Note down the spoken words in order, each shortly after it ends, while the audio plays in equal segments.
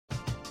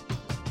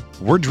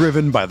We're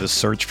driven by the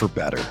search for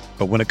better.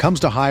 But when it comes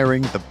to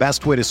hiring, the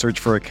best way to search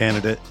for a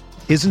candidate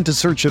isn't to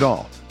search at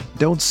all.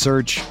 Don't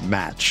search,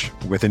 match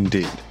with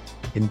Indeed.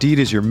 Indeed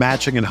is your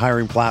matching and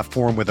hiring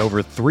platform with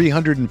over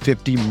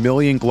 350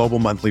 million global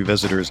monthly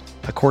visitors,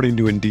 according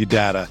to Indeed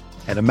data,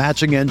 and a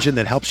matching engine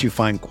that helps you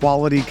find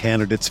quality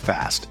candidates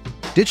fast.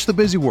 Ditch the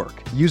busy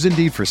work. Use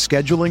Indeed for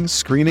scheduling,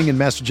 screening, and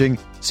messaging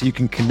so you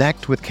can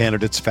connect with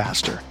candidates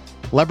faster.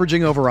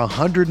 Leveraging over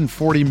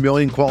 140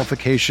 million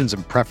qualifications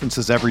and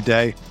preferences every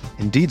day,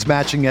 Indeed's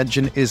matching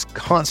engine is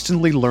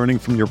constantly learning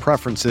from your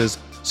preferences,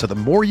 so the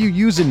more you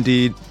use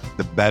Indeed,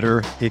 the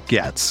better it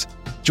gets.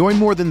 Join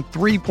more than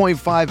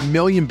 3.5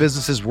 million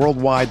businesses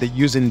worldwide that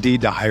use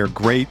Indeed to hire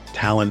great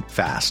talent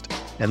fast.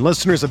 And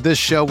listeners of this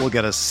show will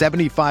get a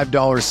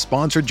 $75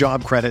 sponsored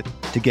job credit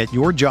to get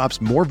your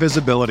jobs more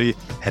visibility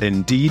at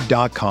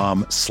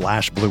Indeed.com/Blue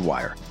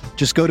Wire.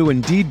 Just go to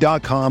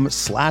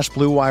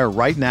Indeed.com/Blue Wire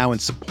right now and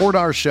support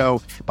our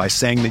show by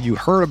saying that you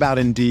heard about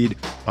Indeed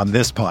on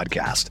this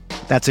podcast.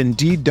 That's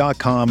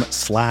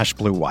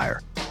Indeed.com/Blue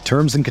Wire.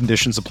 Terms and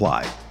conditions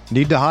apply.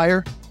 Need to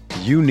hire?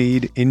 You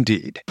need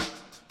Indeed.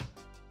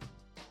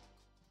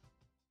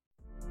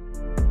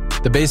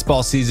 The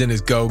baseball season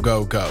is go,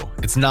 go, go.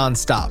 It's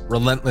nonstop,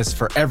 relentless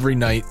for every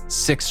night,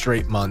 6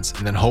 straight months,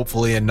 and then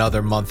hopefully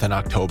another month in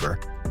October.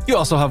 You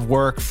also have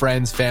work,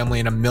 friends, family,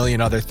 and a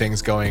million other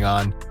things going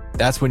on.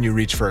 That's when you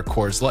reach for a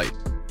Coors Light.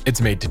 It's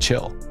made to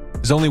chill.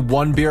 There's only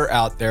one beer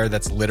out there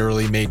that's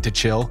literally made to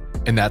chill,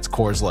 and that's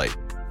Coors Light.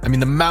 I mean,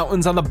 the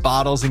mountains on the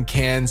bottles and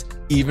cans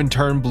even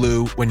turn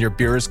blue when your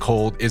beer is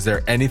cold. Is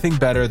there anything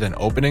better than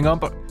opening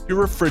up your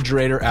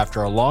refrigerator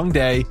after a long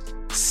day,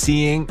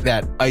 seeing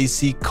that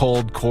icy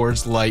cold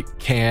Coors Light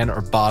can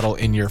or bottle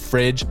in your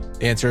fridge?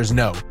 The answer is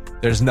no.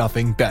 There's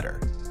nothing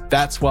better.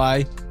 That's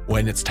why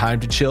when it's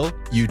time to chill,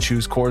 you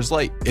choose Coors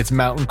Light. It's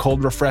mountain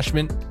cold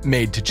refreshment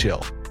made to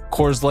chill.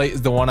 Coors Light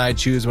is the one I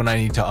choose when I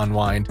need to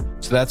unwind.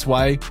 So that's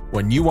why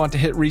when you want to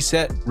hit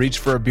reset, reach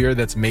for a beer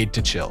that's made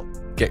to chill.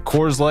 Get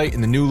Coors Light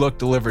in the new look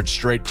delivered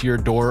straight to your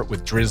door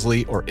with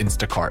Drizzly or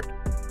Instacart.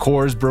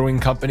 Coors Brewing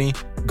Company,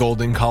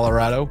 Golden,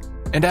 Colorado.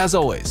 And as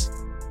always,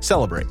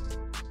 celebrate.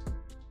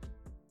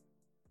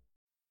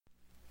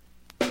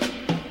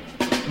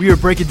 We are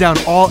breaking down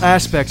all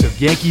aspects of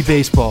Yankee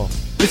baseball.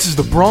 This is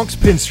the Bronx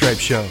Pinstripes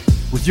Show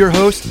with your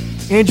hosts,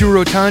 Andrew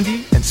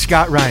Rotondi and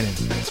Scott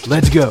Reinen.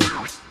 Let's go.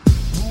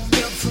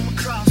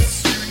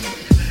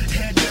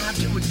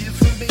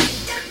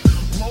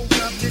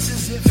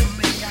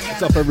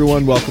 What's up,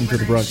 everyone? Welcome to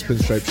the Bronx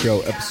Pinstripes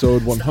Show,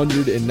 episode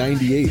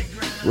 198.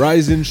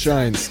 Rise and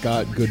shine,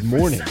 Scott. Good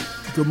morning.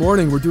 Good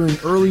morning. We're doing an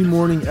early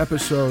morning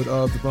episode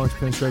of the Bronx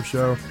Pinstripes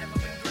Show.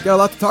 Got a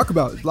lot to talk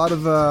about. A lot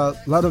of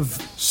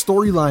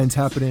storylines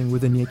happening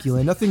within Yankee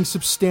Land. Nothing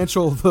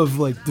substantial of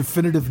like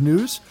definitive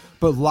news,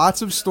 but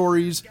lots of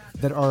stories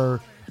that are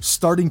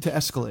starting to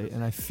escalate.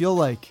 And I feel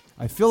like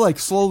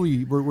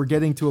slowly we're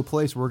getting to a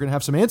place where we're going to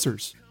have some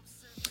answers.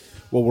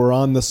 Well, we're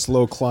on the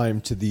slow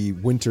climb to the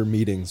winter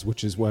meetings,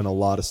 which is when a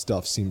lot of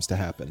stuff seems to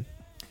happen.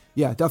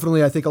 Yeah,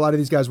 definitely. I think a lot of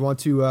these guys want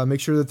to make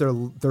sure that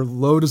their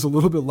load is a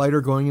little bit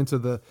lighter going into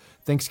the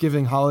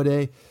Thanksgiving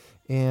holiday,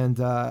 and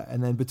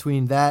then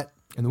between that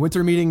and the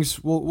winter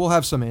meetings, we'll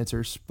have some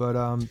answers.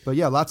 But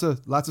yeah, lots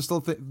of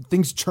still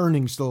things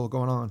churning still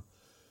going on.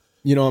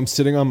 You know, I'm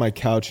sitting on my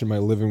couch in my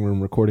living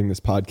room recording this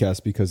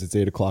podcast because it's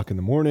 8 o'clock in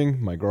the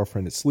morning. My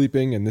girlfriend is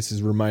sleeping, and this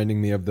is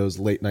reminding me of those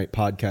late night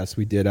podcasts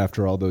we did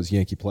after all those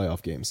Yankee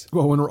playoff games.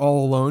 Well, when we're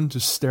all alone,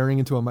 just staring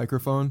into a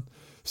microphone,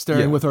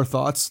 with our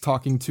thoughts,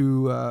 talking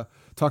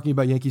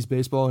about Yankees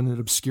baseball in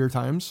obscure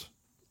times.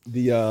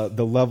 The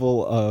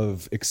level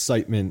of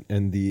excitement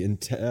and the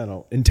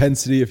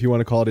intensity, if you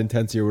want to call it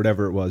intensity or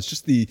whatever it was,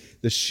 just the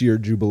sheer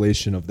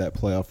jubilation of that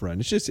playoff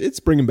run. It's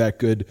bringing back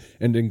good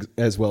and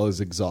as well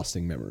as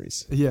exhausting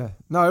memories. Yeah,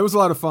 no, it was a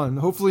lot of fun.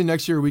 Hopefully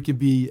next year we can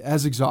be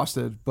as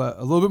exhausted, but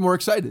a little bit more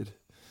excited.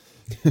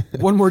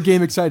 One more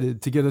game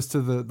excited to get us to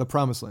the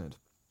promised land.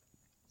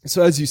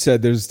 So as you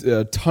said, there's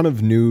a ton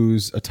of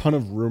news, a ton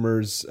of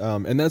rumors,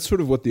 and that's sort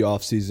of what the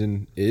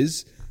offseason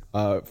is.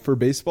 For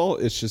baseball,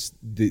 it's just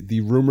the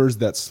rumors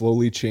that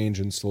slowly change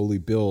and slowly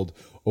build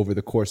over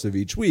the course of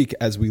each week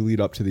as we lead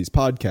up to these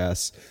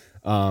podcasts.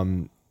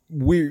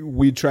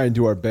 We try and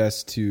do our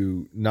best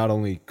to not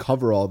only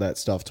cover all that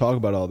stuff, talk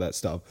about all that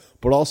stuff,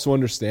 but also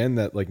understand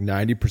that like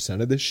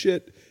 90% of this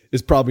shit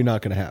is probably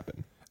not going to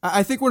happen.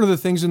 I think one of the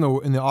things in the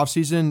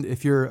offseason,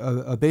 if you're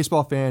a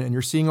baseball fan and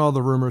you're seeing all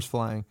the rumors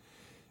flying,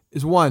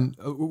 is one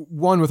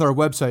with our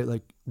website.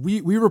 Like we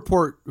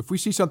report, if we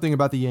see something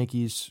about the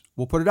Yankees,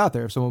 we'll put it out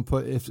there.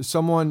 If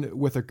someone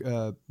with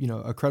a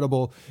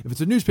credible, if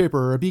it's a newspaper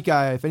or a beat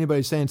guy, if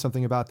anybody's saying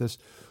something about this,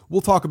 we'll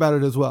talk about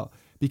it as well,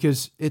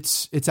 because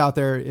it's out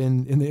there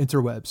in the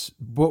interwebs.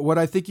 But what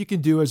I think you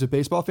can do as a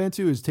baseball fan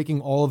too is taking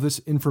all of this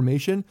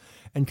information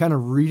and kind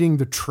of reading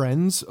the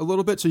trends a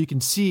little bit, so you can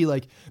see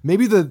like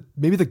maybe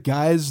the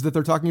guys that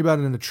they're talking about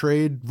in a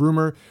trade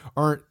rumor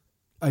aren't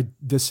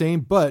the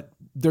same, but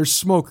there's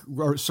smoke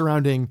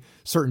surrounding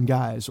certain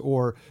guys,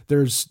 or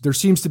there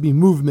seems to be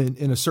movement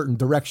in a certain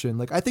direction.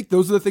 Like, I think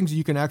those are the things that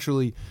you can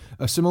actually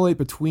assimilate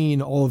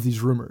between all of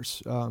these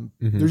rumors.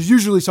 There's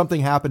usually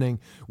something happening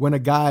when a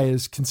guy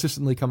is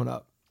consistently coming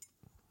up.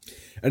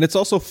 And it's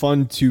also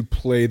fun to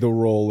play the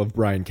role of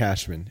Brian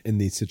Cashman in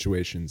these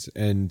situations.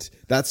 And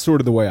that's sort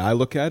of the way I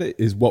look at it,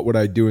 is what would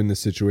I do in this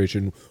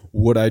situation?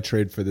 Would I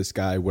trade for this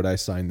guy? Would I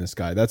sign this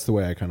guy? That's the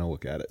way I kind of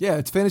look at it. Yeah,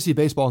 it's fantasy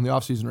baseball in the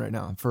offseason right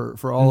now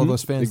for all of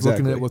us fans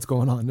looking at what's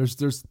going on.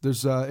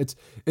 It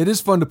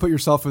is fun to put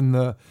yourself in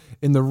the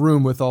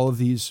room with all of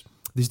these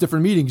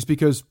different meetings,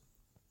 because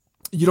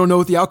you don't know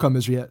what the outcome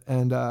is yet.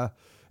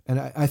 And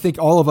I think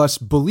all of us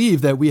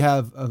believe that we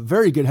have a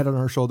very good head on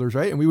our shoulders,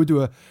 right? And we would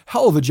do a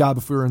hell of a job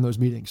if we were in those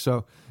meetings.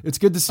 So it's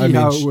good to see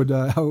how it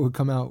would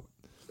come out.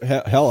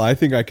 Hell, I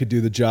think I could do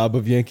the job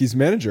of Yankees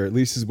manager at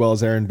least as well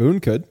as Aaron Boone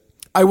could.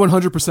 I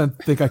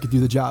 100% think I could do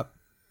the job.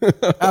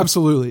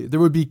 Absolutely, there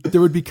would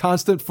be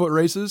constant foot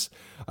races.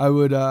 I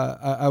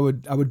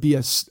would be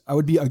a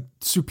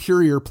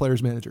superior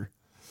players manager.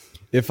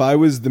 If I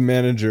was the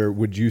manager,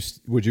 would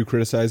you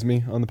criticize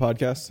me on the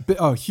podcast?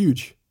 Oh,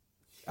 huge.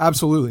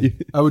 Absolutely.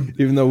 I would,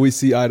 even though we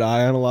see eye to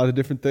eye on a lot of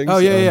different things. Oh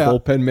yeah.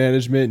 Bullpen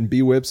management and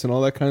B-whips and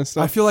all that kind of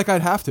stuff. I feel like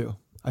I'd have to.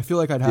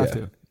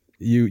 to.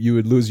 You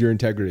would lose your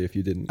integrity if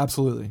you didn't.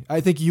 Absolutely.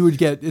 I think you would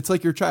get. It's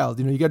like your child.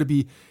 You got to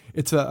be.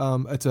 It's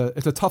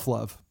a tough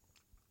love.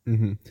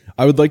 Mm-hmm.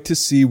 I would like to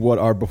see what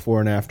our before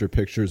and after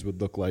pictures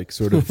would look like,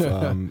 sort of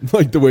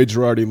like the way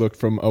Girardi looked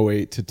from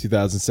 2008 to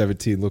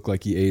 2017, looked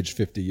like he aged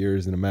 50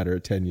 years in a matter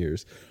of 10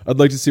 years. I'd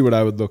like to see what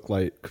I would look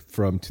like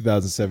from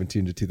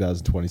 2017 to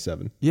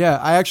 2027. Yeah,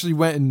 I actually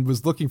went and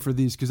was looking for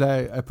these because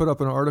I put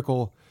up an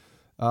article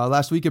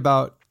last week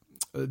about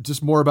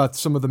just more about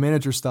some of the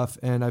manager stuff,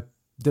 and I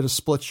did a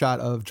split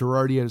shot of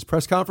Girardi at his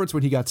press conference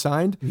when he got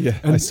signed. Yeah,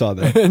 I saw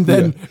that. And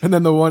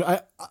then the one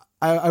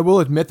I will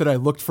admit that I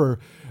looked for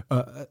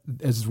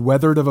as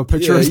weathered of a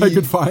picture as I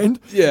could find.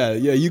 Yeah.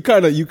 You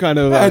kind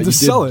of I had to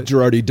sell it.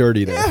 Girardi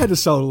dirty there. Yeah, I had to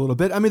sell it a little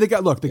bit. I mean, the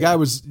guy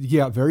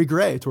got very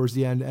gray towards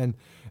the end,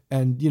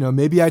 and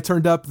maybe I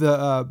turned up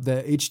the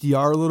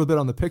HDR a little bit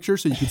on the picture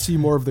so you could see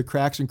more of the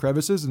cracks and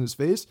crevices in his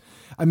face.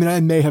 I mean, I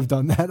may have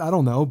done that. I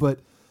don't know, but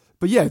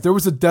yeah, there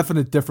was a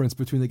definite difference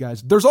between the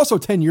guys. There's also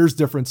 10 years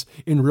difference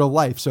in real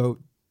life, so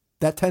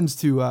that tends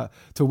to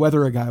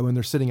weather a guy when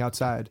they're sitting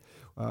outside.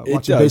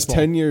 It does. Baseball.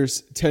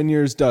 10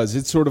 years does.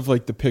 It's sort of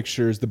like the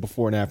pictures, the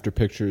before and after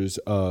pictures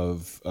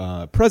of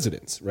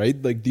presidents,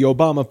 right? Like the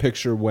Obama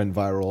picture went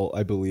viral,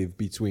 I believe,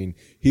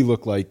 he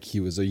looked like he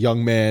was a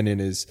young man in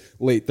his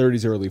late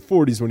 30s, early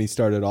 40s when he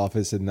started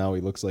office, and now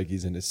he looks like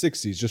he's in his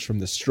 60s just from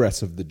the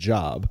stress of the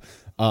job.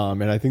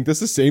 And I think that's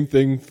the same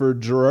thing for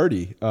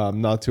Girardi,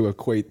 not to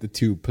equate the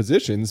two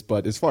positions,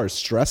 but as far as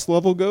stress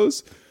level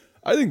goes,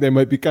 I think they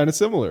might be kind of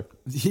similar.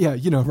 Yeah,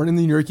 running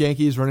the New York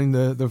Yankees, running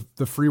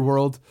the free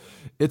world,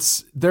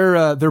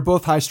 they're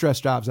both high stress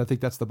jobs. I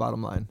think that's the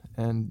bottom line,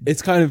 and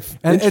it's kind of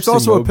it's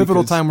also a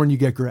pivotal time when you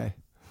get gray.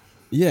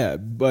 Yeah,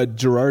 but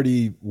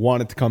Girardi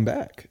wanted to come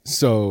back,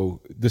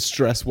 so the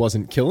stress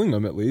wasn't killing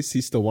him. At least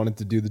he still wanted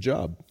to do the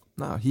job.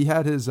 No, he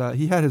had his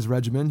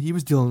regimen. He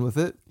was dealing with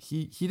it.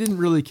 He didn't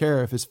really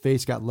care if his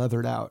face got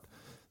leathered out.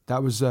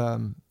 That was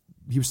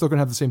he was still going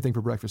to have the same thing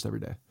for breakfast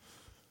every day.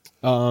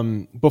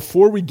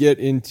 Before we get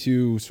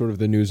into sort of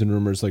the news and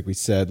rumors, like we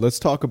said, let's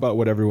talk about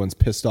what everyone's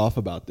pissed off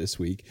about this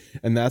week.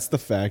 And that's the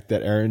fact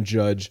that Aaron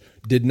Judge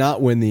did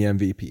not win the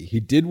MVP. He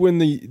did win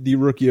the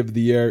Rookie of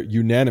the Year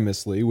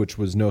unanimously, which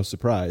was no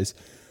surprise,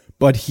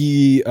 but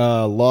he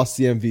lost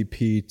the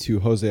MVP to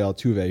Jose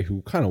Altuve,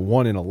 who kind of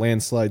won in a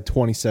landslide,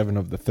 27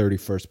 of the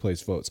 31st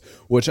place votes,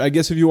 which I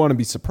guess if you want to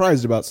be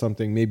surprised about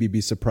something, maybe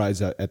be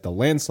surprised at the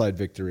landslide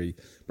victory,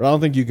 but I don't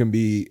think you can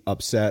be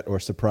upset or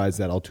surprised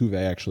that Altuve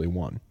actually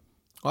won.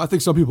 Well, I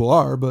think some people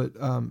are, but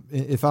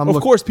if I'm...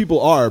 Of course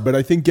people are, but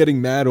I think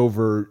getting mad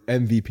over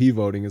MVP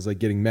voting is like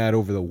getting mad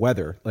over the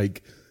weather.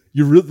 Like,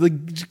 you really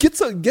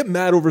get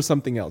mad over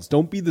something else.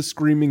 Don't be the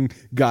screaming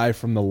guy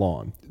from the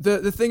lawn.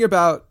 The thing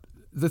about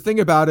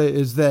it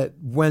is that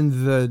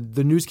when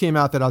the news came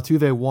out that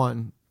Altuve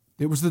won,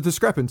 it was the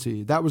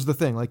discrepancy. That was the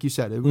thing, like you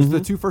said. It was the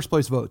two first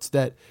place votes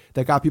that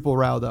got people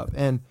riled up.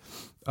 And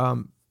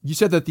you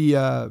said that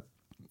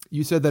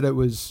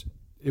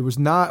it was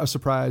not a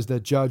surprise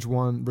that Judge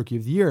won Rookie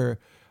of the Year.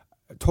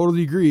 I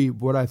totally agree.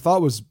 What I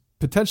thought was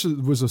potentially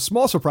was a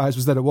small surprise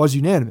was that it was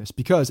unanimous,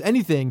 because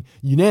anything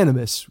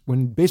unanimous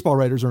when baseball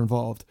writers are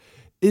involved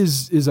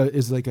is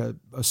like a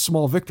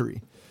small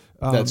victory.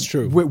 That's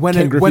true.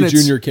 Ken Griffey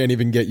Jr. can't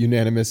even get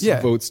unanimous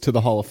votes to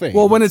the Hall of Fame.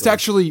 Well, when it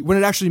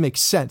actually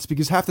makes sense,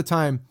 because half the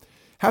time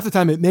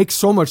it makes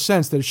so much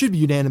sense that it should be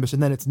unanimous,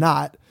 and then it's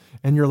not.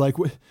 And you're like,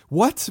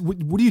 what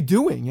are you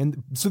doing?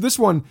 And so this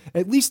one,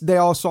 at least they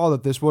all saw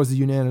that this was the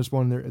unanimous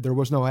one. There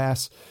was no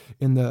ass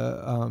in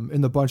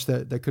the bunch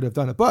that could have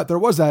done it. But there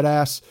was that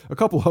ass, a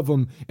couple of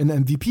them in the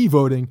MVP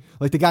voting,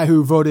 like the guy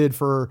who voted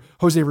for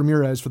Jose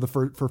Ramirez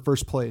for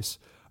first place.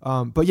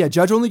 But yeah,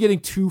 Judge only getting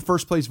 2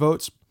 first place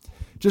votes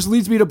just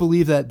leads me to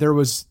believe that there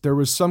was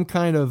some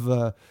kind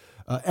of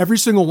every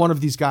single one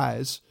of these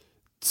guys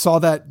saw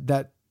that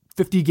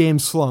 50-game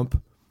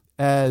slump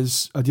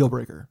as a deal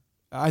breaker.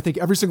 I think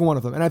every single one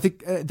of them. And I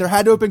think there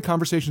had to have been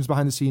conversations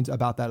behind the scenes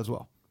about that as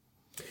well.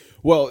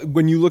 Well,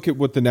 when you look at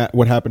what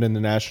happened in the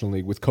National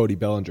League with Cody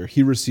Bellinger,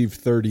 he received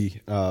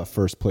 30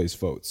 first place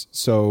votes.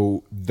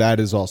 So that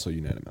is also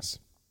unanimous.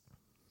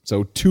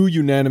 So two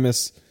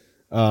unanimous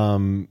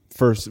rookie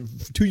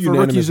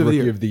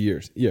of the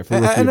years. Yeah, for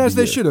and as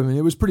they should have. I mean,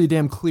 it was pretty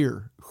damn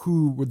clear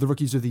who were the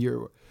rookies of the year,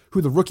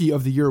 who the rookie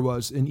of the year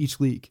was in each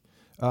league.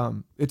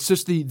 It's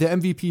just the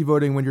MVP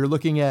voting when you're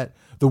looking at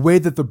the way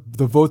that the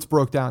votes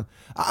broke down.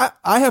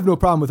 I have no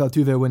problem with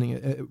Altuve winning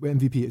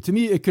MVP. To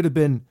me,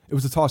 it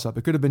was a toss-up.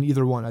 It could have been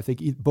either one. I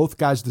think both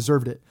guys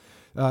deserved it.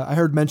 I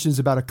heard mentions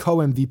about a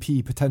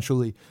co-MVP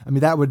potentially. I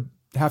mean, that would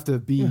have to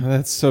be...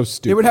 that's so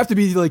stupid. It would have to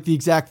be like the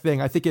exact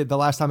thing. I think the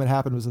last time it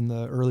happened was in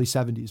the early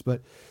 70s,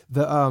 but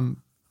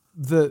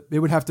it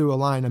would have to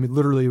align. I mean,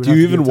 literally... Do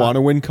you even want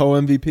to win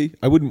co-MVP?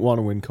 I wouldn't want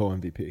to win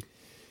co-MVP.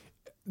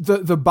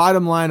 The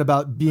bottom line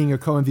about being a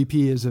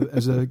co-MVP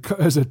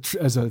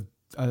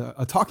as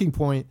a talking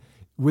point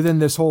within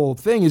this whole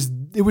thing is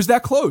it was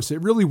that close.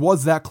 It really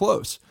was that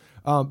close.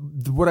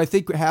 What I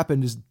think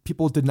happened is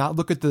people did not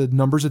look at the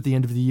numbers at the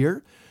end of the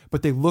year,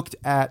 but they looked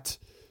at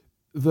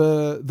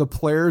the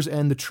players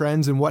and the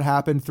trends and what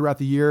happened throughout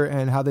the year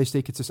and how they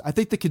stay consistent. I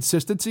think the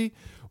consistency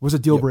was a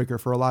deal breaker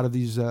for a lot of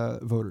these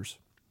voters.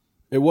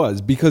 It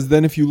was, because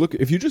then if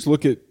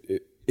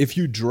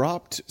you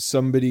dropped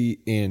somebody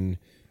in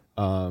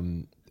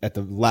at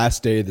the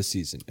last day of the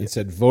season and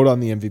said vote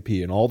on the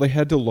MVP, and all they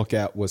had to look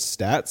at was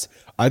stats,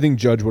 I think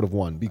Judge would have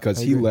won, because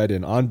he led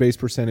in on-base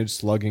percentage,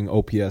 slugging,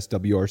 OPS,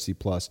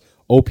 WRC+,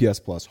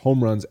 OPS+,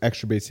 home runs,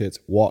 extra base hits,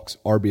 walks,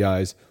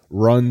 RBIs,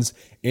 runs,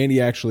 and he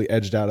actually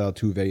edged out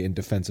Altuve in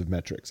defensive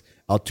metrics.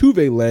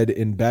 Altuve led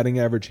in batting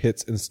average,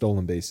 hits, and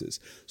stolen bases.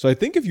 So I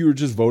think if you were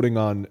just voting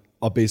on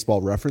a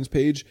baseball reference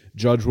page,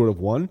 Judge would have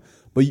won.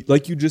 But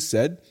like you just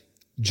said,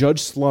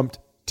 Judge slumped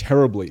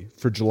terribly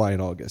for July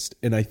and August,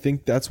 and I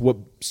think that's what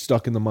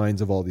stuck in the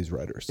minds of all these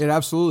writers. It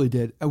absolutely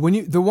did.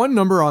 When the one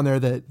number on there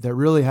that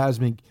really has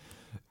me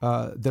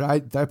that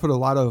I put a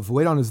lot of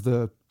weight on is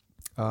the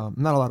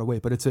not a lot of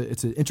weight, but it's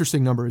an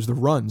interesting number, is the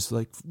runs.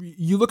 Like,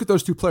 you look at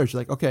those two players,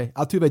 you're like, okay,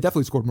 Altuve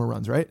definitely scored more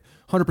runs, right?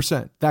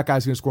 100%. That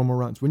guy's going to score more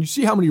runs. When you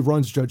see how many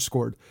runs Judge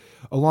scored,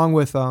 along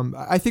with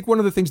I think one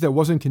of the things that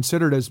wasn't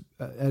considered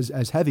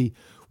as heavy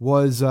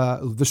was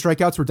the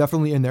strikeouts were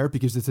definitely in there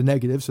because it's a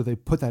negative, so they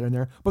put that in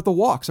there. But the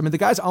walks, I mean, the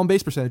guy's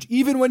on-base percentage,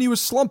 even when he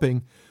was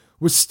slumping,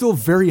 was still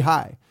very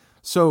high.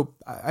 So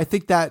I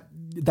think that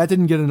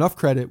didn't get enough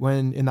credit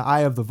when in the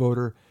eye of the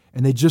voter,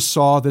 and they just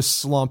saw this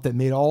slump that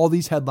made all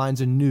these headlines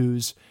and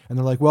news, and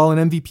they're like, well,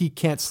 an MVP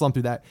can't slump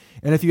through that.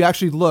 And if you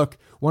actually look,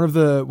 one of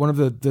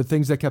the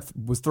things that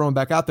was thrown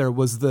back out there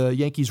was the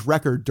Yankees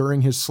record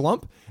during his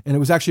slump, and it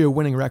was actually a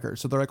winning record.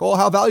 So they're like, oh,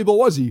 how valuable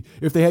was he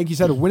if the Yankees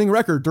had a winning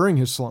record during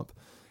his slump?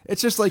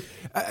 It's just like,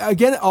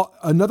 again,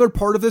 another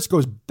part of this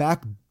goes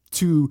back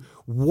to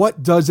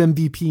what does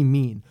MVP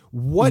mean?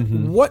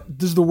 What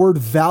does the word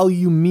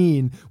value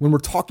mean when we're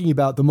talking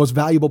about the most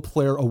valuable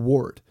player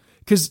award?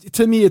 Because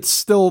to me, it's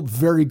still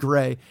very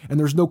gray, and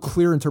there's no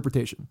clear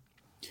interpretation.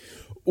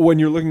 When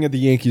you're looking at the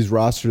Yankees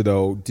roster,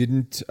 though,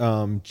 didn't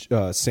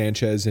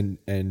Sanchez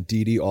and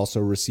Didi also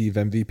receive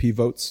MVP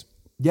votes?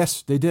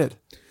 Yes, they did.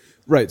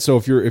 Right. So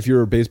if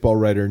you're a baseball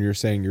writer and you're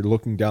saying you're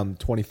looking down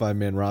the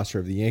 25-man roster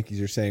of the Yankees,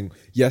 you're saying,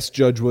 yes,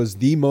 Judge was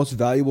the most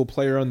valuable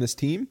player on this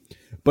team,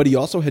 but he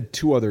also had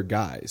two other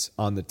guys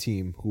on the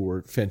team who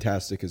were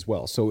fantastic as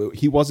well. So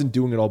he wasn't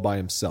doing it all by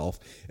himself.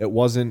 It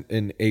wasn't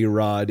an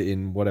A-Rod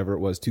in whatever it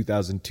was,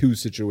 2002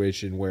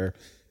 situation where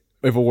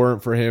if it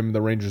weren't for him,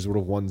 the Rangers would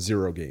have won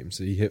 0 games.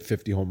 So he hit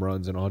 50 home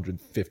runs and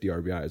 150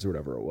 RBIs or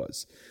whatever it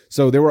was.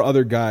 So there were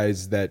other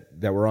guys that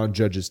were on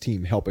Judge's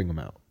team helping him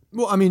out.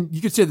 Well, I mean,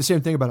 you could say the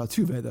same thing about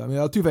Altuve, though. I mean,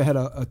 Altuve had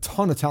a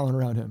ton of talent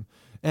around him,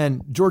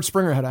 and George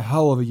Springer had a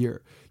hell of a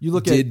year. You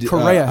look at Correa.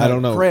 Correa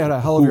had a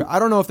hell of a year. I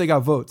don't know if they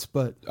got votes,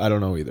 but I don't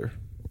know either.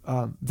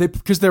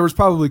 Because there was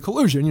probably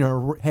collusion. You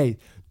know, hey,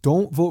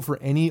 don't vote for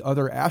any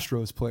other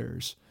Astros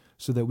players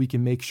so that we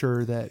can make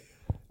sure that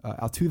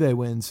Altuve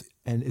wins.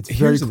 And it's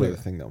very clear. Here's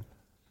the thing, though.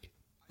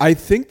 I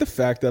think the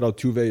fact that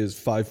Altuve is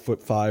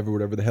 5'5" or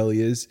whatever the hell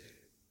he is.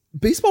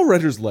 Baseball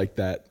writers like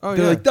that.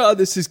 They're like, oh,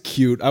 this is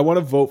cute. I want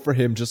to vote for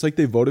him, just like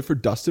they voted for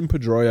Dustin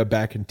Pedroia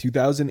back in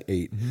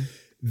 2008. Mm-hmm.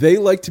 They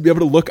like to be able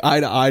to look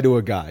eye to eye to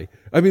a guy.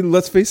 I mean,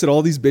 let's face it,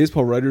 all these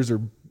baseball writers a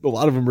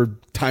lot of them are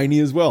tiny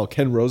as well.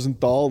 Ken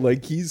Rosenthal,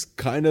 like, he's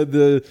kind of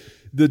the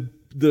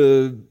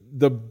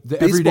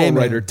baseball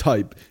writer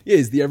type. Yeah,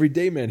 he's the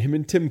everyday man. Him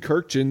and Tim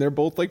Kirkjian, they're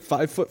both like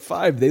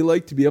 5'5". They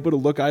like to be able to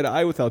look eye to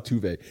eye with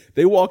Altuve.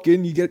 They walk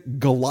in, you get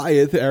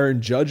Goliath,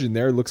 Aaron Judge in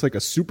there, looks like a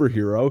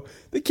superhero.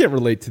 They can't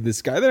relate to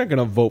this guy. They're not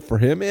going to vote for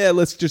him. Yeah,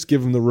 let's just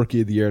give him the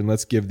Rookie of the Year and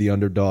let's give the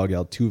underdog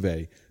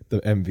Altuve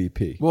the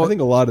MVP. Well, I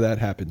think a lot of that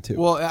happened too.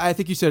 Well, I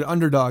think you said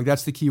underdog.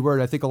 That's the key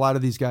word. I think a lot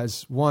of these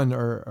guys, one,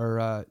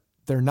 are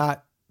they're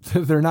not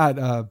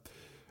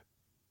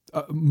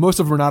most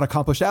of them are not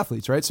accomplished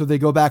athletes, right? So they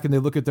go back and they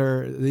look at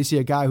they see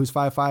a guy who's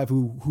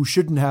 5'5" who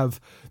shouldn't have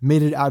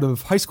made it out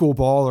of high school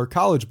ball or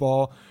college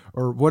ball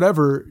or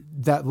whatever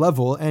that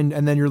level. And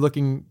then you're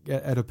looking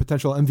at a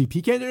potential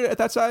MVP candidate at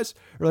that size.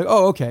 You're like,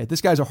 oh, okay, this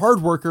guy's a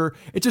hard worker.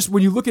 It just,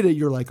 when you look at it,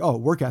 you're like, oh,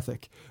 work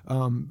ethic,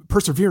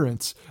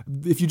 perseverance.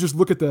 If you just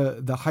look at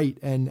the height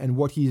and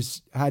what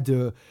he's had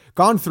to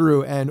gone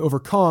through and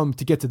overcome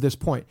to get to this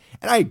point.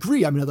 And I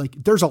agree. I mean,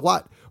 like, there's a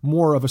lot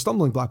more of a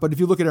stumbling block, but if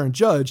you look at Aaron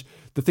Judge,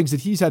 the things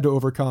that he's had to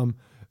overcome,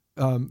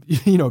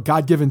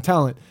 God-given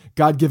talent,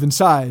 God-given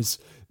size,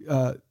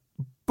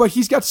 but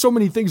he's got so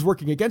many things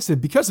working against him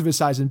because of his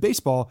size in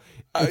baseball.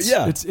 I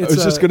was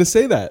just going to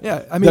say that.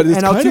 Yeah, I mean,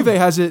 and Altuve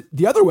has it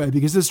the other way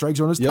because his strike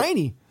zone is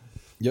tiny.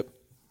 Yep.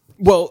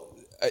 Well,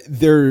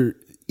 they're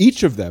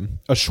each of them,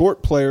 a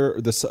short player,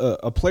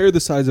 a player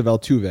the size of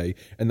Altuve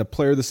and the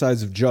player the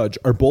size of Judge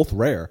are both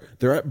rare.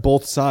 They're at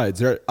both sides.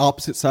 They're at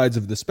opposite sides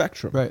of the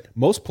spectrum. Right.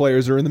 Most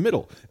players are in the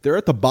middle. They're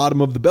at the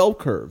bottom of the bell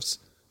curves.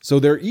 So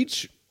they're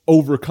each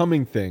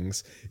overcoming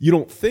things. You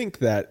don't think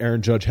that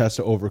Aaron Judge has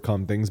to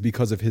overcome things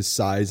because of his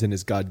size and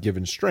his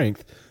God-given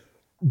strength,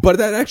 but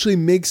that actually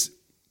makes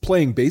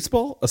playing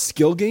baseball, a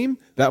skill game,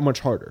 that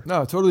much harder.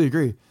 No, I totally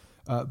agree.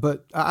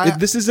 But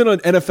this isn't an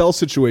NFL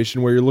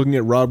situation where you're looking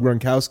at Rob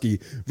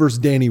Gronkowski versus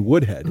Danny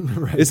Woodhead.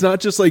 Right. It's not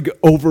just like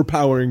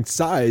overpowering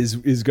size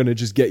is going to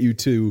just get you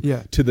to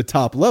the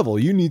top level.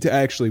 You need to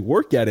actually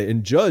work at it.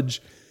 And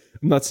Judge,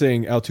 I'm not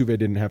saying Altuve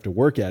didn't have to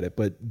work at it,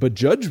 but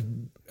Judge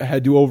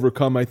had to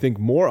overcome, I think,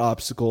 more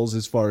obstacles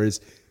as far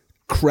as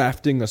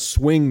crafting a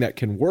swing that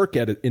can work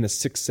at it in a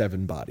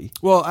 6'7" body.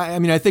 Well, I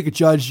mean, I think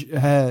Judge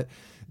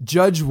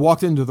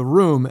walked into the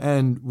room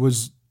and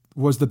was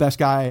the best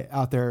guy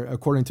out there,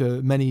 according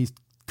to many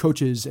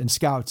coaches and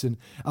scouts, and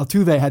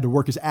Altuve had to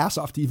work his ass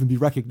off to even be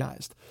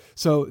recognized.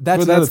 So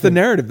that's the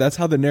narrative. That's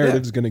how the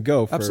narrative is going to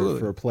go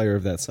for a player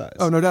of that size.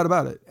 Oh, no doubt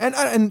about it.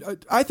 And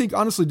I think,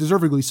 honestly,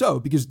 deservedly so,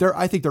 because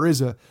I think there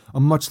is a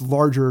much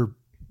larger,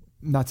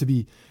 not to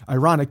be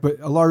ironic, but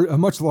a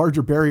much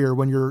larger barrier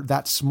when you're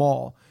that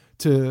small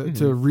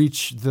to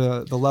reach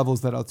the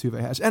levels that Altuve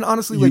has. And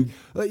honestly,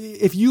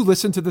 if you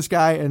listen to this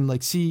guy and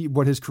like see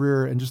what his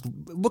career and just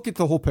look at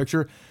the whole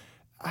picture,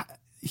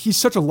 he's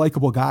such a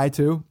likable guy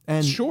too.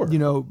 And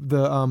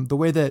the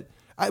way that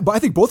but I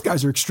think both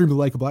guys are extremely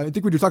likable. I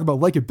think when you're talking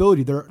about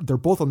likability, they're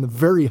both on the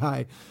very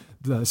high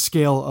the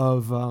scale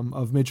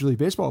of Major League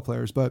Baseball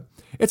players. But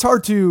it's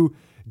hard to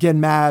get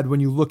mad when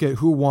you look at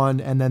who won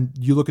and then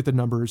you look at the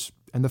numbers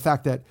and the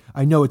fact that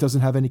I know it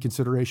doesn't have any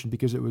consideration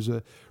because it was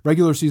a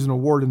regular season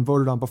award and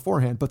voted on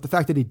beforehand. But the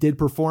fact that he did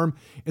perform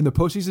in the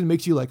postseason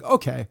makes you like,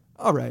 okay,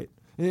 all right.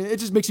 It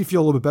just makes you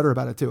feel a little bit better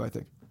about it too, I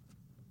think.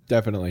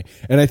 Definitely.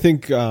 And I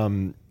think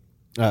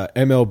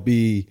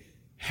MLB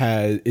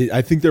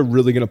I think they're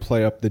really going to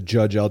play up the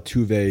Judge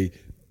Altuve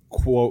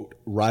quote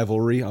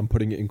rivalry. I'm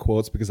putting it in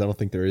quotes because I don't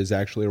think there is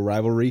actually a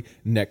rivalry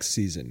next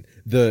season.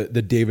 The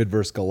David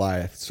versus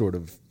Goliath sort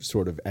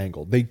of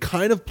angle. They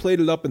kind of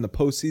played it up in the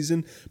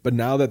postseason, but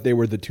now that they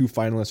were the two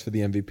finalists for the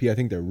MVP, I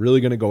think they're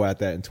really going to go at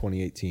that in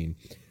 2018.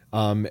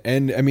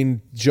 And I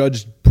mean,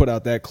 Judge put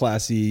out that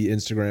classy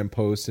Instagram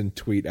post and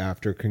tweet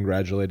after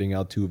congratulating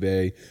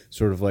Altuve,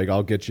 sort of like,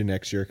 I'll get you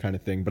next year kind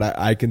of thing. But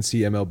I can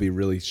see MLB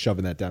really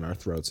shoving that down our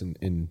throats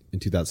in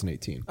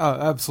 2018. Oh,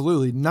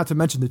 absolutely. Not to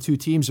mention the two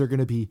teams are going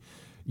to be,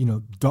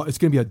 it's going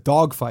to be a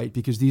dogfight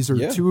because these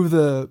are two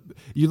of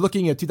you're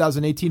looking at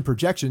 2018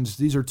 projections.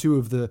 These are two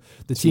of the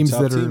teams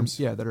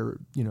that are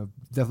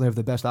definitely have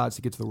the best odds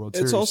to get to the World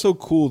Series. It's also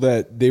cool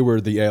that they were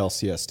the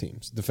ALCS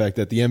teams. The fact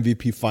that the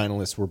MVP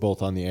finalists were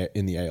both in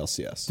the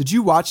ALCS. Did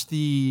you watch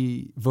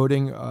the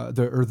voting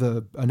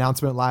the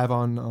announcement live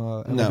on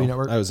MLB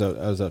Network? I was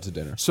out to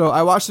dinner. So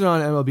I watched it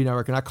on MLB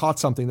Network and I caught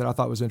something that I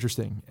thought was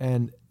interesting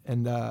and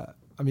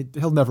I mean,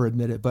 he'll never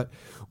admit it, but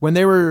when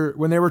they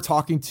were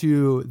talking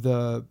to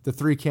the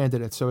three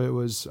candidates, so it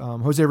was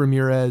Jose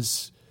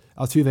Ramirez,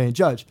 Altuve, and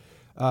Judge.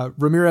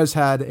 Ramirez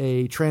had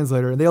a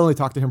translator, and they only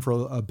talked to him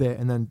for a bit,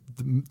 and then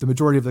the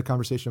majority of the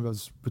conversation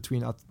was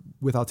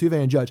with Altuve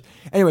and Judge.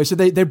 Anyway, so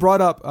they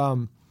brought up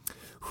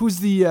who's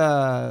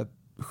the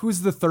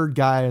third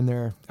guy in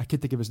there? I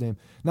can't think of his name.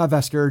 Not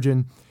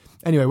Vasgersian.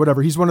 Anyway,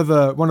 whatever. He's one of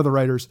the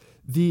writers.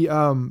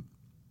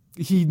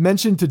 He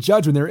mentioned to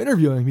Judge when they were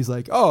interviewing him, he's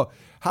like, "Oh,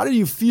 how do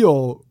you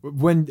feel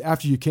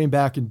after you came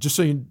back?" And just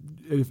so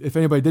if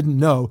anybody didn't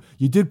know,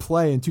 you did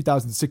play in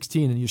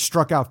 2016 and you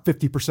struck out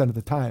 50% of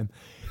the time.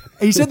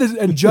 And he said this,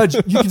 and Judge,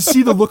 you can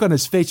see the look on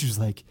his face. He was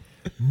like,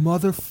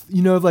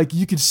 like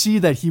you could see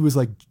that he was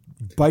like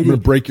biting. I'm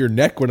gonna break your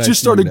neck when I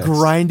just started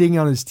grinding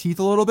on his teeth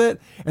a little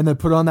bit, and then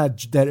put on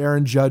that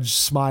Aaron Judge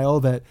smile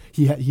that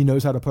he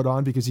knows how to put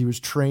on because he was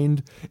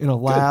trained in a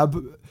lab.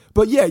 Good.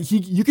 But yeah,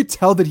 you could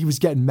tell that he was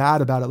getting mad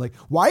about it. Like,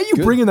 why are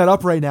you bringing that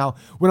up right now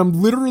when I'm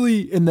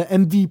literally in the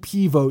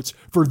MVP votes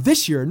for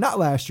this year, not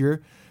last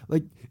year?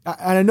 Like,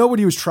 and I know what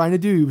he was trying to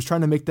do. He was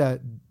trying to make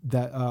the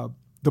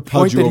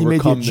point that he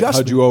made the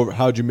adjustment.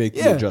 How'd you make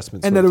the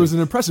adjustments? And that it was an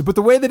impressive. But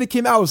the way that it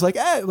came out was like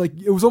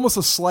it was almost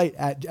a slight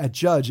at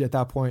Judge at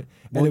that point.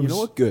 And you know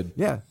what? Good.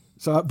 Yeah.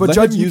 So, but let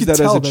Judge, him you use could that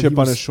as tell a chip on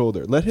was- his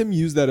shoulder. Let him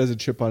use that as a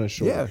chip on his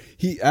shoulder.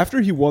 Yeah. After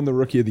he won the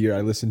Rookie of the Year,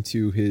 I listened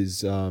to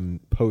his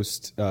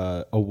post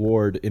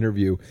award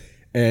interview,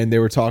 and they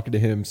were talking to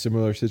him,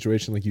 similar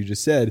situation like you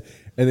just said,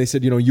 and they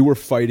said, you were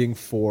fighting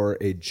for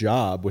a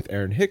job with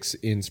Aaron Hicks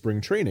in spring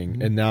training,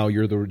 and now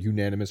you're the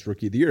unanimous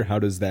Rookie of the Year.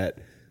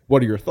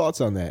 What are your thoughts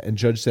on that? And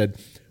Judge said,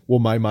 well,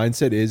 my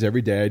mindset is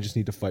every day I just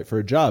need to fight for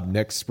a job.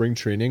 Next spring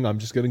training, I'm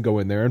just going to go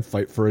in there and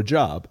fight for a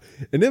job.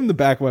 And in the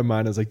back of my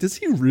mind, I was like, does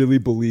he really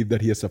believe that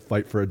he has to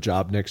fight for a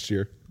job next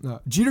year? No.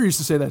 Jeter used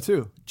to say that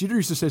too. Jeter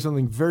used to say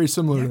something very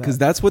similar to that. Because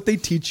that's what they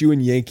teach you in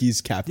Yankees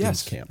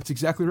captain's camp. That's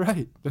exactly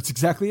right. That's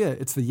exactly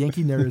it. It's the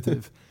Yankee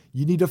narrative.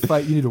 You need to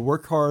fight. You need to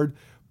work hard,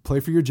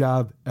 play for your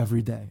job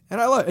every day. And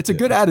I love it. It's a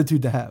good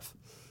attitude to have.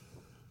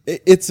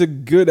 It's a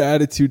good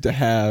attitude to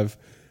have,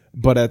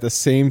 but at the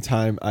same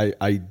time,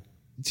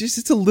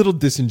 it's a little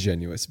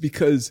disingenuous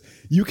because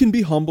you can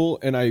be humble,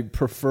 and I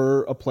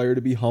prefer a player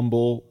to be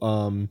humble.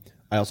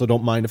 I also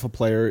don't mind if a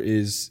player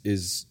is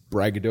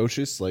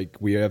braggadocious, like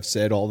we have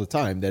said all the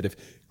time, that if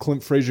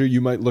Clint Frazier,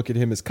 you might look at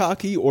him as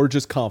cocky or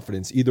just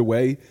confidence. Either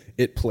way,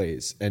 it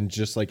plays. And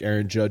just like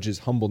Aaron Judge's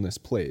humbleness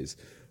plays.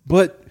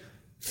 But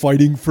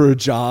fighting for a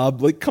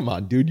job, like, come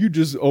on, dude, you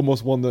just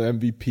almost won the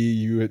MVP.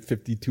 You hit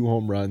 52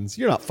 home runs.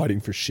 You're not fighting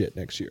for shit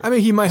next year. I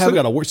mean, he might have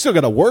still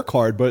got to work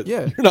hard, but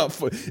yeah. You're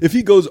not. If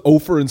he goes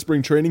 0 in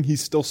spring training,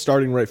 he's still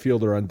starting right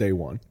fielder on day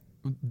one.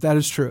 That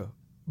is true.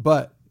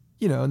 But,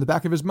 in the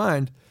back of his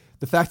mind,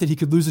 the fact that he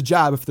could lose a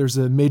job if there's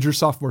a major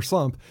sophomore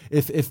slump,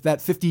 if that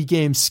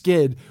 50-game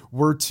skid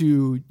were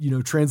to,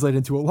 translate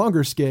into a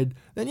longer skid,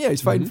 then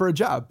he's fighting for a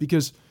job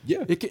because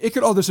it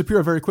could all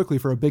disappear very quickly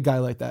for a big guy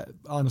like that,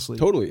 honestly.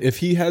 Totally. If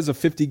he has a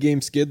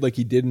 50-game skid like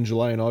he did in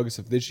July and August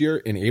of this year,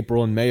 in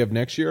April and May of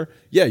next year,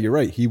 you're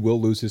right. He will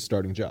lose his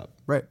starting job.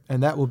 Right.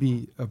 And that will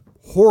be a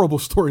horrible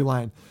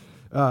storyline.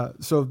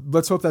 So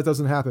let's hope that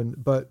doesn't happen.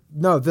 But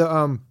no,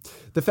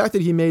 the fact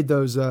that he made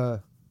those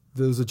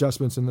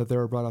adjustments and that they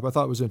were brought up, I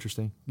thought was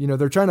interesting.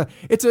 They're trying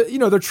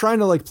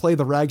to like play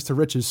the rags to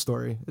riches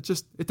story.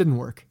 It didn't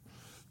work.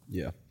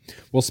 Yeah.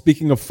 Well,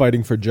 speaking of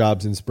fighting for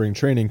jobs in spring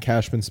training,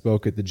 Cashman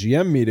spoke at the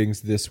GM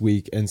meetings this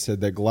week and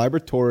said that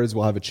Gleyber Torres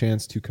will have a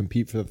chance to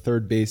compete for the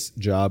third base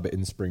job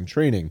in spring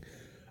training,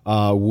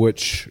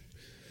 which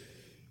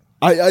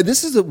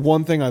this is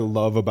one thing I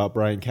love about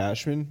Brian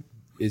Cashman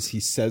is he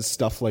says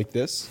stuff like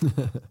this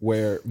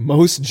where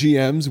most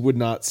GMs would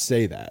not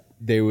say that.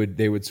 They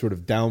would sort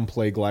of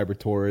downplay Gleyber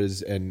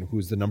Torres, and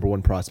who's the number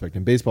one prospect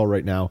in baseball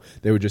right now.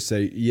 They would just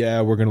say,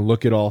 we're going to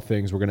look at all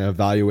things. We're going to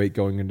evaluate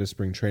going into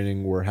spring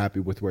training. We're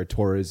happy with where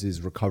Torres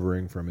is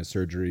recovering from his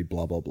surgery,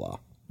 blah, blah, blah.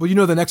 Well,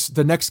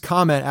 the next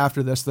comment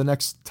after this, the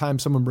next time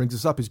someone brings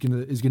this up is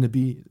going to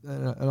be,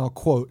 and I'll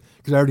quote,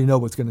 because I already know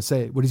what he's going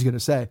to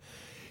say.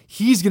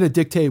 He's going to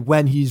dictate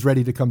when he's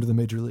ready to come to the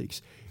major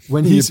leagues.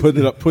 When he's put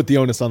the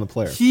onus on the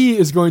player. He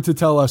is going to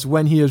tell us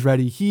when he is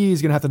ready. He's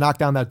going to have to knock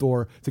down that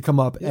door to come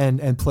up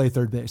and play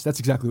third base. That's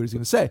exactly what he's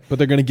going to say. But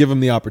they're going to give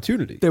him the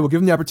opportunity. They will give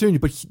him the opportunity,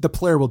 but the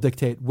player will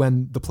dictate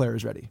when the player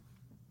is ready.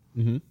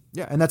 Mm-hmm.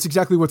 Yeah, and that's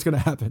exactly what's going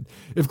to happen.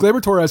 If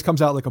Gleyber Torres comes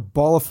out like a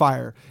ball of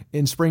fire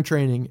in spring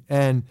training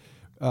and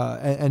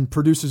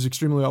produces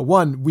extremely well,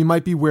 one, we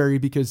might be wary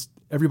because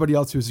everybody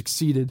else who has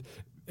succeeded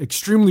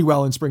extremely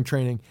well in spring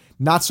training,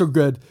 not so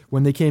good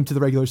when they came to the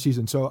regular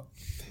season. So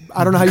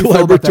I don't know how you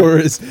feel about that.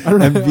 Torres,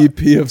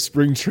 MVP of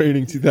spring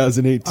training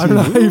 2018. I don't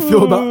know how you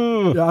feel about.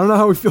 I don't know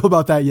how we feel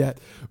about that yet,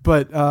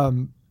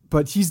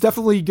 but he's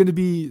definitely going to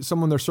be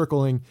someone they're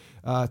circling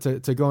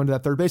to go into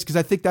that third base because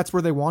I think that's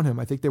where they want him.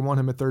 I think they want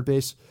him at third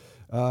base.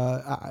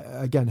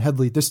 Again,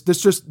 Headley. This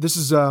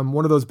is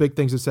one of those big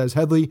things that says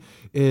Headley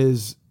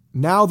is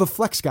now the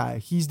flex guy.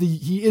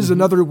 He is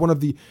another one of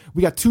the.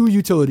 We got two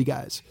utility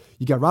guys.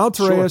 You got Ronald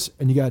Torres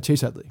and you got Chase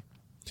Headley.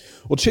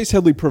 Well, Chase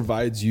Headley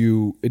provides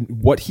you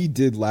what he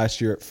did last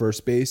year at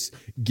first base,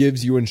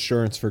 gives you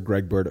insurance for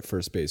Greg Bird at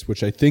first base,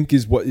 which I think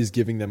is what is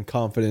giving them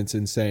confidence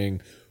in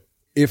saying,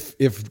 if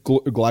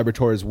Gleyber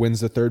Torres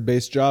wins the third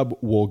base job,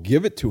 we'll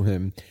give it to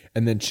him,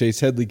 and then Chase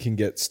Headley can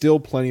get still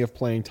plenty of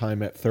playing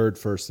time at third,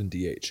 first, and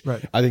DH.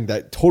 Right. I think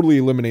that totally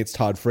eliminates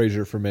Todd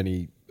Frazier from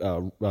any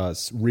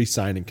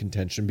re-signing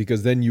contention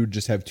because then you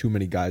just have too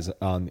many guys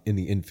in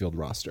the infield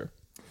roster.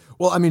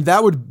 Well, I mean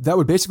that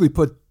would basically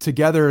put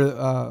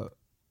together.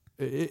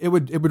 It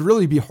would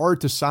really be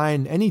hard to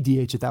sign any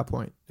DH at that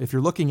point if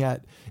you're looking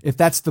at if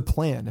that's the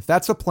plan. If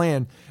that's a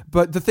plan,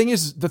 but the thing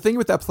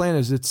with that plan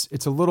is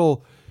it's a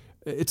little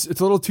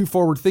too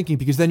forward thinking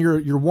because then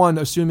you're one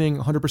assuming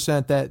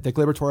 100% that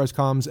Gleyber Torres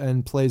comes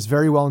and plays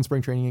very well in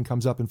spring training and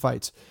comes up and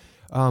fights.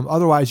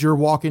 Otherwise, you're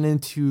walking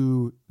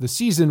into the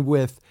season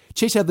with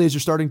Chase Headley as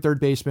your starting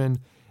third baseman.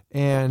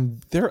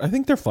 And I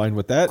think they're fine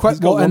with that. He's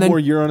got one more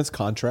year on his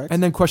contract.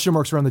 And then question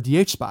marks around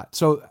the DH spot.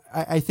 So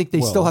I think they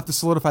still have to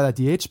solidify that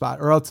DH spot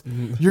or else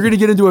you're going to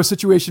get into a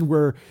situation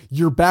where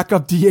your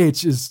backup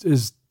DH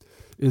is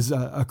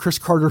a Chris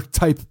Carter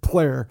type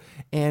player.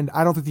 And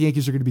I don't think the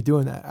Yankees are going to be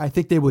doing that. I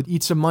think they would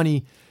eat some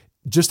money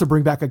just to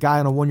bring back a guy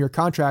on a 1-year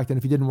contract. And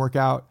if he didn't work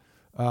out,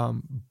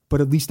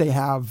 but at least they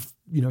have,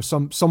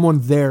 someone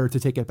there to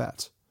take at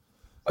bats.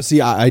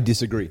 See, I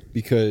disagree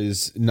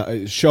because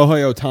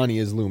Shohei Ohtani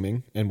is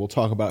looming, and we'll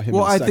talk about him.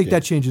 Well, in a I second. think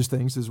that changes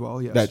things as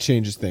well. Yes, that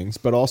changes things,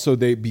 but also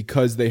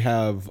because they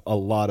have a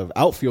lot of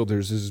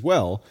outfielders as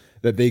well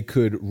that they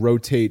could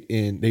rotate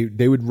in.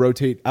 They would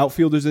rotate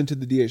outfielders into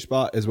the DH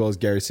spot as well as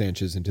Gary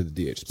Sanchez into the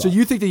DH spot. So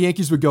you think the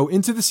Yankees would go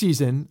into the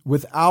season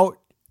without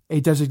a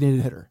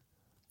designated hitter?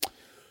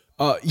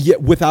 Yeah,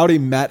 without a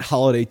Matt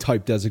Holliday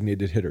type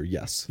designated hitter.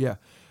 Yes. Yeah.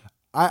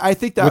 I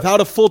think that without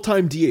a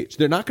full-time DH,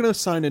 they're not going to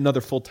sign another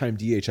full-time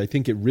DH. I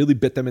think it really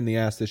bit them in the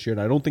ass this year, and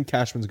I don't think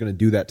Cashman's going to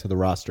do that to the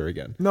roster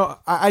again. No,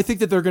 I think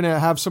that they're going to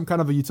have some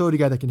kind of a utility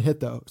guy that can hit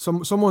though.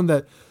 Someone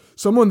that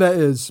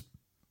is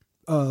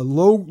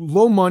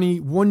low money,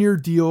 1-year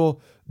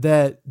deal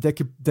that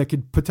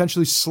could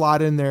potentially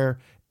slot in there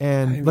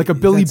and like a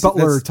Billy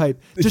Butler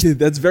type.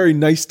 That's very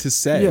nice to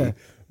say. Yeah.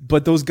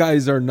 But those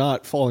guys are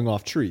not falling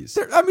off trees.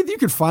 You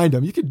could find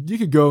them. You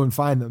could go and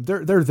find them.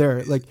 They're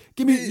there. Like,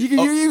 you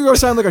can go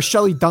sign like a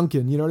Shelley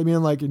Duncan. You know what I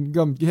mean? Like, and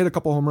go hit a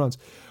couple home runs.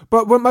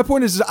 But what my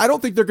point is I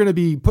don't think they're going to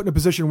be put in a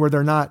position where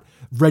they're not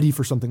ready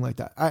for something like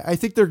that. I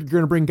think they're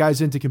going to bring guys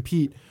in to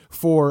compete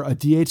for a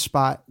DH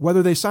spot.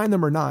 Whether they sign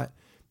them or not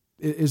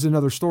is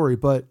another story.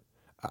 But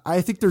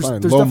I think there's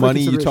low money.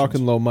 You're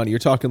talking low money. You're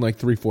talking like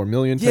 $3-4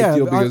 million type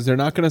deal because they're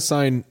not going to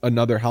sign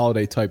another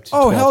Holiday type.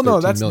 To hell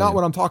no, that's not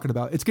what I'm talking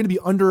about. It's going to be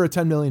under a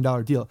 $10 million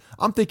deal.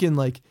 I'm thinking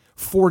like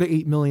 $4 to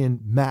 $8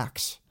 million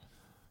max.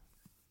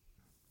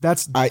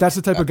 That's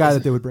the type of guy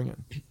that they would bring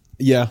in.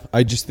 Yeah,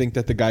 I just think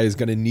that the guy is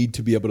going to need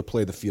to be able to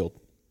play the field.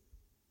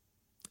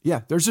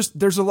 Yeah,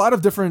 there's a lot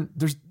of different.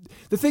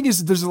 The thing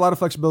is, there's a lot of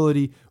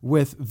flexibility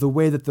with the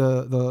way that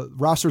the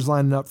roster's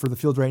lining up for the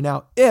field right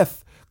now.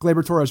 If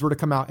Gleyber Torres were to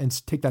come out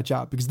and take that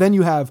job, because then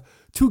you have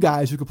two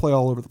guys who could play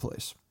all over the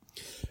place.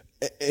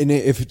 And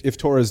if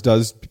Torres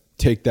does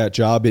take that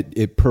job,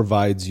 it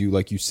provides you,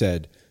 like you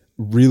said,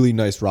 really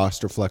nice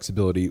roster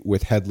flexibility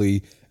with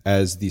Headley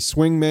as the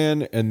swing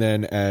man and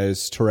then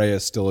as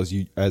Torres still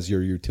as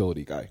your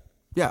utility guy.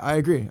 Yeah, I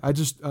agree.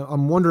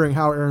 I'm wondering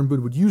how Aaron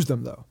Boone would use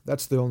them though.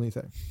 That's the only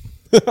thing.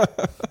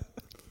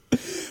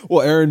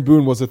 Well, Aaron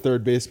Boone was a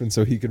third baseman,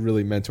 so he could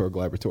really mentor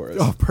Gleyber Torres.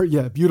 Oh,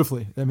 yeah,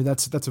 beautifully. I mean,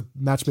 that's a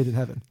match made in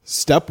heaven.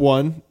 Step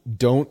 1,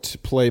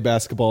 don't play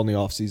basketball in the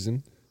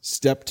offseason.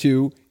 Step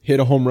 2,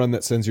 hit a home run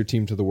that sends your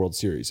team to the World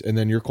Series, and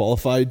then you're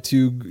qualified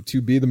to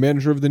be the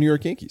manager of the New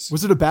York Yankees.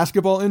 Was it a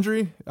basketball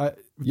injury?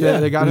 Yeah,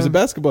 they got it was him? a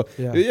basketball.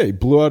 Yeah, he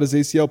blew out his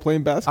ACL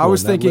playing basketball. I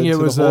was thinking it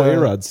was the whole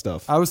A-Rod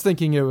stuff. I was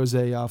thinking it was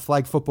a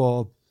flag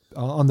football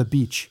on the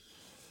beach.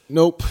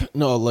 Nope.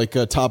 No, like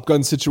a Top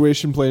Gun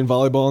situation playing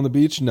volleyball on the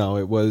beach. No,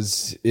 it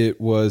was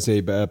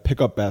a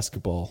pickup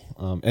basketball.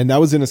 And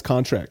that was in his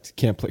contract.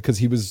 Can't play because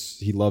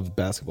he loved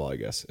basketball, I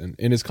guess. And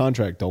in his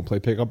contract, don't play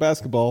pickup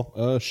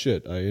basketball.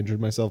 Shit, I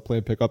injured myself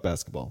playing pickup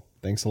basketball.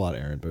 Thanks a lot,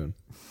 Aaron Boone.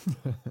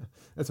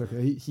 That's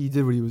okay. He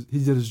did he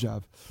did his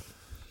job.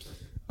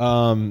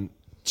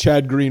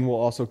 Chad Green will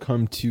also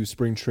come to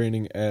spring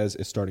training as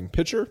a starting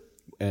pitcher.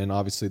 And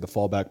obviously the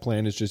fallback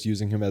plan is just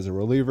using him as a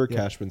reliever. Yeah.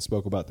 Cashman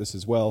spoke about this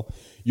as well.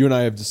 You and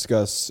I have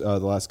discussed the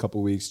last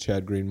couple of weeks,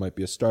 Chad Green might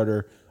be a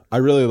starter. I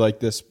really like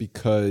this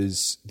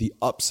because the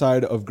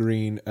upside of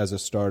Green as a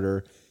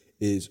starter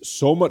is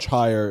so much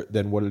higher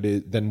than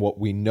what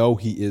we know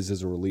he is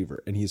as a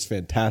reliever. And he's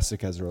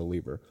fantastic as a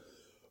reliever.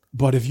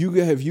 But if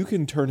you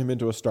can turn him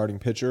into a starting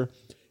pitcher,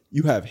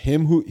 you have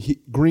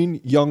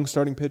Green, young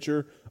starting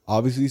pitcher,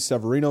 obviously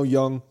Severino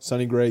young,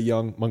 Sonny Gray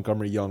young,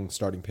 Montgomery young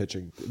starting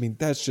pitching. I mean,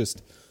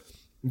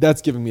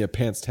 that's giving me a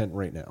pants tent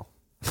right now.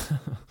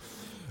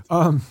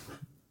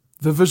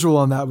 The visual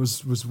on that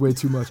was way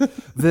too much.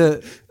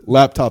 The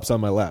laptop's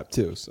on my lap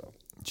too, so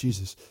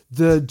Jesus.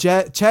 The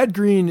Chad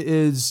Green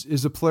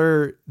is a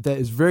player that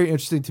is very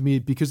interesting to me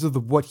because of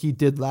what he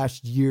did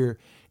last year.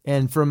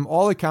 And from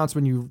all accounts,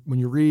 when you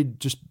read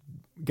just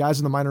guys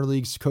in the minor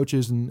leagues,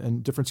 coaches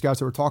and different scouts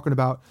that were talking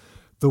about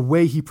the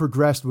way he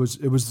progressed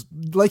it was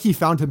like he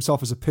found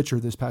himself as a pitcher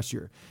this past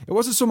year. It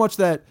wasn't so much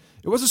that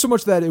it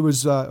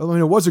was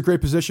it was a great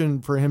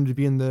position for him to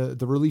be in the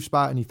relief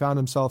spot and he found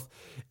himself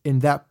in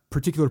that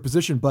particular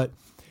position, but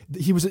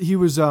he was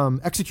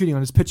executing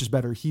on his pitches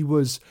better.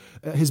 His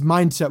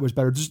mindset was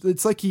better.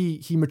 It's like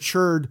he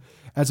matured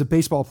as a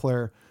baseball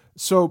player.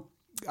 So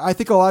I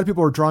think a lot of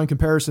people are drawing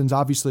comparisons.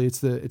 Obviously, it's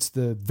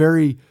the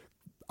very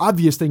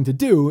obvious thing to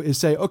do is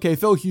say, okay,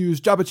 Phil Hughes,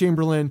 Jabba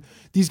Chamberlain,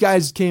 these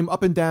guys came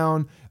up and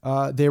down.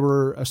 They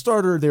were a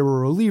starter. They were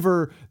a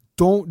reliever.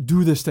 Don't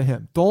do this to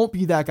him. Don't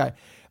be that guy.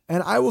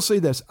 And I will say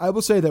this. I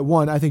will say that,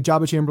 one, I think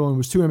Jabba Chamberlain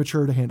was too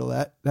immature to handle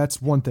that. That's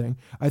one thing.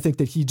 I think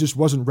that he just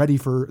wasn't ready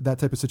for that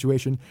type of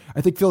situation. I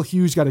think Phil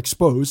Hughes got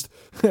exposed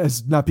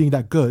as not being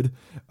that good.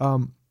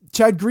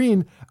 Chad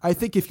Green, I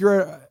think if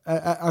you're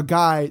a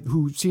guy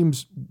who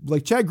seems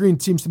like Chad Green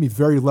seems to me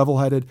very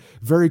level-headed,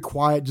 very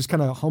quiet, just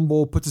kind of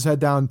humble, puts his head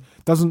down,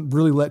 doesn't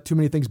really let too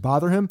many things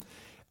bother him.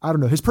 I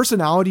don't know. His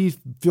personality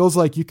feels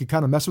like you could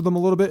kind of mess with him a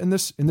little bit in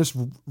this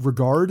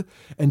regard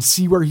and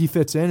see where he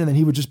fits in, and then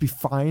he would just be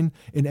fine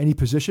in any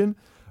position.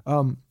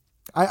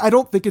 I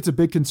don't think it's a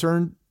big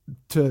concern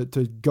to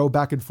go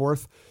back and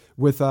forth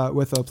with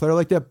a player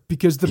like that,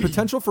 because the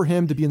potential for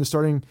him to be in the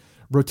starting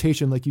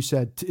rotation, like you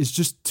said, is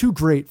just too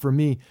great for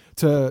me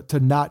to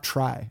not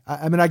try.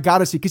 I mean, I got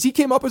to see, because he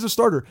came up as a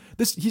starter.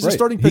 He's a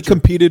starting pitcher. He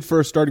competed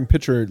for a starting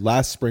pitcher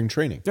last spring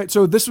training. Right,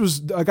 so this was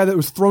a guy that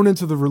was thrown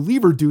into the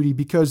reliever duty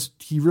because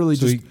he really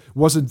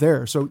wasn't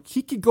there. So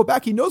he could go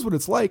back. He knows what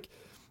it's like.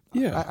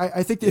 Yeah,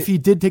 I think that if he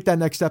did take that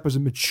next step as a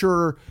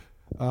mature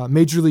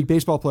Major League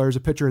Baseball player, as a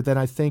pitcher, then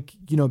I think,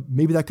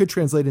 maybe that could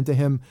translate into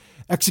him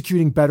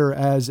executing better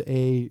as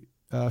a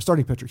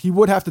starting pitcher. He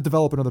would have to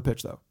develop another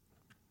pitch, though.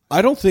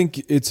 I don't think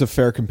it's a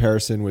fair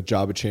comparison with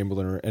Jabba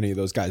Chamberlain or any of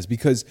those guys,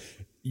 because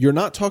you're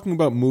not talking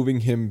about moving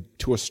him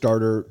to a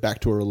starter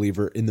back to a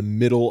reliever in the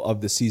middle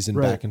of the season,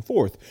 right, back and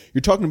forth.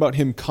 You're talking about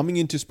him coming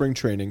into spring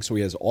training, so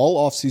he has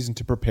all offseason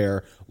to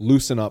prepare,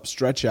 loosen up,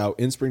 stretch out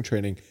in spring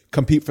training,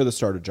 compete for the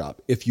starter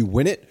job. If you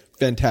win it,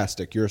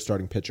 fantastic, you're a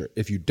starting pitcher.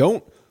 If you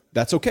don't,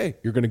 that's okay.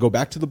 You're going to go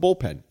back to the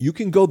bullpen. You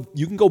can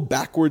go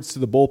backwards to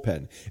the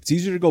bullpen. It's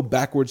easier to go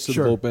backwards to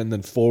the bullpen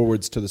than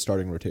forwards to the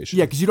starting rotation.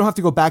 Yeah, because you don't have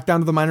to go back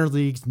down to the minor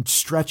leagues and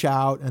stretch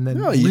out and then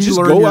you just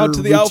go out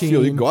to the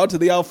outfield. You can go out to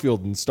the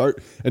outfield and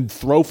start and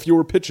throw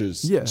fewer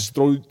pitches. Yeah, just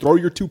throw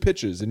your 2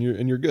 pitches and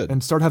you're good.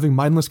 And start having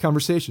mindless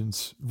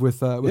conversations with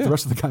the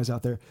rest of the guys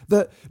out there.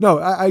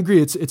 I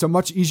agree. It's a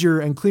much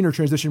easier and cleaner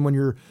transition when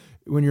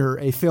you're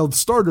a failed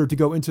starter to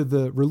go into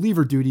the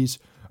reliever duties.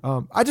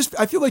 I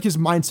feel like his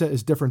mindset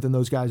is different than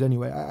those guys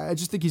anyway. I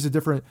just think he's a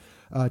different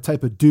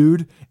type of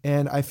dude,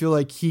 and I feel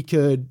like he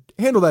could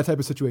handle that type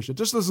of situation. It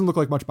just doesn't look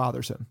like much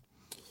bothers him.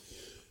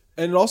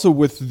 And also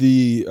with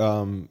the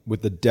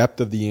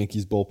depth of the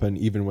Yankees bullpen,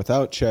 even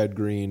without Chad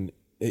Green,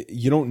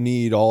 you don't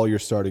need all your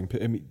starting.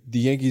 I mean,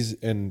 the Yankees,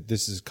 and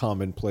this is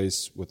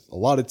commonplace with a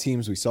lot of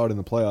teams, we saw it in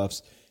the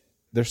playoffs,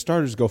 their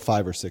starters go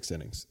 5 or 6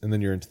 innings, and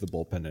then you're into the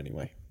bullpen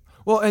anyway.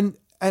 Well, and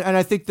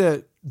I think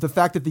that the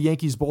fact that the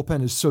Yankees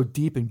bullpen is so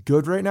deep and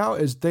good right now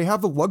is they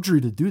have the luxury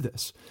to do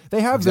this.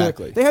 They have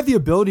the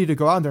ability to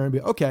go out there and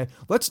be, okay,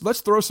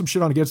 let's throw some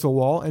shit on against the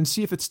wall and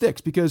see if it sticks.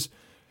 Because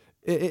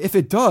if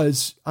it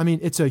does, I mean,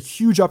 it's a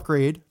huge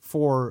upgrade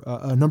for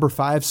a number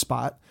 5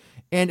 spot.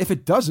 And if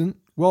it doesn't,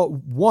 well,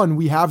 one,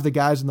 we have the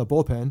guys in the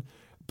bullpen,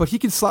 but he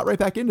can slot right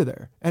back into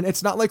there. And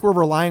it's not like we're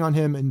relying on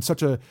him in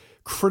such a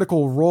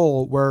critical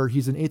role where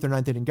he's an 8th or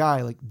 9th inning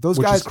guy. Like those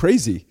Which guys, is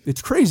crazy.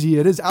 It's crazy.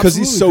 It is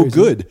absolutely because he's so crazy.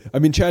 good. I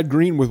mean, Chad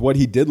Green, with what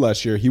he did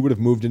last year, he would have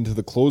moved into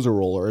the closer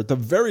role, or at the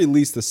very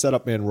least the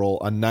setup man role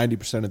on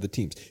 90% of the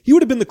teams. He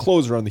would have been the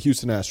closer on the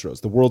Houston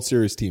Astros, the World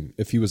Series team,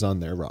 if he was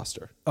on their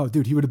roster. Oh,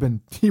 dude, he would have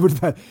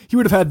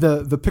had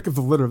the pick of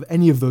the litter of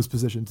any of those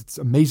positions. It's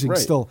amazing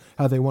still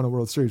how they won a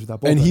World Series with that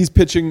bullpen. And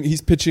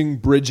he's pitching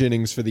bridge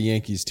innings for the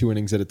Yankees, 2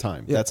 innings at a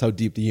time. Yeah. That's how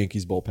deep the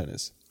Yankees bullpen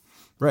is.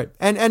 Right.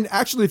 And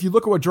actually, if you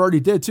look at what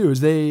Girardi did too,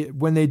 is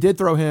when they did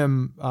throw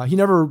him, he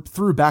never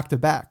threw back to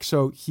back.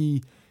 So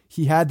he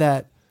had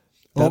that.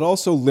 That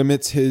also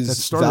limits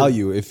his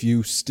value. If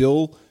you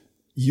still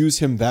use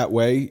him that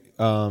way,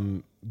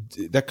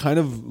 that kind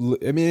of,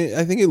 I mean,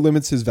 I think it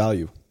limits his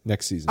value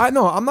next season.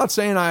 I'm not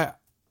saying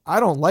I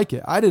don't like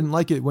it. I didn't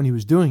like it when he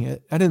was doing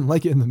it. I didn't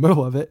like it in the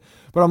middle of it.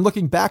 But I'm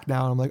looking back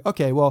now and I'm like,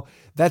 okay, well,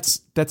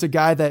 that's a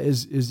guy that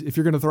is if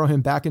you're going to throw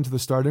him back into the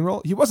starting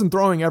role, he wasn't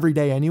throwing every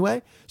day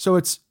anyway. So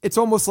it's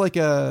almost like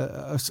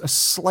a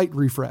slight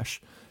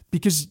refresh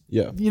because,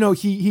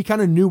 he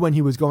kind of knew when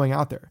he was going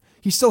out there.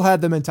 He still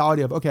had the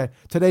mentality of, okay,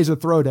 today's a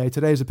throw day.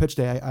 Today's a pitch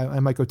day. I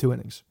might go 2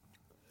 innings.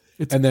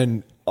 And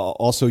then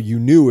also you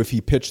knew if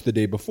he pitched the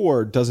day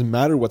before, it doesn't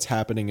matter what's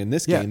happening in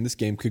this game. This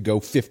game could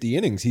go 50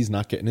 innings. He's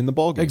not getting in the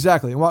ballgame.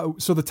 Exactly.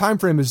 So the time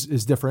frame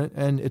is different,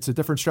 and it's a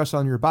different stress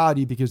on your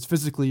body because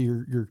physically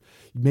you're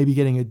maybe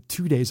getting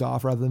 2 days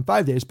off rather than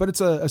 5 days. But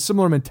it's a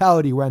similar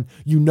mentality when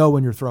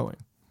when you're throwing.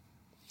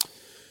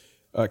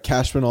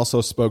 Cashman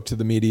also spoke to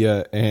the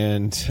media,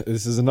 and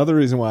this is another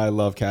reason why I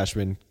love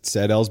Cashman.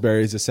 Said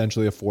Ellsbury is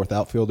essentially a 4th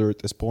outfielder at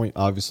this point.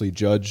 Obviously,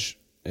 Judge.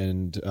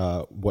 And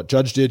what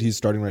Judge did, he's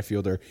starting right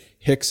fielder.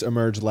 Hicks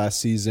emerged last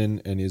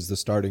season and is the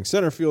starting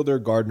center fielder.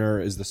 Gardner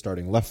is the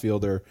starting left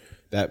fielder.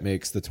 That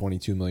makes the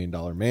 $22 million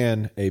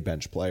man a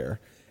bench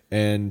player.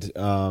 And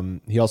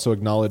he also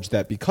acknowledged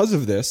that because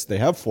of this, they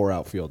have 4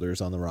 outfielders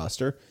on the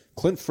roster.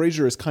 Clint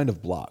Frazier is kind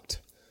of blocked.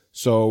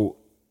 So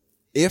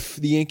if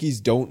the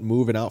Yankees don't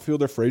move an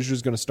outfielder, Frazier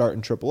is going to start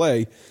in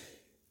AAA.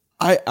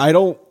 I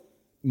don't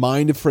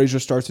mind if Frazier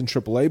starts in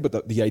AAA,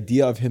 but the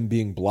idea of him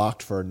being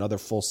blocked for another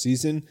full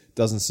season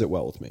doesn't sit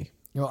well with me.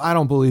 I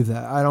don't believe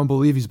that. I don't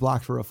believe he's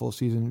blocked for a full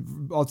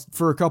season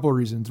for a couple of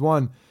reasons.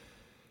 One,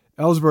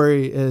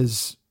 Ellsbury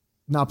is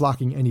not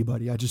blocking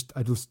anybody. I just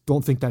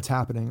don't think that's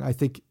happening. I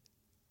think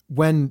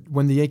when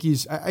the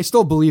Yankees, I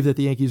still believe that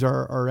the Yankees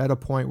are at a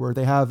point where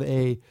they have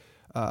an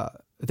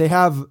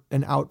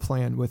out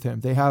plan with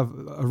him. They have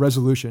a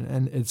resolution,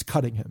 and it's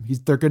cutting him.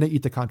 They're going to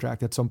eat the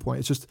contract at some point.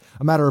 It's just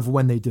a matter of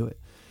when they do it.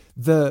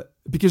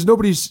 Because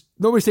nobody's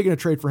taking a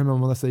trade for him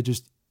unless they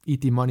just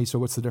eat the money. So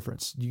what's the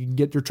difference?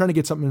 You're trying to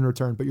get something in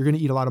return, but you're going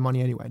to eat a lot of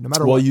money anyway, no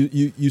matter what. Well,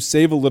 you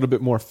save a little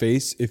bit more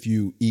face if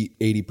you eat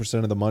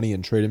 80% of the money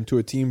and trade him to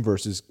a team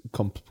versus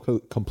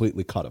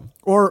completely cut him.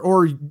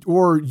 Or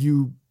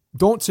you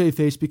don't save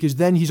face because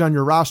then he's on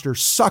your roster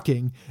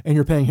sucking and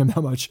you're paying him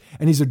that much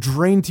and he's a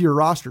drain to your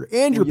roster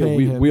and you're paying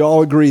him. We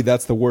all agree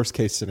that's the worst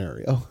case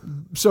scenario.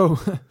 So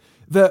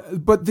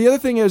but the other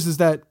thing is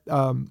that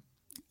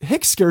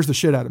Hicks scares the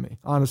shit out of me,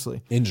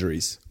 honestly.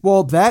 Injuries.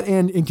 Well, that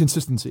and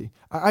inconsistency.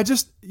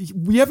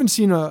 We haven't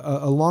seen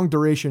a long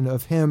duration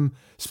of him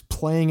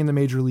playing in the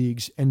major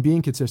leagues and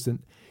being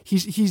consistent.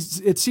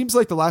 It seems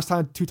like the last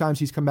two times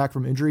he's come back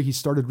from injury, he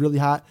started really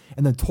hot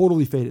and then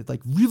totally faded, like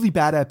really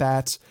bad at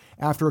bats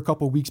after a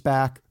couple of weeks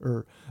back,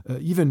 or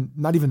even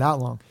not even that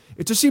long.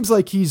 It just seems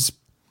like he's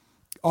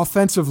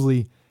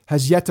offensively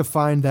has yet to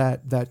find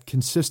that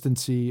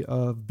consistency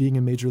of being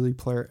a major league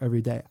player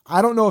every day.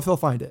 I don't know if he'll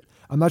find it.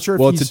 I'm not sure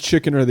if it's a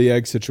chicken or the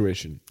egg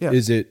situation. Yeah.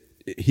 Is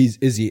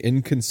he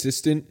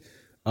inconsistent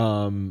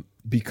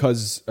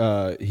because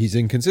he's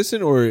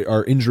inconsistent, or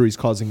are injuries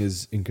causing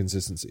his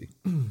inconsistency?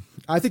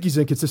 I think he's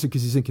inconsistent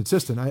because he's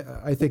inconsistent.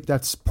 I think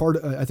that's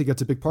I think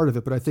that's a big part of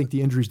it, but I think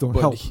the injuries don't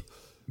help.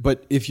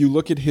 But if you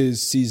look at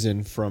his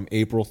season from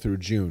April through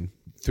June,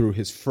 through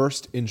his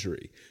first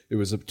injury, it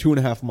was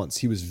 2.5 months.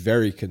 He was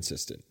very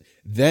consistent.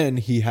 Then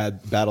he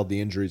had battled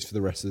the injuries for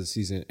the rest of the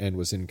season and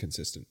was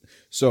inconsistent.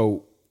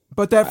 So,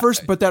 how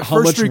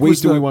much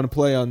weight do we want to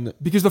play on?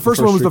 Because the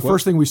first one was the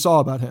first thing we saw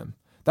about him.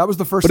 That was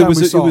the first time we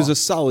saw. It was a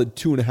solid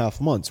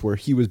 2.5 months where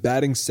he was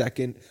batting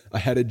second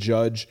ahead of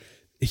Judge.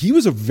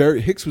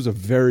 Hicks was a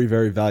very,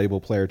 very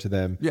valuable player to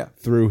them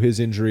through his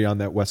injury on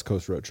that West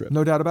Coast road trip.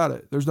 No doubt about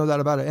it. There's no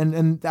doubt about it.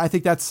 And I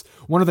think that's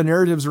one of the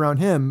narratives around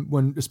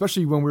him,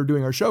 especially when we're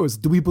doing our show, is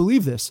do we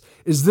believe this?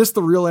 Is this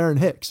the real Aaron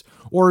Hicks?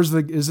 Or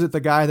is it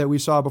the guy that we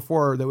saw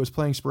before that was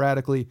playing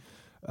sporadically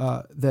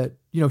that,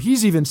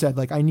 he's even said,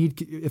 like,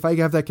 if I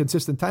have that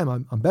consistent time,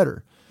 I'm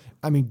better.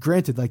 I mean,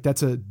 granted, like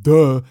that's a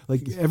duh.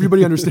 Like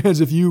everybody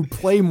understands if you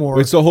play more.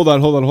 Wait, so hold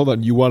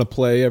on. You want to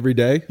play every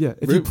day? Yeah.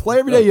 If you play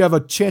every day, you have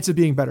a chance of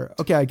being better.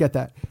 Okay, I get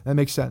that. That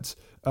makes sense.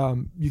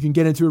 You can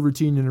get into a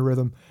routine and a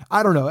rhythm.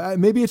 I don't know.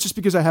 Maybe it's just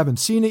because I haven't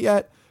seen it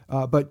yet.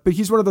 But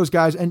he's one of those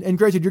guys. And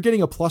granted, you're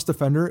getting a plus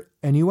defender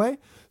anyway.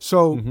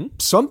 So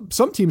some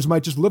teams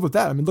might just live with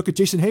that. I mean, look at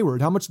Jason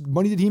Hayward. How much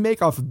money did he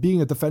make off of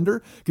being a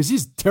defender? Because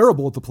he's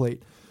terrible at the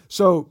plate.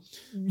 So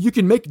you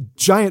can make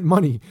giant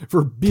money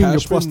for being a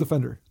plus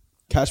defender.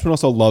 Cashman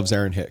also loves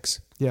Aaron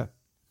Hicks. Yeah,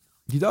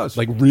 he does.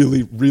 Like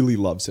really, really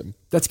loves him.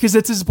 That's because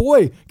it's his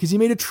boy. Because he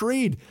made a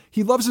trade.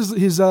 He loves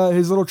his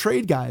little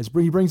trade guys.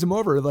 He brings them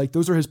over. Like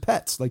those are his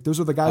pets. Like those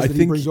are the guys that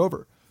he brings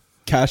over.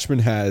 Cashman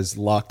has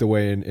locked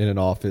away in an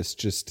office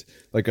just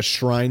like a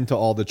shrine to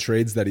all the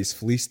trades that he's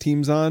fleeced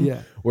teams on.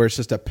 Yeah. Where it's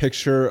just a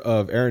picture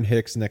of Aaron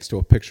Hicks next to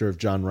a picture of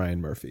John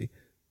Ryan Murphy.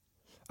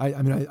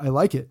 I mean, I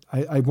like it.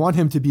 I want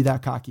him to be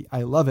that cocky.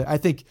 I love it. I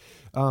think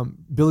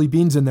Billy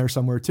Bean's in there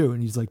somewhere too,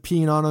 and he's like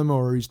peeing on him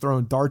or he's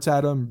throwing darts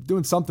at him,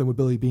 doing something with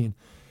Billy Bean.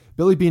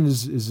 Billy Bean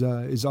is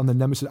on the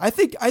nemesis. I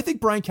think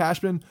Brian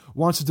Cashman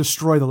wants to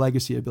destroy the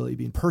legacy of Billy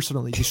Bean,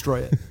 personally destroy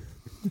it.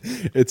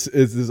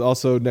 It's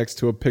also next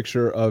to a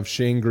picture of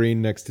Shane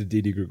Green next to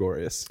Didi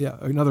Gregorius. Yeah,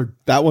 another.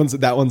 That one's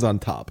on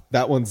top.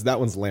 That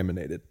one's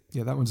laminated.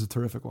 Yeah, that one's a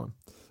terrific one.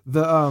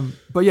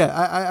 But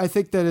yeah, I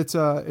think that it's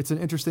an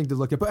interesting to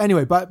look at. But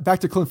anyway, back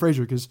to Clint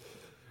Frazier, because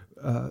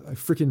I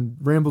freaking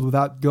rambled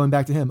without going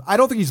back to him. I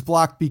don't think he's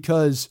blocked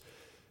because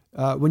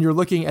when you're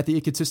looking at the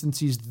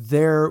inconsistencies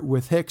there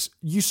with Hicks,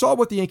 you saw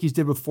what the Yankees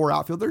did with 4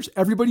 outfielders.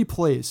 Everybody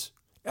plays.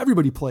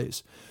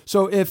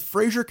 So if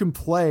Frazier can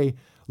play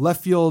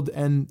left field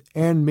and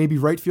maybe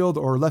right field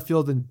or left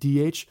field and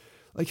DH,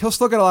 like he'll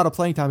still get a lot of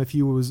playing time if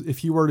he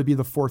were to be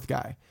the 4th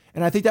guy.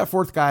 And I think that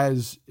 4th guy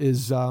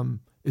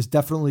is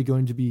definitely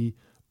going to be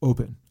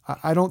open.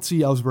 I don't see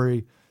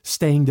Ellsbury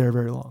staying there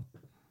very long.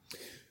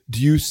 Do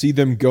you see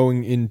them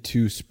going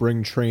into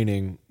spring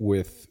training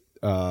with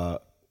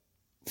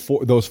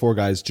those 4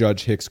 guys,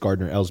 Judge, Hicks,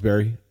 Gardner,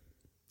 Ellsbury?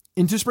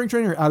 Into spring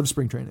training or out of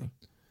spring training?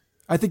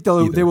 I think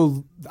they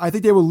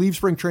will leave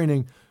spring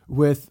training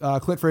with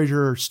Clint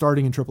Frazier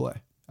starting in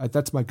AAA.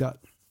 That's my gut.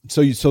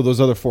 So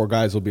those other 4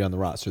 guys will be on the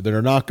roster.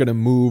 They're not going to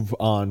move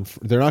on.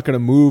 They're not going to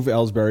move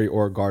Ellsbury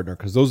or Gardner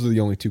because those are the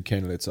only 2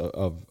 candidates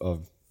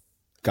of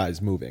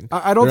guys moving.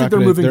 I don't think they're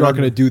moving. They're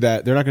Gardner. not going to do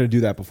that. They're not going to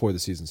do that before the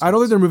season starts. I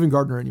don't think they're moving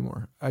Gardner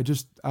anymore. I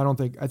don't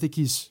think. I think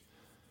he's.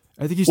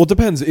 Well, it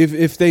depends.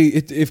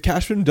 If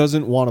Cashman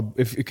doesn't want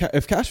to,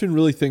 if Cashman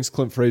really thinks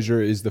Clint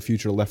Frazier is the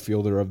future left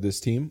fielder of this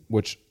team,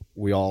 which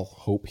we all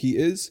hope he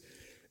is,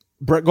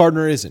 Brett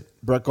Gardner isn't.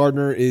 Brett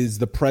Gardner is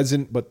the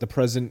present, but the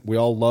present, we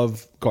all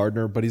love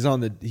Gardner, but he's on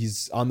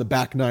the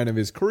back 9 of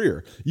his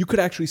career. You could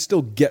actually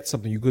still get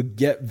something. You could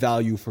get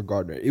value for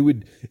Gardner. It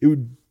would.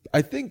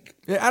 I think.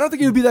 I don't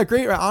think it would be that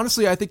great.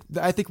 Honestly, I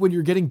think when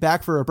you're getting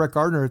back for a Brett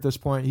Gardner at this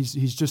point,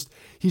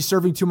 he's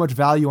serving too much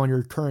value on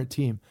your current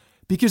team.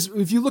 Because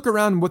if you look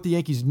around what the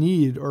Yankees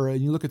need, or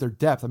you look at their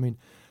depth, I mean,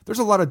 there's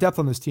a lot of depth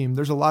on this team.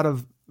 There's not a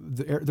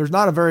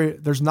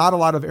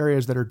lot of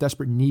areas that are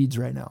desperate needs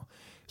right now.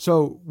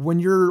 So when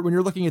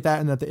you're looking at that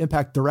and that the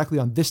impact directly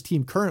on this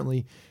team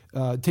currently,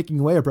 taking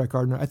away a Brett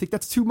Gardner, I think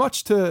that's too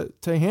much to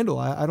handle.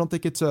 I don't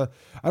think it's a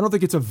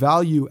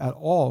value at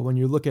all when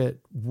you look at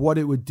what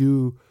it would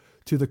do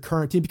to the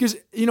current team, because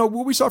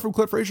what we saw from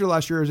Clint Frazier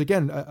last year is,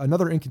 again,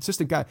 another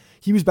inconsistent guy.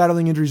 He was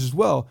battling injuries as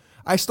well.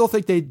 I still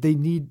think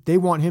they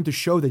want him to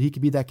show that he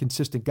could be that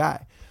consistent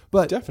guy.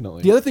 But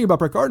definitely, the other thing about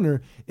Brett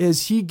Gardner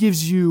is he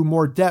gives you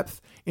more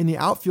depth in the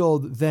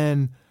outfield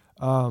than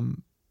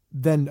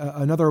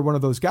another one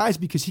of those guys,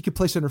 because he could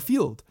play center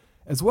field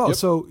as well.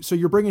 Yep. So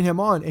you're bringing him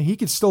on, and he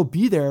could still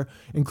be there,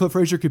 and Clint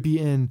Frazier could be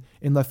in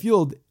left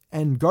field,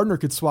 and Gardner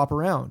could swap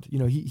around.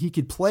 He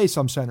could play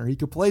some center, he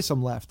could play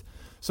some left.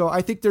 So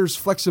I think there's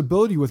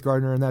flexibility with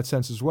Gardner in that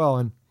sense as well.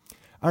 And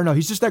I don't know,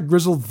 he's just that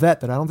grizzled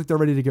vet that I don't think they're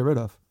ready to get rid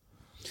of.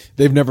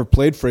 They've never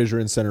played Frazier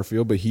in center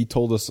field, but he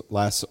told us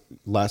last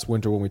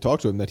winter when we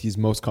talked to him that he's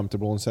most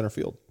comfortable in center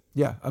field.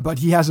 Yeah, but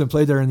he hasn't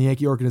played there in the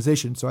Yankee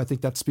organization, so I think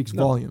that speaks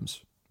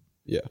volumes.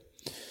 Yeah.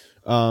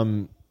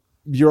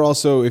 You're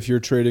also, if you're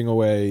trading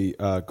away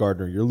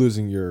Gardner, you're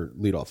losing your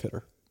leadoff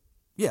hitter.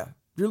 Yeah,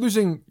 you're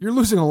losing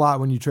a lot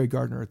when you trade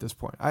Gardner at this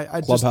point.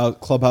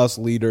 Clubhouse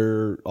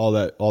leader, all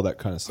that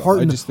kind of stuff.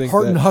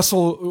 Heart and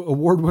Hustle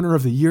Award winner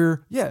of the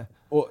year. Yeah.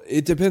 Well,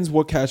 it depends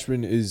what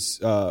Cashman is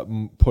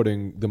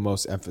putting the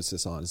most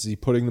emphasis on. Is he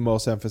putting the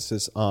most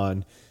emphasis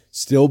on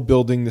still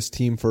building this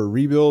team for a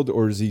rebuild,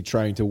 or is he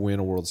trying to win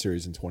a World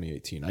Series in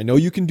 2018? I know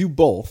you can do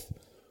both,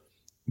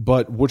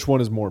 but which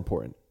one is more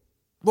important?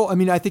 Well, I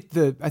mean, I think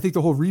the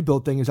whole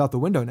rebuild thing is out the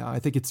window now. I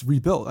think it's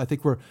rebuilt. I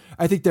think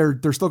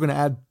they're still going to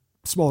add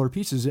smaller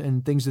pieces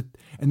and things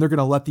and they're going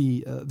to let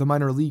the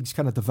minor leagues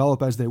kind of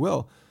develop as they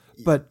will.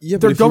 But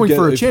they're going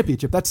for a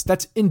championship.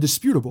 That's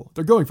indisputable.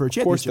 They're going for a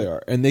championship. Of course they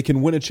are. And they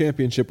can win a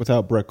championship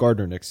without Brett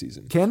Gardner next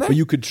season. Can they? But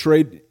you could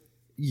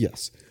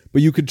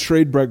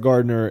trade Brett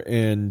Gardner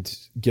and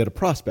get a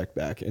prospect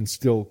back and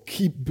still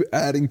keep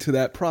adding to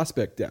that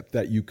prospect depth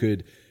that you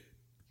could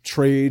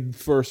trade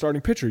for a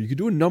starting pitcher. You could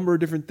do a number of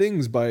different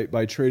things by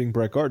trading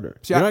Brett Gardner.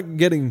 See, you're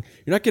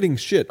not getting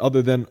shit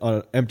other than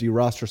an empty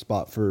roster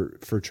spot for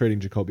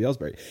trading Jacoby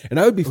Ellsbury. And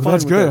I would be fine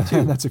with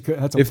that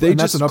too. If they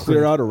just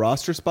clear out a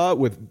roster spot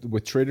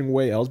with trading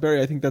away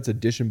Ellsbury, I think that's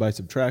addition by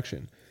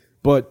subtraction.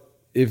 But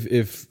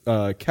if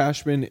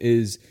Cashman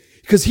is,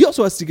 because he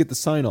also has to get the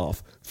sign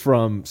off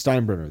from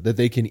Steinbrenner that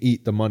they can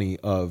eat the money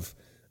of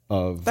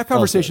that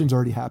conversation's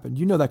already happened.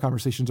 That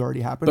conversation's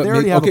already happened. But they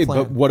already have a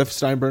plan. But what if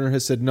Steinbrenner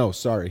has said, no,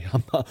 sorry,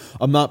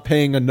 I'm not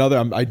paying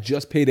another. I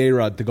just paid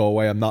A-Rod to go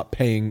away. I'm not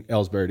paying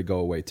Ellsbury to go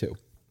away too.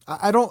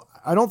 I don't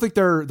think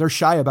they're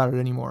shy about it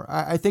anymore.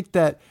 I think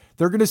that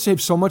they're going to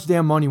save so much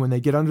damn money when they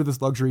get under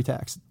this luxury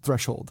tax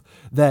threshold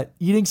that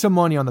eating some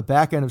money on the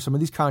back end of some of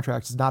these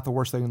contracts is not the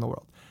worst thing in the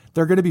world.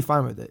 They're going to be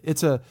fine with it.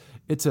 It's a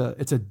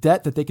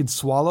debt that they can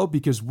swallow,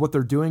 because what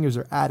they're doing is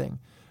they're adding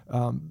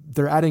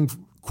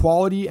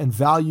quality and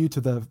value to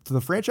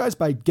the franchise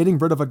by getting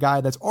rid of a guy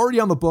that's already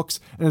on the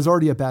books and is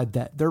already a bad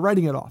debt. They're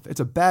writing it off.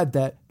 It's a bad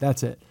debt.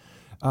 That's it.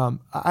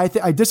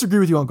 I disagree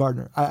with you on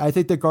Gardner. I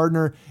think that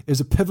Gardner is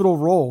a pivotal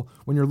role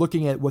when you're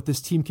looking at what this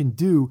team can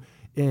do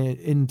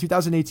in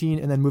 2018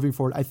 and then moving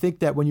forward. I think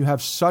that when you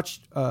have such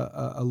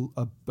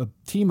a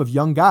team of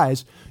young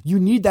guys, you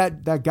need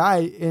that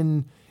guy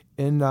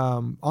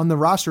on the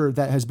roster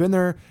that has been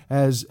there,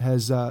 has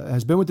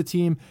been with the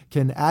team,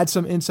 can add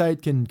some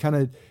insight, can kind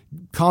of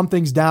calm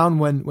things down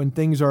when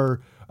things are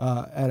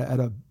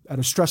at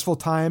a stressful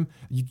time.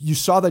 You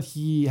saw that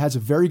he has a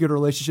very good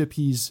relationship.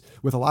 He's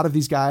with a lot of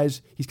these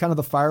guys. He's kind of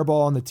the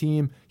fireball on the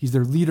team. He's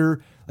their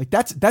leader. Like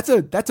that's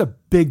a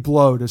big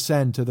blow to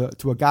send to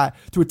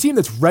a team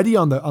that's ready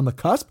on the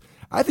cusp.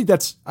 I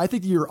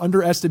think you're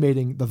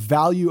underestimating the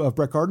value of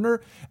Brett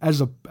Gardner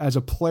as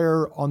a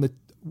player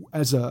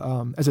as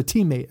a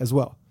teammate as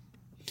well.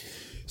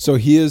 So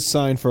he is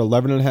signed for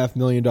 $11.5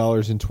 million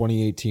in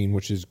 2018,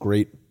 which is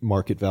great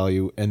market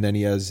value, and then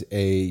he has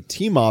a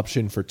team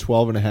option for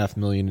 $12.5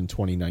 million in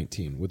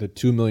 2019 with a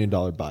 $2 million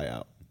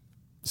buyout.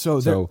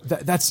 So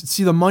that's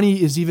the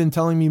money is even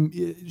telling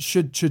me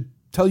should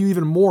tell you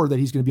even more that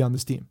he's going to be on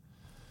this team.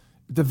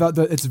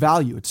 It's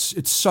value.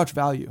 It's such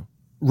value.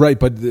 Right,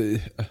 but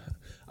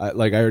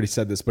like I already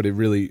said this, but it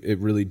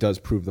really does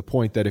prove the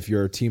point that if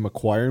you're a team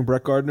acquiring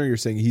Brett Gardner, you're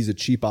saying he's a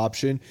cheap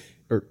option,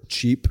 or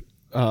cheap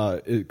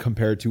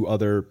compared to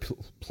other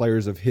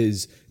players of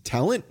his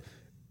talent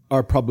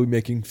are probably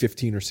making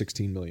 15 or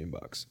 16 million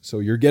bucks. So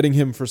you're getting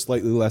him for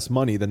slightly less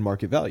money than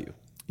market value.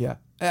 Yeah.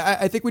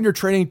 I think when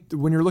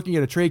you're looking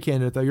at a trade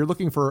candidate, though, you're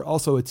looking for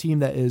also a team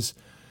that is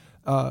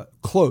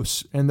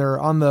close and they're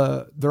on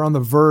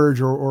the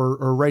verge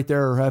or right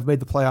there, or have made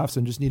the playoffs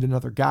and just need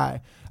another guy.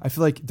 I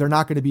feel like they're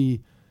not going to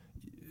be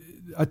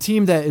a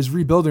team that is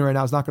rebuilding right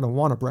now is not going to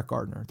want a Brett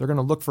Gardner. They're going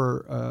to look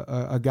for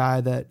a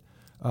guy that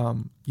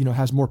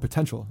has more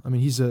potential. I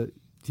mean,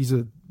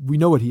 we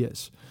know what he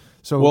is.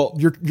 So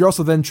you're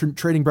also then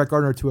trading Brett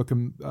Gardner to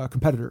a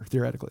competitor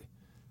theoretically.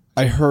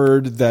 I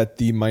heard that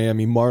the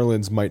Miami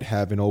Marlins might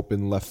have an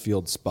open left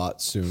field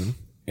spot soon,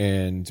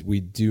 and we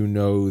do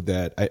know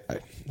that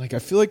I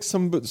feel like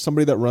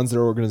somebody that runs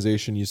their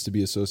organization used to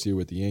be associated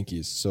with the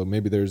Yankees, so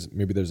maybe there's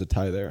a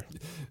tie there.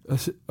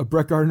 A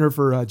Brett Gardner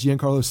for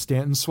Giancarlo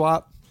Stanton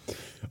swap.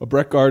 A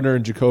Brett Gardner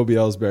and Jacoby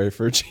Ellsbury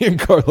for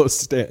Giancarlo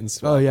Stanton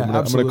swap. Oh yeah,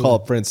 I'm going to call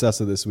up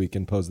Francesa this week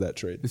and pose that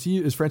trade.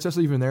 Is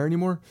Francesa even there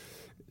anymore?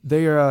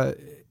 They are.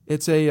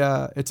 It's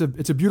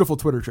a beautiful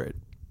Twitter trade.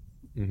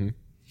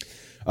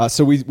 Mm-hmm.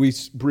 So we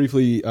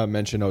briefly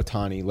mentioned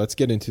Ohtani. Let's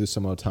get into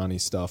some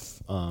Ohtani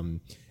stuff.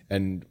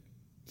 And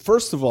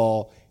first of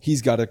all,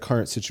 he's got a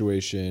current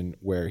situation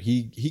where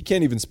he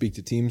can't even speak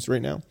to teams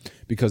right now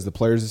because the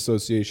Players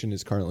Association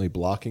is currently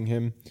blocking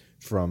him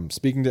from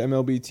speaking to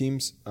MLB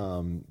teams.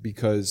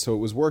 So it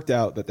was worked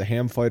out that the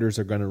Ham Fighters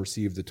are going to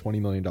receive the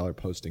 $20 million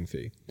posting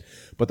fee,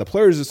 but the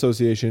Players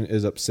Association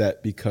is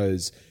upset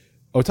because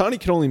Ohtani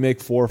can only make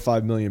 $4 or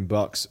 $5 million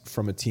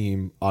from a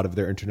team out of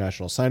their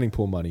international signing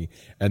pool money.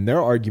 And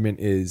their argument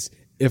is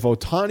if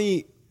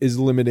Ohtani is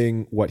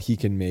limiting what he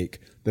can make,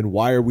 then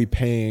why are we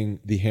paying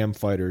the Ham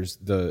Fighters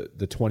the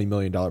 $20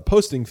 million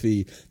posting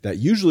fee that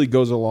usually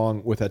goes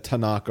along with a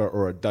Tanaka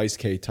or a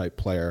Daisuke type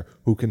player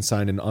who can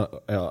sign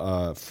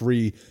a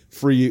free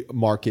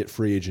market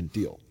free agent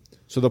deal?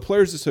 So the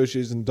Players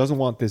Association doesn't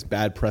want this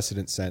bad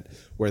precedent set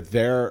where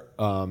they're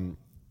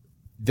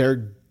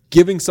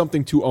giving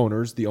something to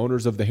owners, the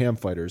owners of the Ham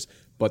Fighters,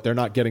 but they're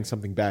not getting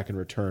something back in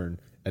return,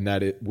 and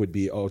that it would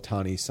be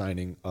Ohtani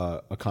signing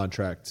a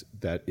contract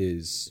that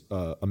is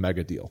a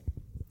mega deal.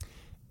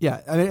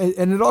 Yeah,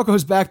 and it all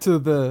goes back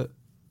to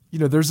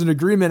there's an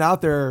agreement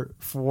out there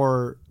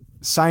for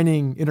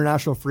signing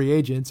international free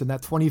agents, and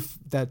that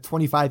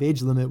 25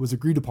 age limit was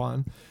agreed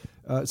upon.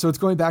 So it's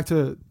going back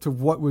to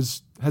what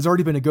has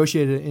already been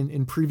negotiated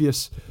in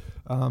previous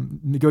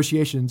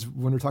negotiations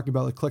when we're talking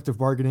about like collective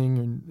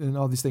bargaining and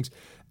all these things.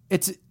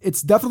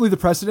 It's definitely the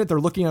precedent. They're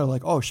looking at it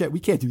like, oh shit, we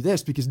can't do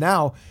this because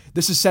now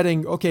this is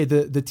setting, okay,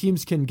 the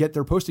teams can get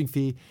their posting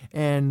fee.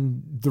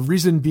 And the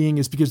reason being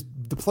is because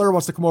the player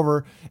wants to come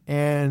over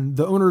and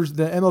the owners,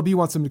 the MLB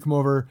wants him to come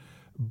over,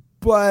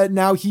 but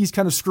now he's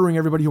kind of screwing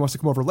everybody who wants to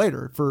come over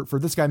later for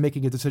this guy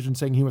making a decision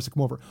saying he wants to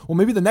come over. Well,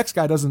 maybe the next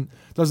guy doesn't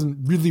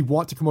really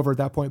want to come over at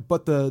that point,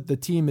 but the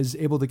team is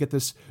able to get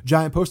this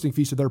giant posting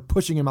fee. So they're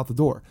pushing him out the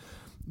door.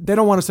 They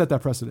don't want to set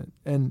that precedent.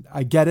 And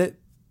I get it.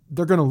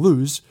 They're going to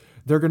lose.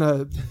 They're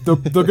gonna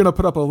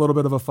put up a little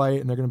bit of a fight,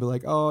 and they're gonna be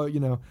like, oh,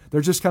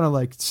 they're just kind of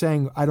like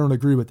saying, I don't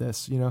agree with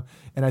this,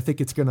 And I think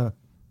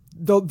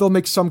they'll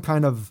make some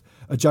kind of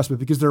adjustment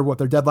because their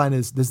deadline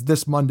is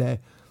this Monday.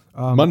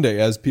 Monday,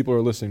 as people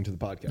are listening to the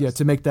podcast. Yeah,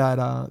 to make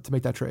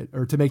that trade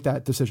or to make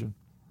that decision.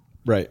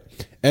 Right,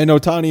 and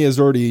Ohtani is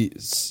already.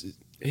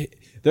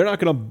 They're not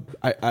going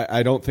to.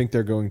 I don't think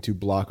they're going to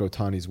block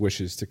Ohtani's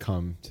wishes to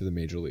come to the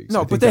major leagues.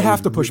 No, but they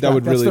have to push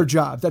back. That's their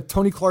job. That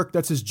Tony Clark,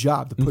 that's his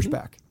job to push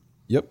back.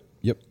 Yep.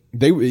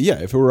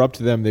 If it were up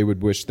to them, they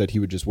would wish that he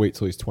would just wait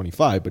till he's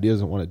 25, but he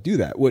doesn't want to do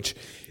that, which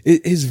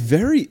is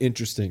very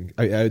interesting.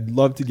 I'd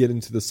love to get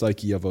into the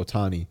psyche of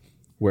Ohtani,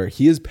 where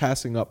he is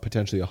passing up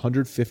potentially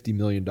 $150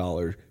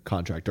 million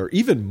contract or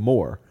even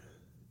more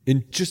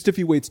in just if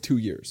he waits 2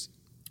 years.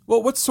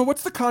 Well, what's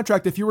the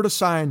contract if you were to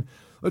sign?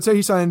 Let's say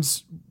he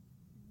signs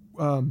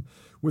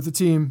with the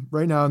team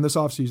right now in this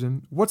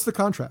offseason. What's the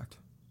contract?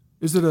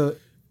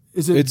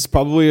 It's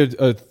probably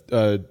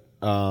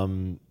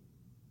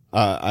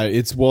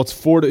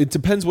it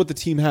depends what the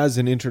team has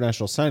in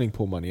international signing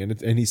pool money,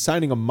 and he's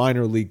signing a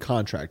minor league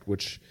contract,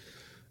 which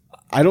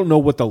I don't know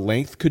what the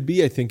length could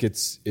be. I think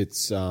it's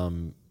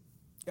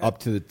up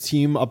to the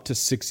team up to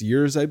 6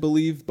 years, I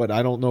believe, but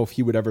I don't know if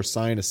he would ever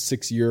sign a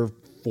 6-year,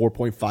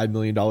 $4.5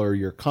 million a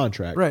year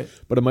contract. Right.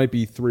 But it might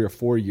be 3 or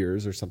 4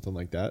 years or something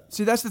like that.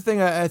 See, that's the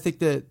thing I think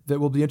that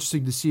will be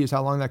interesting to see is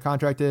how long that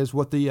contract is,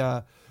 what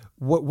the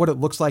what it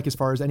looks like as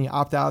far as any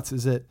opt-outs.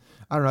 Is it,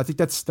 I don't know. I think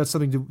that's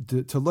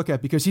something to look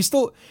at because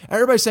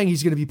everybody's saying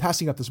he's going to be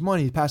passing up this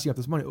money.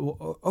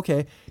 Well,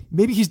 okay,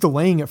 maybe he's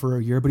delaying it for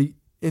a year, but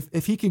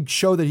if he can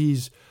show that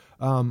he's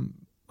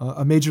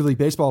a Major League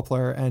Baseball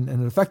player and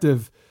an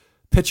effective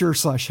pitcher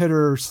 /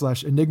 hitter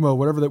 / enigma,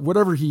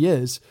 whatever he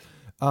is,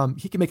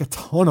 he can make a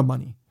ton of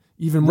money.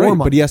 Even more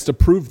money. But he has to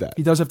prove that.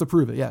 He does have to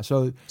prove it, yeah.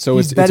 So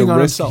he's betting on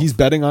himself. He's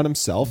betting on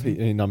himself,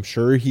 and I'm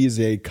sure he's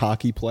a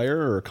cocky player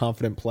or a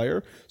confident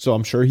player. So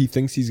I'm sure he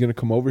thinks he's going to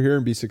come over here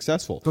and be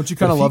successful. Don't you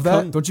kind of love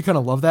that? Don't you kind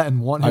of love that and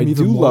want him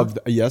even more?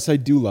 Yes, I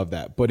do love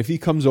that. But if he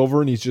comes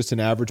over and he's just an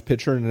average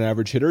pitcher and an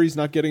average hitter, he's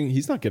not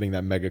getting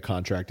that mega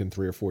contract in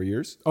 3 or 4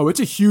 years. Oh, it's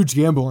a huge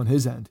gamble on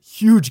his end.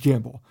 Huge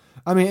gamble.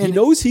 I mean, he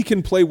knows he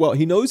can play well.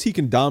 He knows he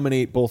can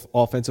dominate both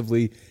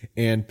offensively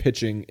and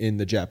pitching in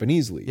the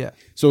Japanese league. Yeah.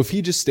 So if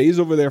he just stays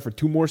over there for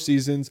 2 more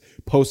seasons,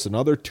 posts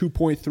another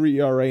 2.3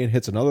 ERA and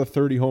hits another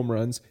 30 home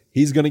runs,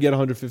 he's going to get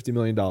 $150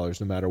 million no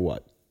matter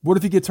what. What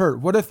if he gets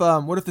hurt? What if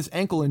this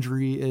ankle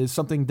injury is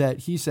something that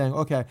he's saying,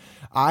 okay,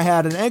 I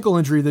had an ankle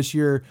injury this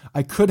year.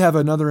 I could have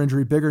another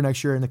injury bigger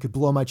next year, and it could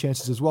blow my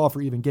chances as well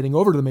for even getting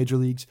over to the major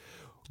leagues.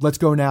 let's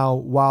go now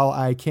while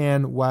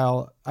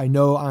I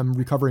know I'm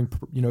recovering,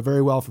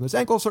 very well from this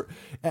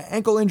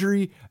ankle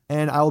injury,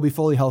 and I will be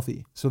fully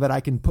healthy so that I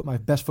can put my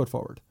best foot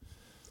forward.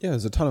 Yeah,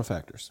 there's a ton of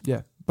factors.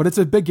 Yeah, but it's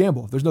a big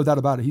gamble. There's no doubt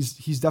about it.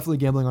 He's definitely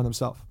gambling on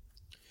himself.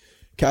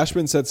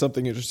 Cashman said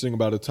something interesting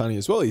about Ohtani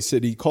as well. He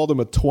said he called him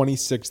a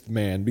 26th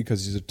man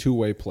because he's a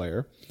two-way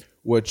player,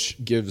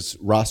 which gives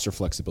roster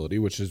flexibility,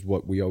 which is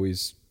what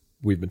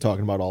we've been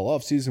talking about all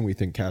offseason. We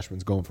think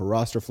Cashman's going for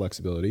roster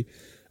flexibility,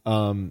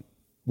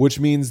 which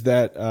means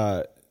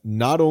that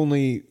not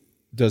only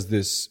does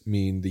this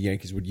mean the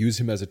Yankees would use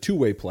him as a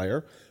two-way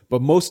player,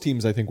 but most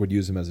teams, I think, would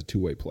use him as a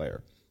two-way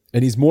player.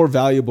 And he's more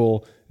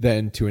valuable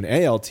than to an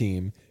AL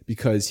team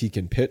because he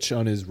can pitch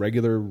on his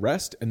regular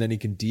rest and then he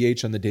can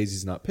DH on the days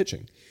he's not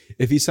pitching.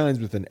 If he signs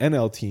with an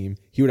NL team,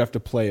 he would have to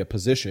play a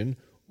position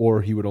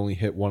or he would only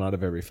hit 1 out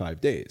of every 5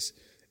 days.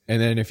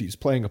 And then if he's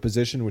playing a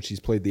position, which he's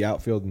played the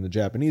outfield in the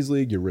Japanese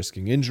league, you're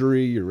risking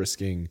injury, you're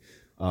risking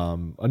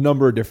a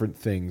number of different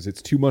things.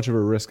 It's too much of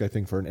a risk, I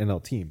think, for an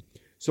NL team.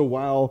 So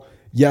while,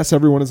 yes,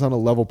 everyone is on a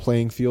level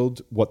playing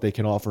field, what they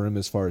can offer him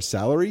as far as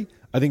salary,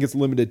 I think it's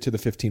limited to the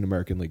 15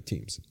 American League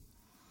teams.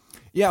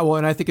 Yeah, well,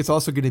 and I think it's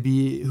also going to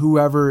be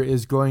whoever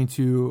is going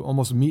to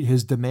almost meet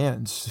his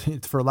demands,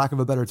 for lack of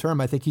a better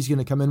term. I think he's going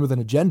to come in with an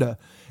agenda.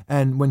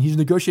 And when he's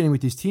negotiating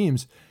with these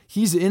teams,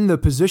 he's in the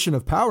position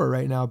of power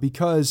right now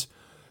because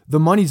the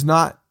money's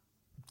not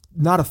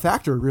a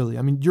factor, really.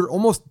 I mean, you're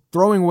almost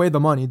throwing away the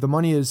money. The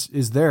money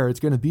is there. It's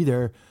going to be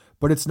there,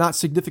 but it's not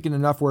significant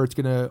enough where it's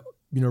going to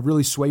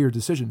really sway your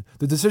decision.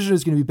 The decision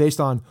is going to be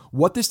based on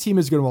what this team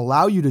is going to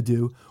allow you to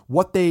do,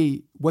 what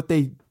they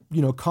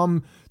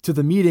come to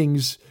the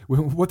meetings,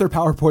 what their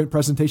PowerPoint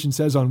presentation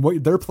says on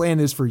what their plan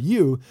is for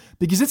you,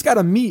 because it's got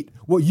to meet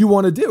what you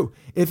want to do.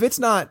 If it's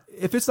not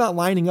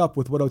lining up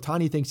with what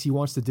Ohtani thinks he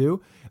wants to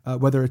do,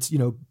 whether it's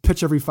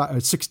pitch every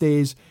 6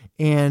 days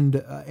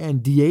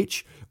and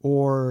DH,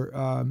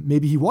 or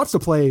maybe he wants to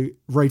play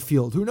right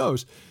field, who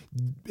knows?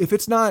 If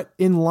it's not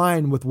in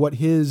line with what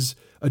his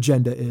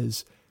agenda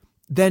is,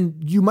 then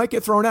you might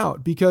get thrown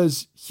out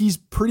because he's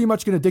pretty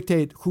much going to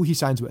dictate who he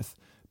signs with,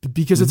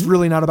 because it's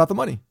really not about the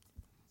money.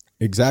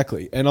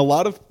 Exactly. And a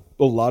lot of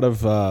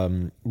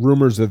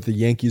rumors that the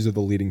Yankees are the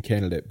leading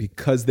candidate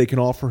because they can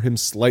offer him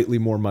slightly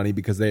more money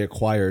because they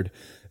acquired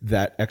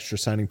that extra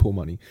signing pool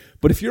money.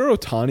 But if you're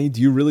Ohtani,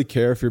 do you really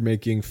care if you're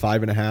making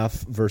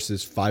 $5.5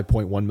 versus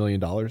 $5.1 million?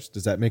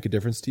 Does that make a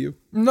difference to you?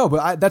 No,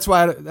 but that's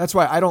why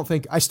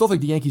I still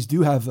think the Yankees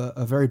do have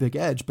a very big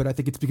edge, but I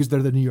think it's because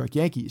they're the New York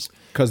Yankees.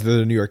 Because they're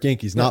the New York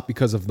Yankees, not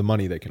because of the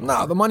money they can offer.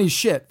 No, the money's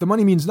shit. The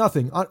money means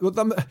nothing.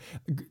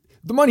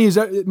 The money is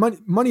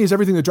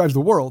everything that drives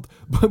the world.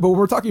 But when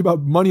we're talking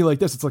about money like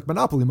this, it's like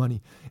monopoly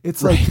money.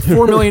 It's like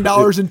 $4 million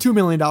and $2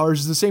 million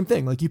is the same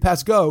thing. Like you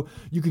pass go,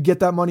 you could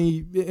get that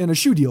money in a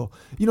shoe deal.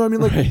 You know what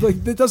I mean?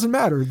 Like it doesn't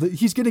matter.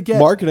 He's going to get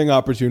marketing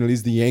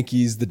opportunities. The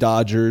Yankees, the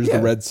Dodgers, the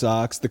Red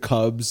Sox, the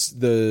Cubs,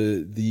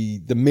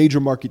 the major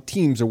market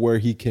teams are where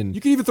he can. You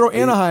could even throw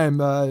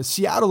Anaheim,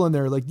 Seattle in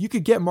there. Like you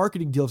could get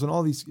marketing deals in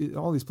all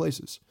these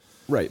places.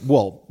 Right.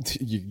 Well,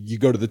 you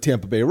go to the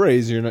Tampa Bay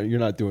Rays, you're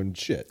not doing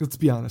shit. Let's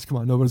be honest. Come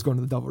on, nobody's going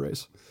to the Devil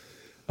Rays.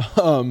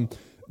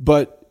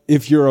 But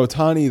if you're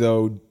Ohtani,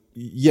 though,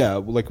 yeah,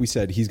 like we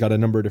said, he's got a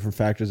number of different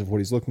factors of what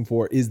he's looking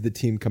for. Is the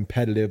team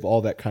competitive?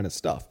 All that kind of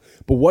stuff.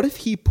 But what if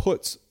he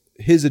puts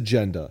his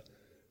agenda,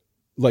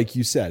 like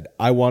you said,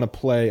 I want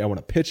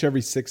to pitch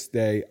every 6th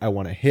day. I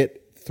want to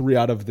hit 3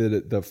 out of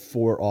the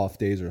 4 off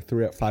days, or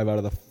 5 out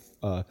of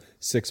the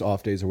 6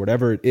 off days, or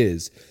whatever it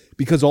is.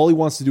 Because all he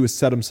wants to do is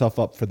set himself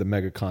up for the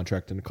mega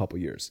contract in a couple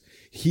years.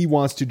 He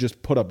wants to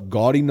just put up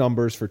gaudy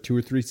numbers for 2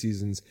 or 3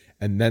 seasons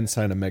and then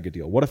sign a mega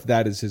deal. What if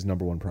that is his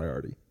number one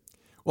priority?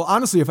 Well,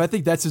 honestly, if I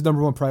think that's his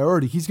number one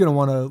priority, he's going to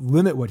want to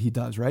limit what he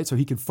does, right? So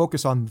he can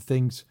focus on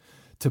things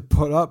to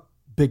put up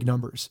big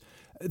numbers.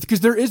 Because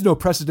there is no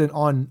precedent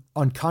on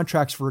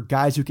contracts for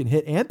guys who can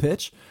hit and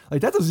pitch.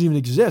 Like that doesn't even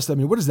exist. I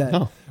mean, what is that?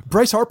 No.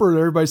 Bryce Harper,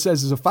 everybody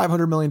says, is a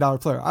 $500 million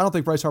player. I don't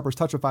think Bryce Harper's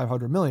touched a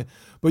 $500 million.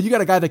 But you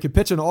got a guy that can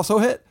pitch and also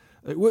hit.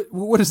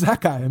 What is that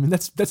guy? I mean,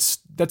 that's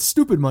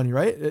stupid money,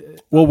 right?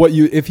 Well,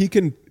 if he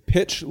can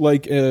pitch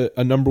like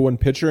a number one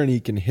pitcher and he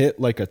can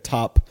hit like a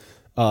top,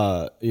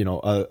 a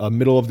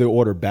middle of the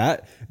order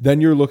bat,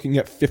 then you're looking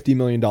at $50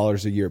 million a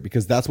year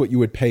because that's what you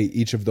would pay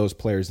each of those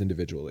players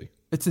individually.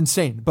 It's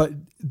insane, but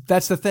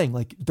that's the thing.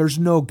 Like, there's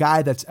no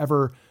guy that's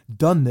ever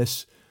done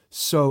this,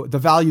 so the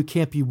value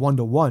can't be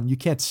 1-to-1. You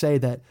can't say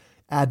that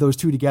add those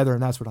two together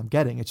and that's what I'm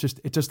getting. It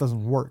just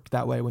doesn't work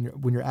that way when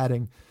you're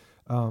adding.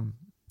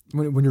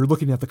 When you're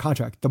looking at the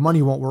contract, the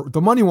money won't work. The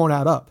money won't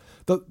add up.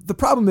 The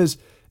problem is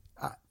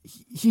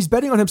he's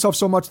betting on himself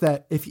so much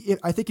that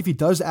I think if he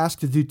does ask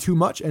to do too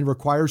much and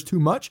requires too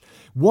much,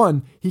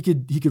 one, he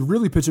could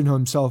really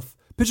pigeonhole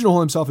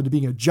pigeonhole himself into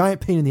being a giant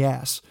pain in the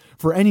ass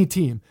for any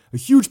team, a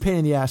huge pain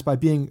in the ass by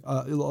being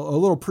a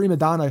little prima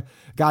donna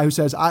guy who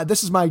says,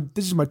 this is my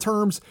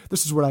terms,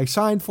 this is what I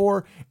signed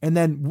for. And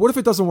then what if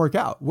it doesn't work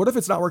out? What if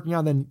it's not working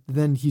out?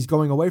 Then he's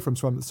going away from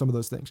some of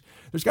those things.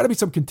 There's got to be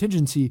some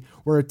contingency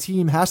where a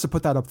team has to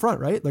put that up front,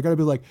 right? They're got to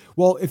be like,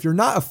 well, if you're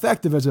not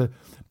effective as a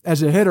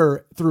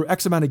hitter through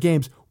X amount of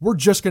games, we're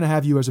just going to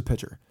have you as a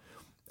pitcher.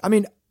 I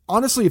mean,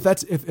 honestly,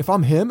 if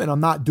I'm him and I'm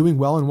not doing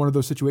well in one of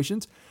those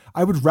situations,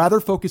 I would rather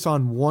focus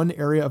on one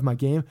area of my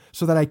game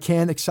so that I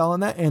can excel in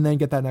that and then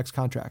get that next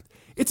contract.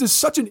 It's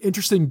such an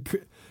interesting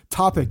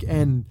topic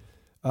and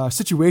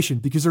situation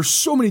because there's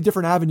so many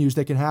different avenues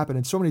that can happen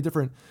and so many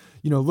different,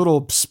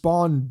 little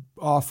spawn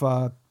off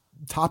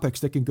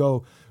topics that can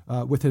go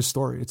with his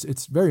story.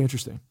 It's very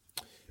interesting.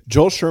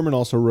 Joel Sherman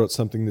also wrote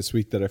something this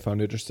week that I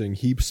found interesting.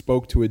 He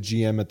spoke to a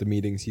GM at the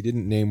meetings. He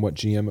didn't name what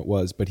GM it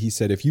was, but he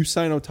said, if you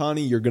sign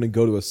Ohtani, you're going to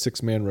go to a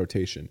 6-man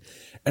rotation.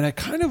 And I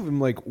kind of am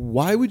like,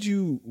 why would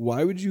you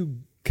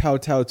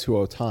kowtow to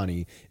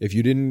Ohtani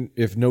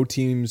if no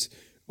teams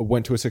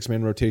went to a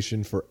 6-man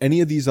rotation for any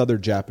of these other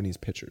Japanese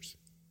pitchers?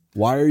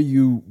 Why are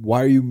you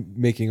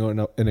making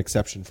an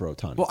exception for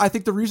Ohtani? Well, I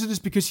think the reason is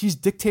because he's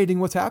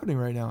dictating what's happening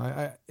right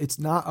now. It's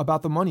not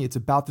about the money. It's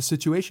about the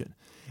situation.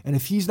 And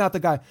if he's not the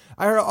guy,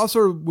 I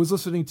also was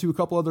listening to a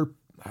couple other,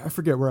 I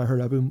forget where I heard,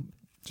 I've been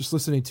just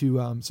listening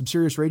to some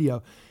Sirius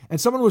radio,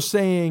 and someone was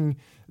saying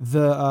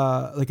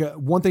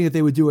one thing that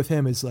they would do with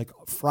him is like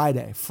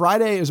Friday.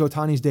 Friday is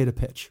Ohtani's day to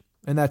pitch,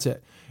 and that's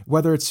it.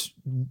 Whether it's,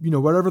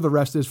 whatever the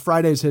rest is,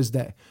 Friday is his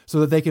day, so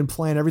that they can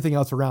plan everything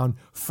else around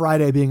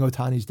Friday being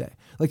Ohtani's day.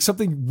 Like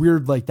something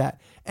weird like that.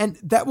 And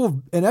that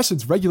will, in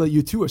essence, regulate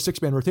you to a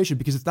 6-man rotation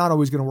because it's not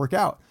always going to work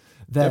out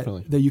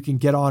that you can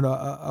get on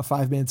a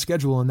 5-man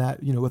schedule and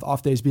that, with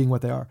off days being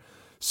what they are.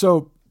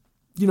 So,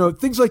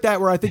 things like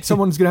that where I think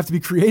someone's going to have to be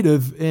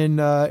creative in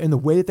the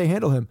way that they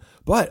handle him.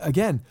 But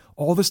again,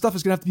 all this stuff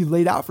is going to have to be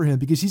laid out for him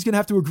because he's going to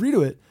have to agree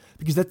to it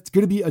because that's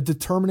going to be a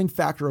determining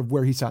factor of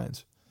where he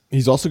signs.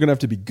 He's also going to have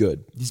to be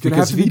good. He's going to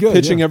have to be good. If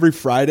he's pitching every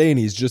Friday and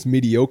he's just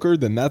mediocre,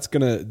 then that's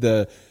going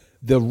to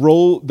the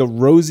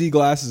rosy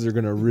glasses are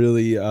going to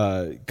really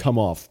come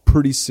off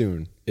pretty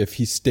soon if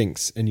he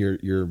stinks and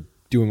you're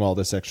doing all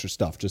this extra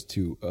stuff just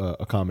to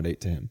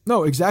accommodate to him.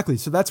 No, exactly.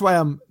 So that's why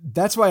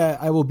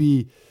I will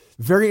be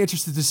very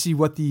interested to see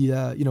what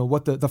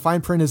the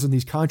fine print is in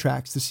these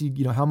contracts to see,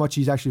 how much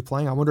he's actually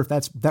playing. I wonder if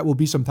that will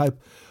be some type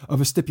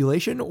of a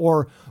stipulation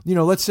or,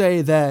 let's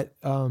say that,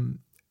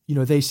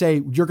 they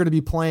say you're going to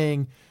be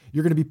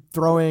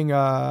throwing,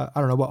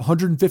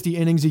 150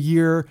 innings a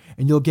year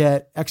and you'll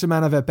get X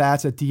amount of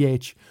at-bats at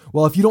DH.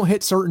 Well, if you don't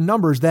hit certain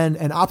numbers, then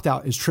an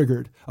opt-out is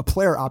triggered. A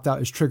player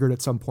opt-out is triggered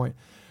at some point.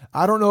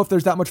 I don't know if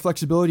there's that much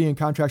flexibility in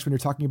contracts when you're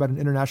talking about an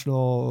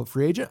international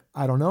free agent.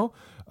 I don't know.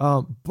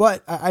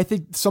 But I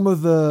think some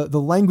of the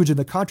language in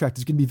the contract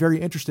is going to be very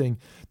interesting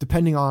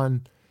depending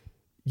on,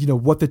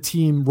 what the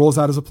team rolls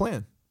out as a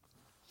plan.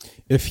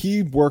 If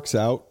he works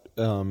out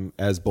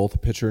as both a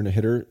pitcher and a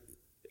hitter,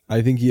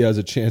 I think he has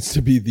a chance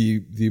to be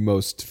the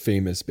most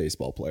famous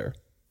baseball player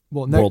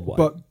worldwide.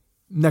 But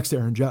next to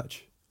Aaron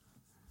Judge.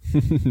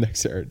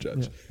 Next to Aaron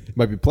Judge. Yeah. He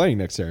might be playing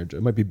next to Aaron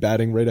Judge. Might be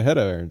batting right ahead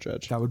of Aaron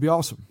Judge. That would be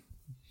awesome.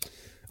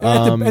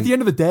 At the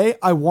end of the day,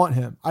 I want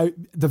him.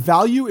 The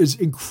value is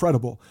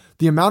incredible.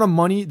 The amount of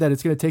money that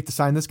it's going to take to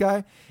sign this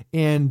guy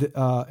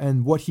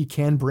and what he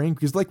can bring,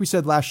 because like we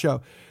said last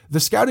show, the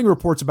scouting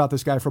reports about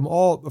this guy from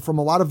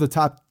a lot of the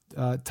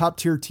top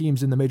tier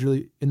teams in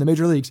the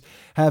major leagues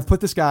have put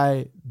this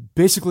guy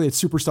basically at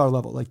superstar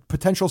level, like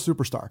potential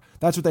superstar.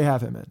 That's what they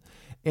have him in.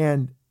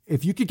 And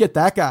if you could get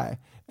that guy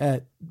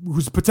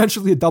who's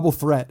potentially a double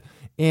threat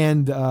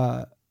and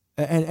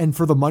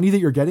for the money that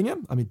you're getting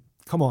him, I mean,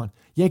 come on,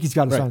 Yankees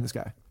got to sign this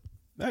guy.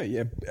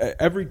 Yeah,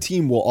 every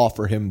team will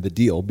offer him the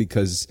deal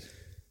because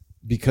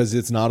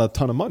it's not a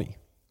ton of money.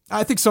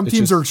 I think some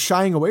teams are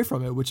shying away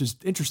from it, which is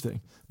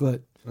interesting,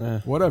 but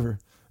whatever.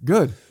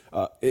 Good.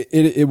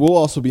 It will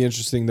also be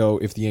interesting though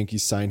if the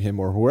Yankees sign him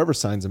or whoever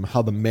signs him,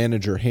 how the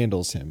manager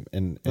handles him,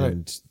 and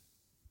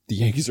the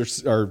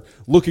Yankees are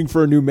looking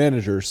for a new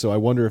manager. So I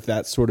wonder if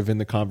that's sort of in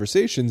the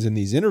conversations in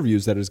these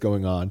interviews that is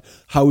going on.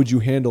 How would you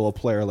handle a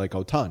player like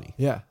Ohtani?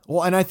 Yeah.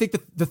 Well, and I think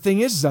the thing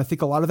is I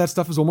think a lot of that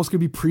stuff is almost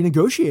going to be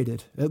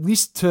pre-negotiated, at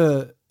least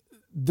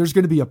there's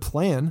going to be a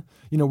plan,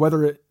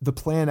 whether the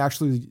plan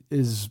actually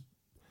is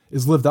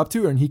lived up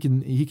to and he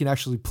can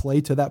actually play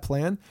to that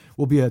plan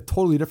will be a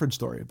totally different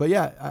story. But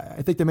yeah,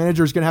 I think the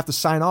manager is going to have to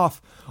sign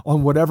off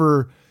on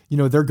whatever,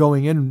 they're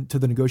going into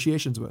the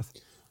negotiations with.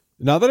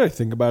 Now that I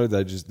think about it,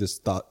 this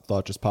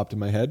thought just popped in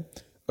my head.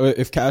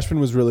 If Cashman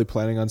was really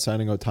planning on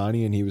signing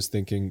Ohtani and he was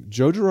thinking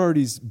Joe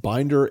Girardi's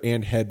binder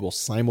and head will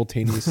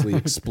simultaneously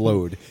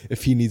explode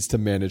if he needs to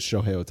manage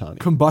Shohei Ohtani.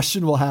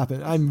 Combustion will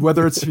happen.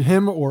 Whether it's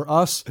him or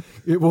us,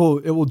 it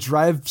will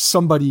drive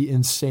somebody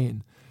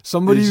insane.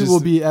 Somebody will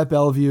be at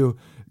Bellevue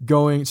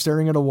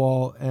staring at a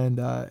wall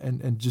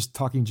and just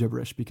talking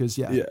gibberish because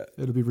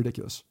it'll be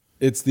ridiculous.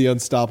 It's the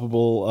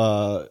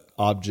unstoppable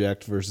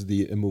object versus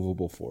the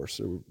immovable force.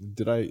 Or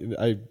did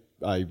I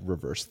I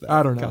reversed that.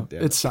 I don't know.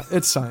 It's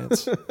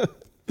science.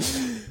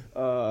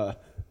 All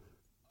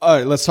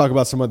right, let's talk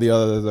about some of the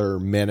other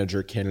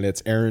manager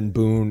candidates. Aaron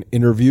Boone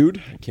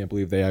interviewed. I can't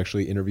believe they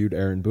actually interviewed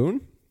Aaron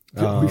Boone.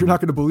 You're not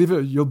going to believe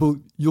it. You'll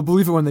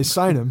believe it when they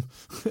sign him.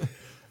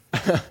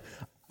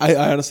 I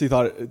honestly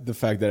thought the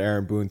fact that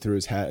Aaron Boone threw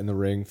his hat in the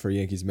ring for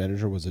Yankees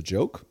manager was a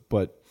joke,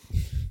 but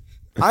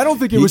I don't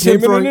think it was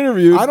him throwing.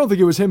 I don't think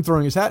it was him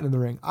throwing his hat in the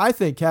ring. I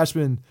think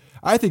Cashman.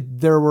 I think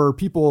there were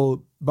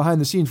people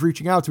behind the scenes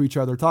reaching out to each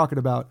other, talking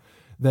about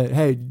that.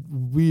 Hey,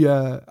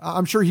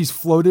 I'm sure he's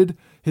floated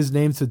his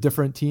name to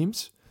different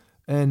teams,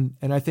 and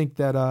I think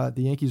that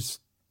the Yankees,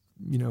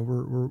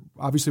 were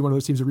obviously one of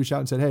those teams that reached out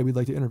and said, "Hey, we'd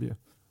like to interview."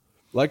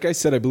 Like I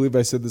said, I believe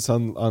I said this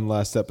on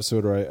last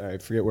episode, or I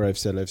forget where I've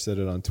said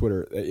it on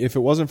Twitter. If it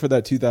wasn't for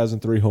that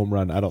 2003 home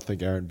run, I don't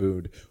think Aaron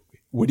Boone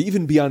would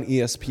even be on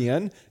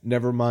ESPN,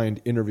 never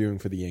mind interviewing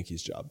for the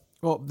Yankees job.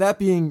 Well, that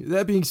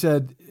being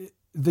said,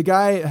 the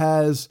guy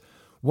has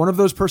one of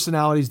those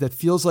personalities that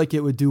feels like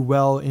it would do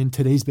well in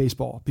today's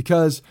baseball,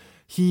 because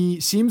he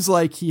seems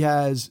like he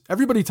has,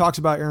 everybody talks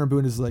about Aaron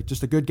Boone as like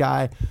just a good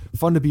guy,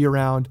 fun to be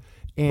around.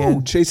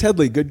 And Chase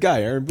Headley, good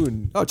guy. Aaron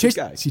Boone, Chase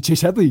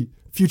Headley,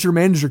 future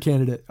manager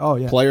candidate. Oh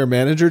yeah. Player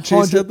manager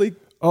Chase Headley?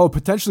 Oh,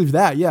 potentially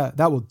that. Yeah,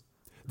 that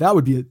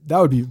would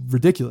be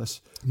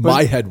ridiculous.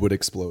 My head would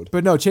explode.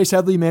 But no, Chase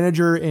Headley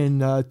manager in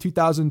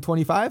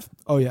 2025.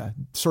 Oh yeah,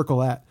 circle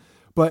that.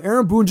 But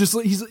Aaron Boone,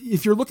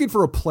 if you're looking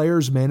for a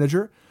player's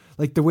manager,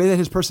 like the way that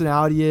his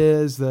personality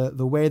is,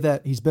 the way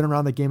that he's been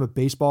around the game of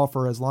baseball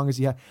for as long as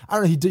he had, I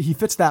don't know, he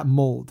fits that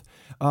mold.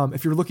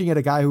 If you're looking at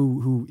a guy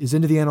who is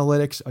into the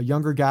analytics, a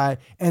younger guy,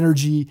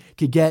 energy,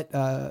 could get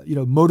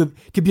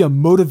could be a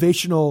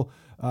motivational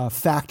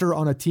factor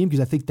on a team, because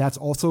I think that's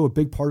also a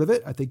big part of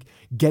it. I think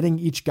getting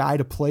each guy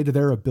to play to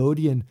their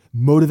ability and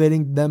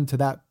motivating them to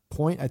that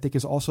point, I think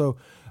is also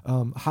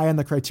high on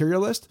the criteria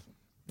list.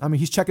 I mean,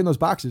 he's checking those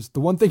boxes. The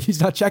one thing he's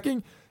not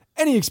checking,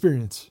 any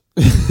experience.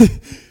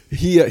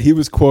 He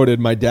was quoted,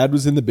 "My dad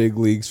was in the big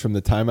leagues from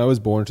the time I was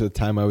born to the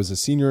time I was a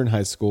senior in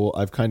high school.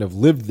 I've kind of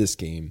lived this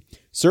game.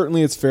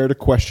 Certainly it's fair to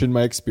question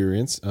my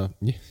experience."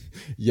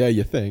 Yeah,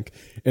 you think,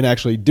 in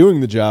actually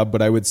doing the job,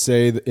 but I would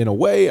say that in a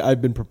way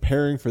I've been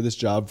preparing for this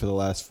job for the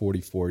last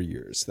 44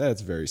 years.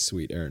 That's very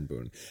sweet, Aaron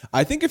Boone.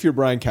 I think if you're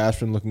Brian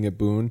Cashman looking at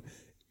Boone,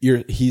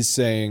 he's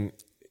saying,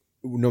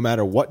 no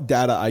matter what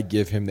data I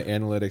give him, the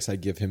analytics I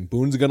give him,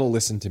 Boone's going to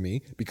listen to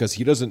me, because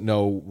he doesn't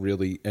know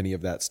really any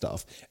of that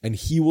stuff. And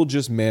he will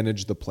just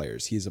manage the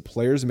players. He's a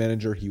player's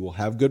manager. He will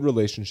have good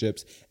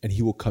relationships, and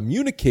he will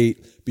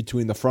communicate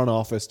between the front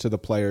office to the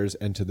players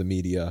and to the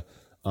media.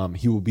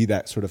 He will be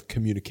that sort of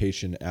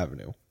communication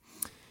avenue.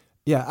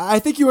 Yeah, I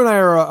think you and I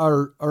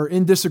are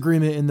in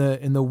disagreement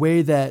in the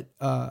way that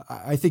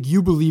I think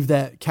you believe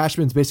that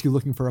Cashman's basically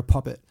looking for a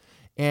puppet.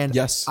 And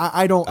yes,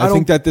 I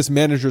think that this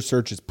manager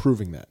search is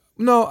proving that.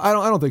 No, I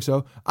don't think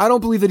so. I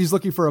don't believe that he's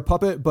looking for a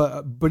puppet,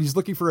 but he's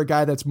looking for a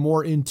guy that's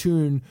more in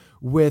tune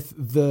with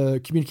the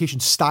communication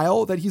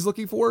style that he's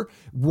looking for,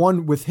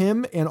 one with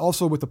him and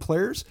also with the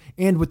players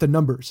and with the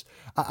numbers.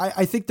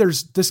 I think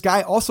there's this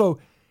guy also,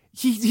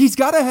 he's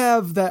got to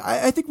have that.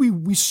 I think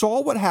we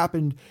saw what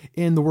happened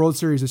in the World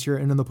Series this year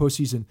and in the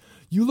postseason.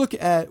 You look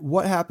at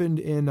what happened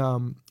in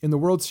the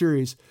World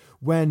Series,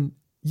 when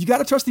you got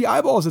to trust the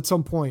eyeballs at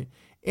some point.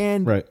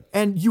 And right.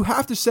 And you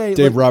have to say,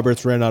 Dave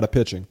Roberts ran out of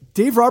pitching.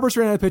 Dave Roberts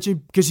ran out of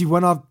pitching because he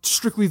went off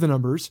strictly the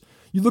numbers.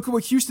 You look at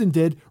what Houston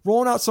did,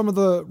 rolling out some of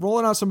those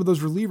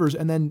relievers,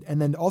 and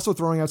then also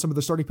throwing out some of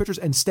the starting pitchers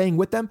and staying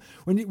with them.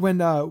 When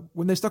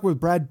they stuck with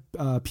Brad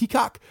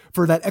Peacock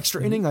for that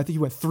extra inning, I think he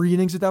went 3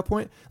 innings at that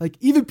point. Like,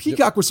 even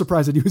Peacock was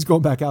surprised that he was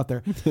going back out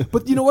there.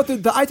 But you know what?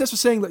 The eye test was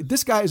saying, like,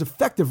 this guy is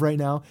effective right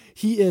now.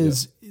 He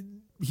is.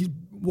 Yeah.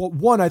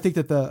 One, I think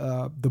that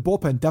the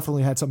bullpen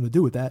definitely had something to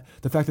do with that.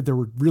 The fact that there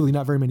were really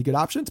not very many good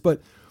options.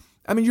 But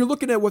I mean, you're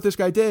looking at what this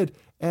guy did,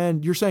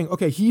 and you're saying,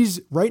 okay,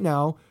 he's right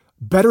now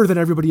better than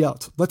everybody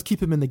else. Let's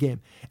keep him in the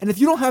game. And if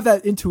you don't have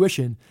that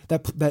intuition,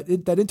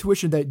 that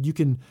intuition that you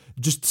can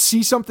just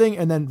see something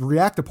and then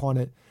react upon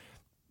it,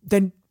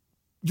 then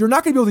you're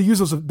not going to be able to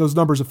use those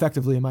numbers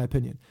effectively, in my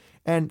opinion.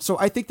 And so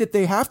I think that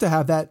they have to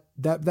have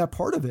that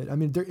part of it. I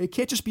mean, it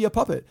can't just be a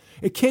puppet.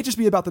 It can't just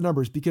be about the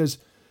numbers, because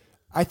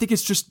I think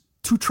it's just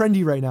too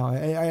trendy right now.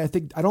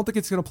 I don't think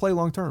it's going to play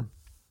long term.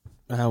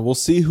 We'll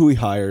see who he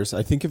hires.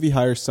 I think if he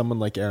hires someone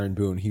like Aaron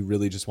Boone, he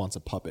really just wants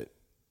a puppet,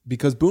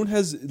 because Boone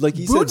has, like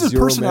he Boone's said, a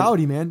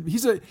personality, man.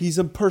 He's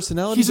a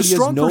personality. He's a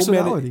strong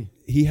personality.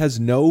 He has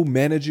no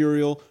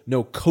managerial,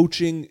 no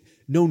coaching,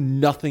 no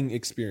nothing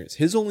experience.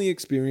 His only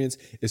experience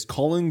is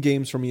calling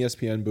games from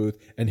ESPN booth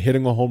and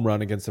hitting a home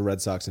run against the Red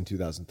Sox in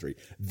 2003.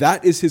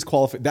 That is his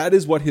that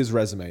is what his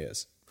resume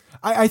is.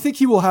 I think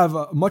he will have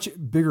a much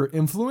bigger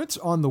influence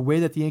on the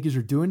way that the Yankees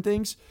are doing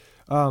things.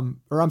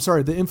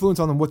 The influence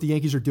on what the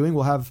Yankees are doing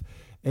will have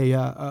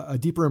a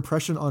deeper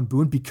impression on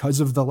Boone because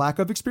of the lack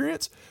of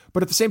experience.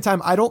 But at the same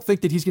time, I don't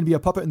think that he's going to be a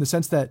puppet in the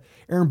sense that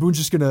Aaron Boone's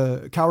just going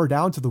to cower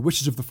down to the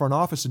wishes of the front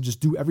office and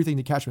just do everything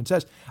that Cashman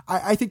says.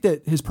 I think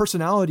that his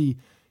personality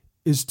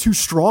is too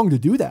strong to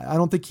do that. I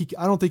don't think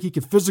he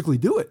can physically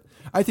do it.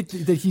 I think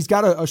that he's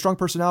got a strong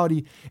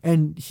personality,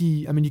 and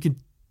he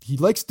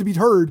likes to be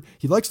heard.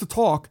 He likes to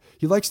talk.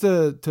 He likes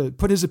to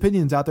put his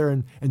opinions out there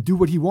and do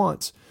what he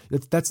wants.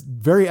 That's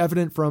very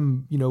evident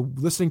from,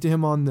 listening to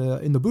him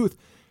in the booth.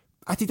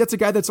 I think that's a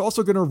guy that's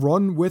also going to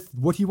run with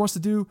what he wants to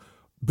do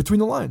between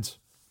the lines.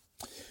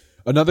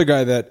 Another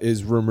guy that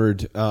is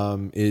rumored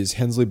is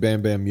Hensley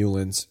Bam Bam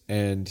Mullins,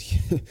 and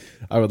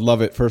I would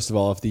love it, first of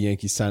all, if the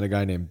Yankees sign a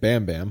guy named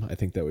Bam Bam. I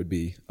think that would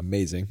be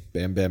amazing.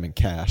 Bam Bam and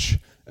Cash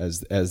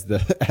as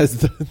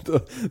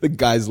the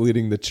guys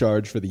leading the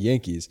charge for the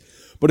Yankees.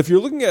 But if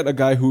you're looking at a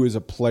guy who is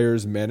a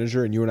player's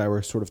manager, and you and I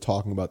were sort of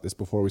talking about this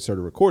before we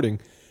started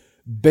recording,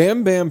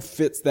 Bam Bam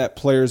fits that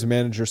player's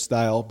manager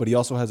style, but he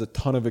also has a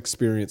ton of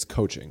experience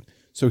coaching.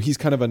 So he's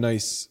kind of a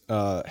nice,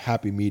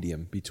 happy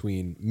medium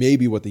between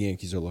maybe what the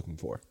Yankees are looking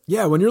for.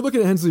 Yeah, when you're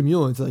looking at Hensley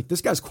Mullins, like,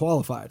 this guy's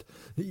qualified.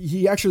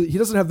 He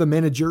doesn't have the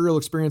managerial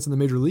experience in the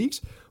major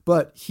leagues,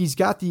 but he's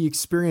got the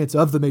experience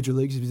of the major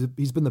leagues.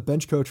 He's been the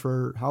bench coach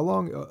for how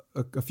long?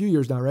 A few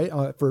years now, right?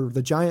 For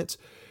the Giants.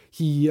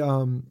 He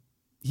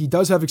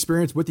does have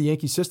experience with the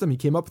Yankee system. He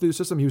came up through the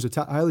system. He was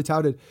a highly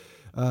touted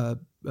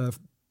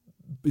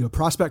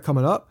prospect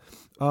coming up.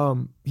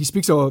 He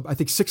speaks, I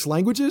think, 6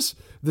 languages.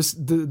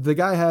 The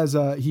guy has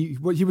he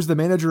was the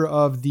manager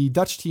of the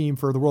Dutch team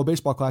for the World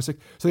Baseball Classic,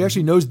 so he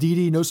actually knows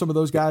Didi, knows some of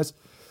those guys.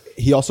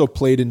 He also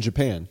played in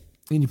Japan.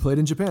 And he played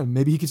in Japan.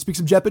 Maybe he could speak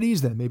some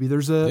Japanese then. Maybe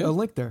there's a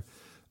link there.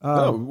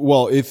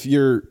 Well, if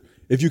you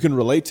can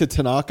relate to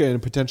Tanaka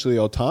and potentially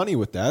Ohtani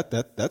with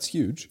that's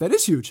huge. That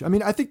is huge. I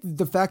mean, I think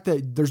the fact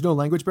that there's no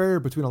language barrier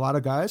between a lot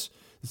of guys,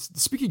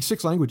 speaking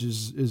 6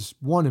 languages is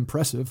one,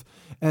 impressive,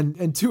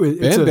 and two,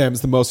 Bam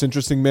Bam's the most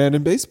interesting man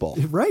in baseball.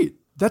 Right.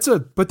 That's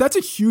a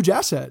huge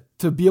asset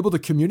to be able to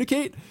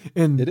communicate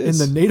in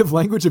the native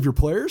language of your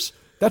players.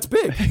 That's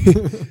big.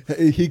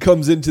 He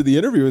comes into the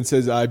interview and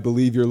says, "I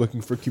believe you're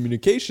looking for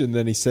communication."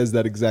 Then he says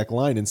that exact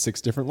line in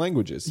 6 different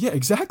languages. Yeah,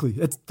 exactly.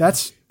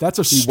 That's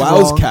a he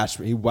wows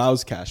Cashman. He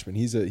wows Cashman.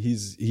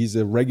 He's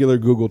a regular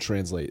Google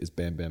Translate. Is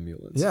Bam Bam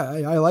Mullins? Yeah,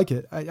 I like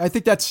it. I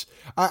think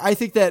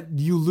that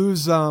you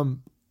lose.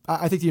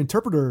 I think the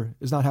interpreter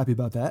is not happy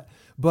about that.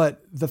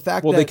 But the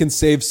fact that they can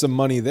save some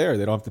money there.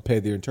 They don't have to pay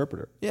the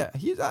interpreter. Yeah,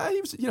 he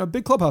was a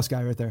big clubhouse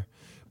guy right there.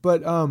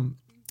 But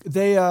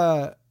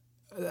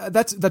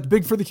that's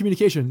big for the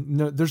communication.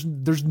 No,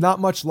 there's not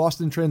much lost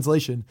in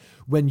translation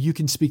when you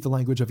can speak the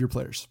language of your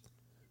players.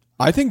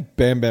 I think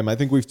Bam Bam. I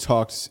think we've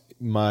talked.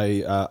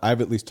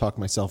 I've at least talked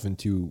myself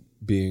into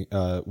being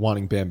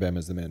wanting Bam Bam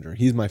as the manager.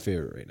 He's my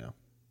favorite right now.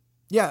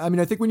 Yeah, I mean,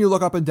 I think when you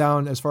look up and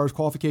down as far as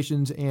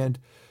qualifications and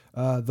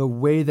the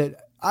way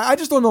that I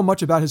just don't know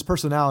much about his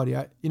personality.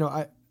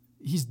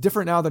 He's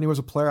different now than he was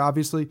a player.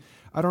 Obviously,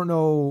 I don't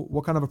know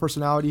what kind of a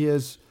personality he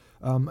is.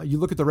 You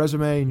look at the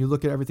resume and you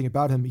look at everything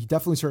about him. He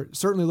definitely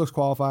certainly looks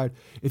qualified.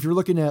 If you're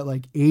looking at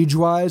like age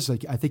wise,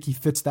 like I think he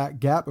fits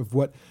that gap of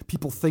what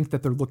people think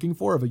that they're looking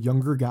for of a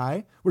younger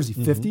guy. What is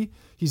he? 50? Mm-hmm.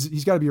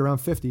 He's got to be around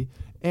 50.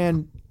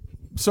 And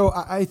so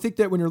I think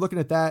that when you're looking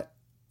at that,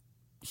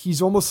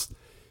 he's almost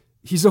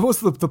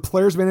the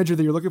player's manager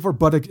that you're looking for,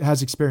 but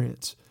has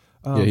experience.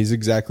 He's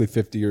exactly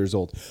 50 years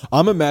old.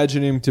 I'm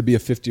imagining him to be a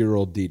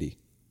 50-year-old Didi.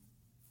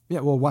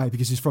 Yeah, well, why?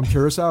 Because he's from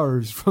Curacao, or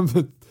he's from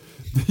the.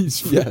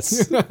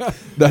 Yes,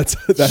 that's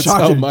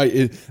how my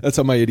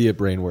idiot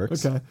brain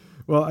works. Okay,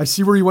 well, I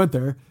see where you went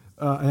there,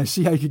 and I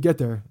see how you could get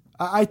there.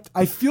 I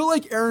feel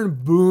like Aaron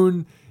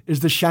Boone is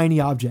the shiny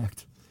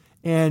object,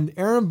 and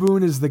Aaron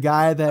Boone is the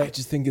guy that I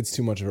just think it's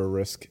too much of a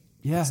risk.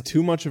 Yeah, it's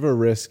too much of a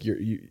risk.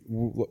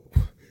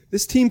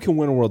 This team can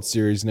win a World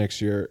Series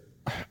next year.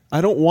 I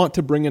don't want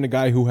to bring in a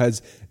guy who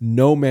has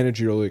no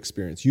managerial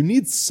experience. You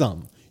need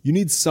some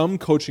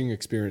coaching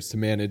experience to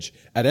manage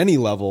at any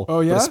level,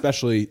 but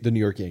especially the New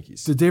York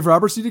Yankees. Did Dave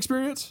Roberts need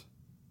experience?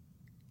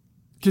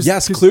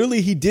 Yes,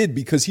 clearly he did,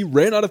 because he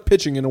ran out of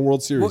pitching in a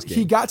World Series game.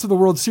 He got to the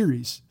World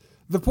Series.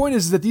 The point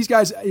is that these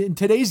guys in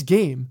today's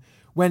game,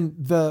 when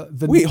the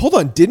Wait, hold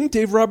on. Didn't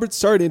Dave Roberts,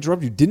 sorry to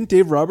interrupt you, didn't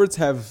Dave Roberts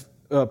have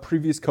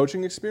previous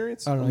coaching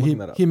experience? I don't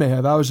know. He may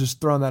have. I was just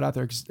throwing that out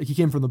there because he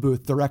came from the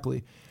booth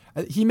directly.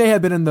 He may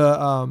have been in the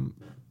on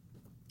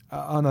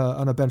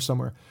a bench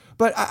somewhere.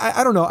 But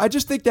I don't know. I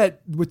just think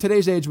that with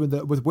today's age, with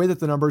the way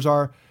that the numbers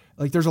are,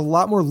 like, there's a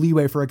lot more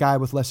leeway for a guy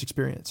with less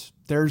experience.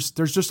 There's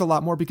just a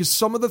lot more, because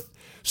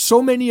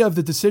so many of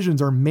the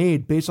decisions are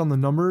made based on the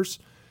numbers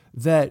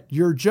that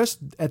you're just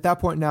at that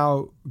point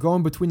now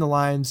going between the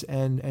lines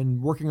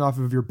and working off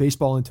of your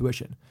baseball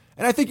intuition.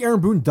 And I think Aaron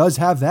Boone does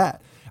have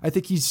that. I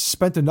think he's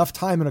spent enough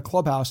time in a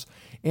clubhouse,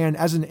 and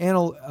as an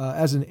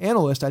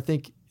analyst, I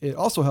think it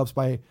also helps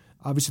by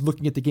obviously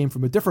looking at the game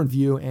from a different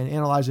view and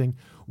analyzing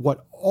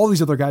what all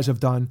these other guys have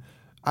done.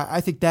 I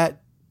think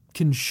that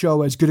can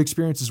show as good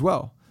experience as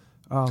well.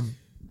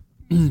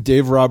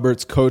 Dave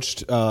Roberts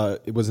coached,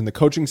 it was in the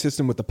coaching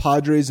system with the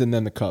Padres and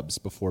then the Cubs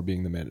before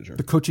being the manager.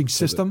 The coaching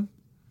system?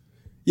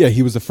 Yeah,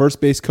 he was the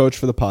first base coach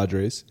for the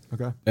Padres.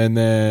 Okay. And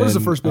then what does the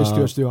first base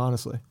coach do,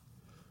 honestly?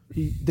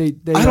 They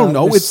I don't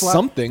know. It's slap,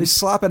 something. They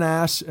slap an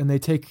ass and they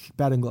take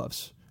batting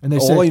gloves. And they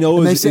all say, I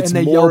know is say, it's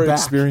and more back.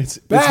 experience.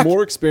 Back. It's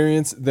more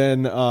experience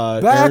than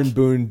Aaron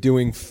Boone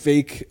doing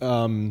fake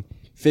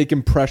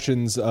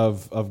impressions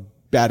of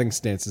batting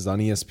stances on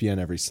ESPN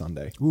every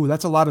Sunday. Ooh,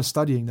 that's a lot of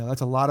studying, though.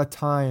 That's a lot of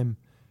time.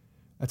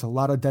 That's a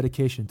lot of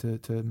dedication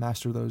to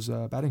master those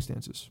batting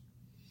stances.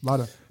 A lot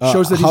of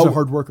shows that he's a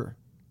hard worker.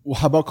 Well,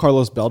 how about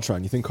Carlos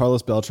Beltran? You think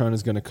Carlos Beltran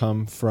is going to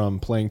come from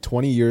playing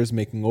 20 years,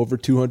 making over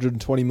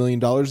 $220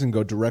 million, and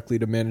go directly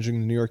to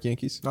managing the New York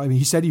Yankees? I mean,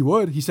 he said he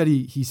would. He said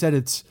he said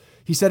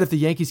if the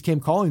Yankees came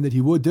calling that he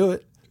would do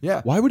it.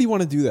 Yeah. Why would he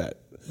want to do that?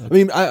 I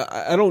mean,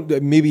 I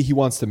don't. Maybe he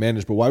wants to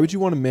manage, but why would you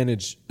want to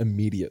manage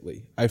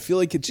immediately? I feel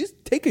like it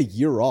just take a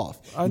year off.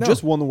 You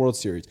just won the World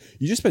Series.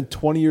 You just spent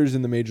 20 years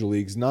in the major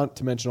leagues, not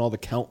to mention all the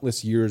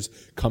countless years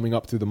coming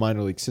up through the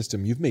minor league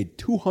system. You've made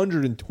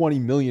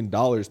 $220 million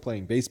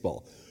playing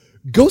baseball.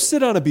 Go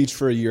sit on a beach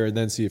for a year and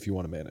then see if you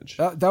want to manage.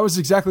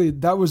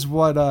 That was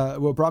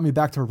what brought me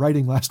back to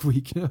writing last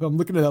week. I'm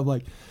looking at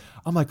it.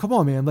 I'm like, come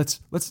on, man. Let's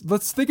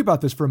think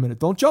about this for a minute.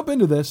 Don't jump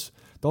into this.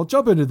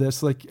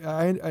 Like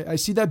I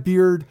see that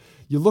beard.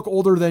 You look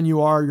older than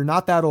you are. You're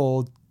not that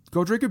old.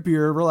 Go drink a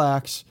beer,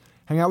 relax,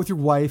 hang out with your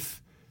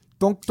wife.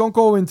 Don't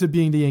go into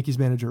being the Yankees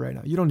manager right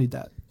now. You don't need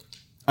that.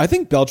 I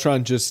think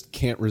Beltran just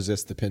can't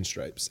resist the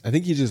pinstripes. I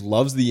think he just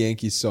loves the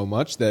Yankees so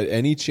much that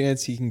any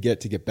chance he can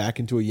get back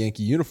into a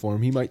Yankee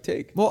uniform, he might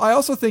take. Well, I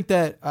also think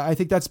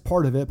that's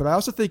part of it, but I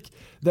also think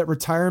that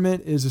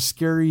retirement is a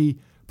scary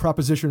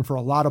proposition for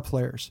a lot of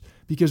players,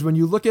 because when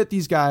you look at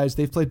these guys,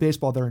 they've played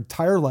baseball their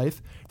entire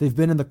life. They've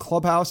been in the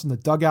clubhouse and the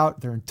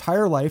dugout their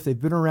entire life.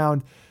 They've been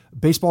around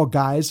baseball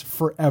guys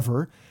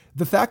forever.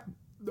 The fact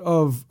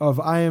of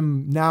I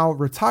am now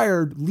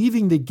retired,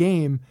 leaving the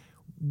game.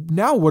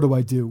 Now what do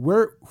I do?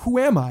 Who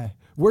am I?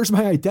 Where's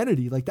my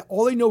identity? Like that,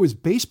 all they know is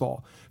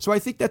baseball. So I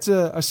think that's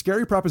a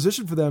scary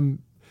proposition for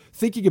them,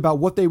 thinking about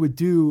what they would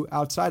do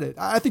outside it.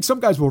 I think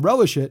some guys will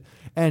relish it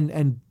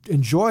and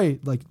enjoy,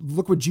 like,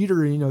 look what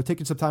Jeter,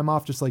 taking some time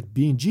off, just like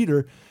being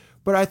Jeter.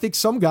 But I think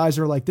some guys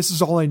are like, this is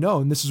all I know,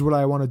 and this is what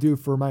I want to do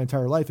for my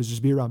entire life, is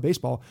just be around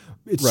baseball.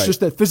 It's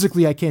just that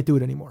physically I can't do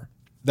it anymore.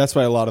 That's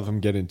why a lot of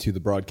them get into the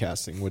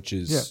broadcasting, which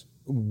is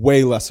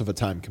way less of a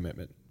time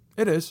commitment.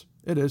 It is.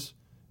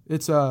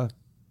 It's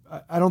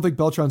I don't think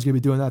Beltran's going to be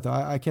doing that, though.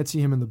 I can't see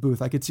him in the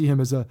booth. I could see him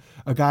as a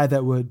guy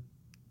that would,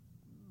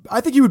 I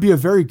think he would be a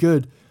very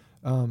good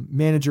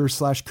manager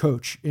 /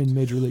 coach in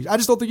Major League. I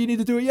just don't think you need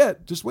to do it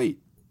yet. Just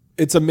wait.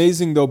 It's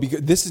amazing, though,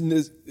 because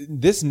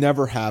this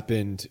never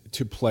happened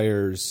to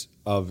players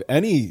of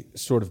any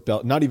sort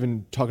of not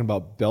even talking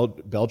about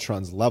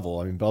Beltran's level.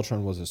 I mean,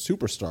 Beltran was a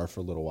superstar for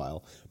a little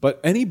while,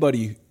 but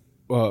anybody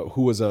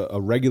who was a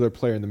regular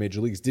player in the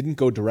major leagues didn't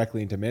go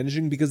directly into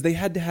managing because they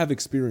had to have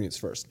experience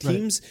first.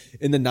 Teams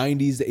in the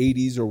 90s, the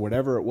 80s, or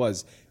whatever it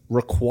was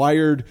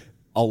required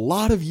a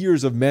lot of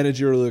years of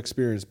managerial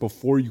experience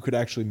before you could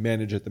actually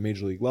manage at the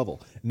major league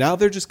level. Now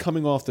they're just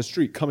coming off the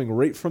street, coming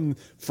right from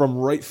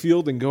right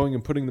field and going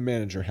and putting the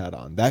manager hat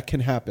on. That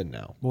can happen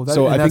now. Well,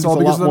 so I think it's a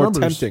lot more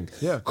tempting.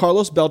 Yeah.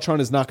 Carlos Beltran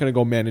is not going to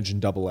go manage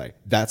in AA.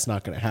 That's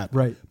not going to happen.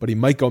 Right. But he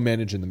might go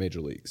manage in the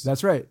major leagues.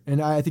 That's right.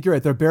 And I think you're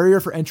right. The barrier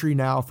for entry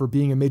now for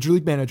being a major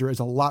league manager is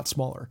a lot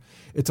smaller.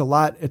 It's a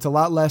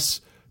lot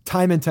less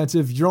time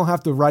intensive. You don't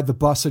have to ride the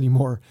bus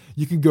anymore.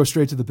 You can go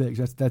straight to the bigs.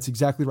 That's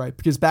exactly right.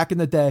 Because back in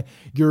the day,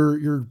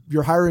 you're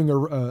hiring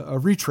a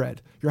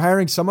retread. You're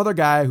hiring some other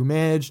guy who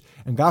managed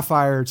and got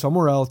fired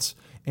somewhere else,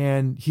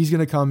 and he's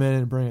going to come in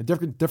and bring a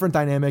different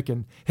dynamic,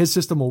 and his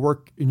system will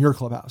work in your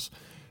clubhouse.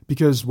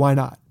 Because why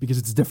not? Because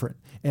it's different.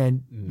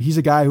 And he's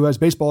a guy who has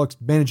baseball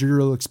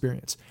managerial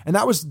experience. And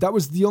that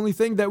was the only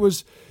thing that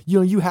was,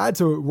 you had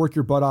to work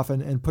your butt off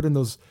and put in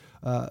those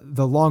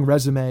the long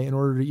resume in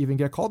order to even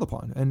get called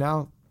upon. And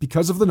now,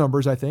 because of the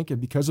numbers, I think,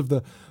 and because of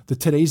the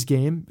today's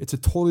game, it's a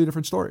totally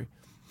different story.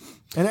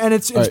 And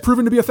it's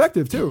proven to be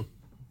effective too.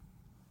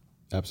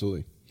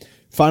 Absolutely.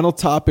 Final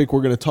topic,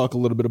 we're going to talk a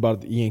little bit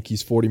about the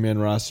Yankees 40-man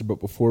roster, but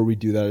before we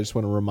do that, I just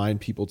want to remind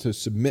people to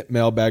submit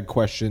mailbag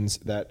questions.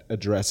 That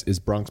address is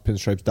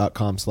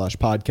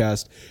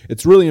bronxpinstripes.com/podcast.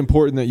 It's really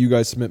important that you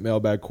guys submit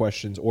mailbag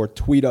questions or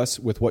tweet us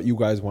with what you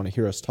guys want to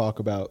hear us talk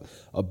about.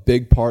 A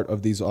big part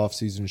of these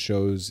off-season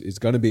shows is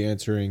going to be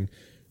answering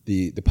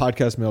the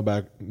podcast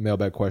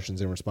mailbag questions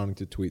and responding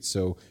to tweets.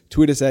 So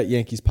tweet us at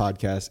Yankees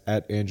Podcast,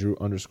 at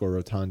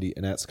Andrew_Rotondi,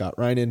 and at Scott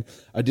Reinen.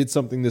 I did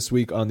something this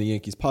week on the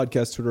Yankees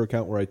Podcast Twitter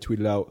account where I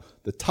tweeted out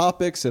the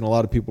topics, and a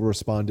lot of people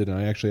responded, and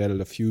I actually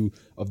added a few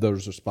of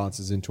those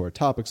responses into our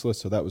topics list,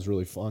 so that was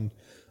really fun.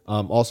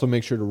 Also,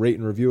 make sure to rate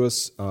and review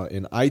us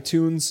in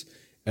iTunes.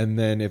 And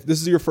then if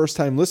this is your first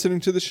time listening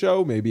to the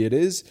show, maybe it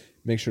is,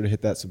 make sure to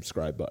hit that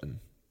subscribe button.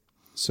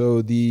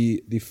 So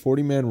the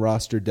 40-man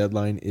roster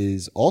deadline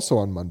is also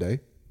on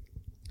Monday,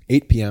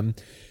 8 p.m.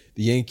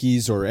 The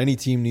Yankees or any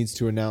team needs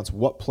to announce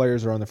what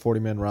players are on the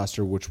 40-man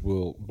roster, which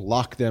will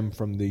block them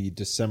from the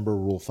December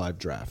Rule 5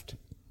 draft.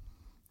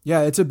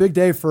 Yeah, it's a big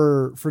day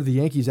for the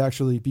Yankees,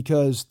 actually,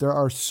 because there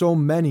are so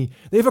many.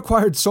 They've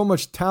acquired so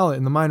much talent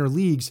in the minor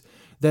leagues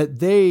that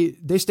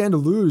they stand to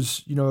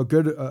lose, a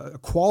good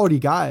quality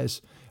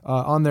guys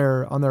on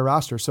their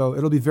roster. So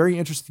it'll be very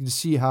interesting to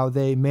see how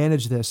they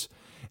manage this.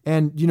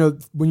 And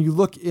when you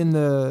look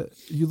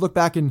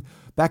back in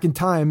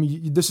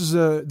time, this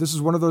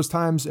is one of those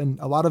times, and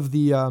a lot of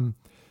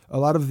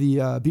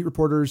the beat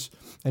reporters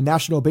and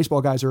national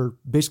baseball guys are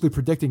basically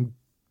predicting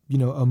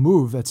a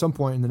move at some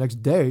point in the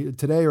next day,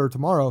 today or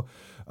tomorrow,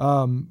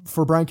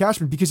 for Brian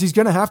Cashman, because he's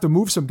going to have to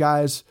move some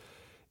guys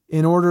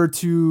in order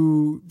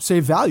to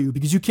save value,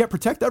 because you can't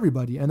protect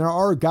everybody. And there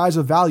are guys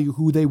of value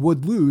who they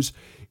would lose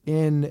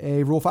in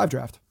a Rule 5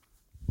 draft.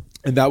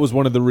 And that was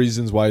one of the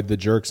reasons why the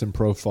Jerks and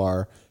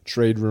Profar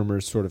trade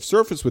rumors sort of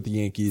surfaced with the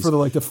Yankees for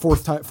the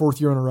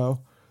fourth year in a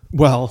row.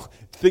 Well,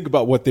 think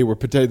about what they were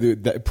potentially.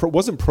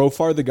 Wasn't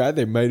Profar the guy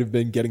they might have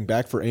been getting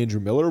back for Andrew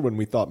Miller when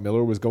we thought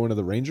Miller was going to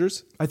the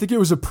Rangers? I think it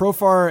was a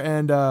Profar,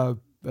 and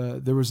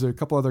there was a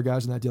couple other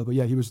guys in that deal, but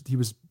yeah, he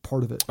was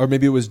part of it. Or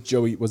maybe it was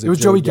Joey. It was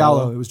Joey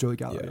Gallo. It was Joey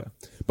Gallo. Yeah.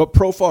 But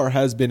Profar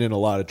has been in a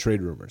lot of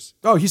trade rumors.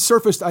 Oh, he's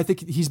surfaced. I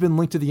think he's been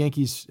linked to the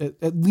Yankees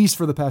at least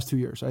for the past 2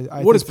 years.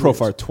 What is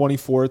Profar?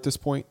 24 at this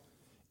point.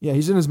 Yeah,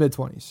 he's in his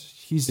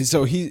mid-20s.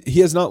 So he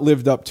has not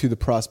lived up to the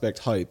prospect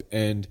hype,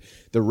 and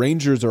the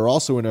Rangers are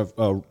also in a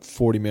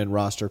 40-man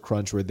roster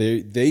crunch where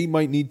they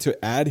might need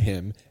to add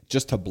him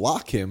just to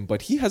block him,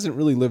 but he hasn't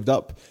really lived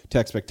up to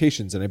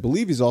expectations, and I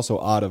believe he's also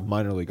out of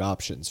minor league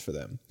options for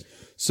them.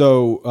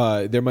 So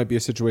there might be a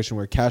situation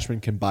where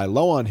Cashman can buy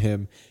low on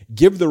him,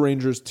 give the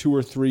Rangers 2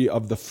 or 3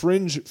 of the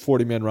fringe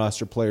 40-man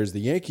roster players the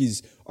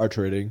Yankees are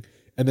trading,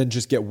 and then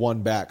just get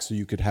one back so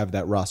you could have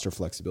that roster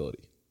flexibility.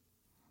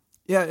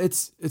 Yeah,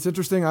 it's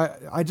interesting.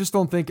 I just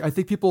don't think, I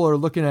think people are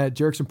looking at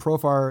Jerks and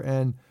Profar,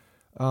 and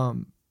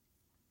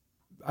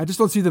I just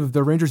don't see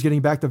the Rangers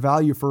getting back the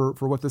value for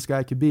what this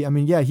guy could be. I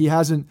mean, yeah, he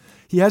hasn't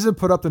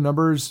put up the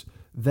numbers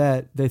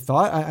that they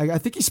thought. I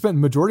think he spent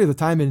the majority of the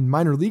time in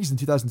minor leagues in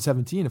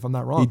 2017, if I'm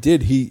not wrong. He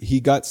did.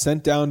 He got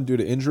sent down due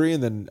to injury,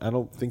 and then I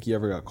don't think he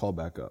ever got called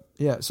back up.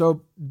 Yeah,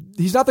 so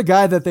he's not the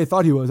guy that they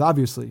thought he was,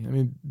 obviously. I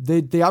mean,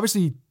 they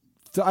obviously,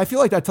 I feel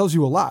like that tells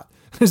you a lot,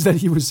 is that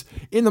he was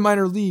in the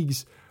minor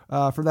leagues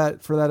for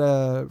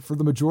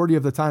the majority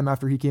of the time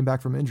after he came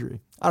back from injury.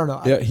 I don't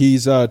know. Yeah,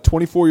 he's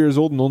 24 years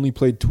old and only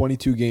played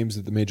 22 games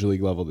at the major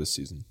league level this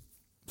season.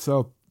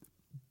 So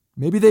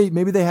maybe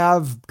they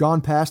have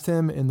gone past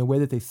him in the way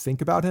that they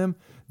think about him.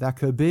 That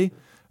could be,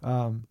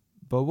 but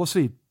we'll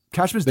see.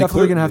 Cashman's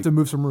definitely going to have to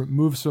move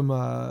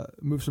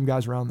some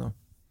guys around though.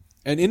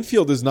 And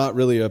infield is not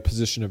really a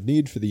position of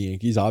need for the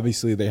Yankees.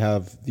 Obviously, they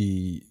have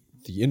the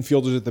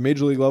infielders at the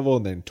major league level,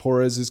 and then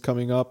Torres is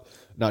coming up.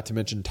 Not to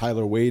mention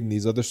Tyler Wade and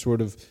these other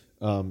sort of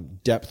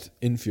depth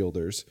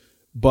infielders.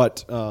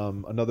 But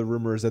another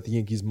rumor is that the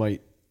Yankees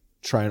might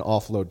try and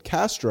offload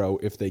Castro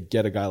if they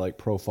get a guy like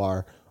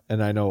Profar.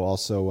 And I know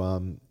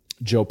also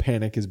Joe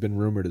Panik has been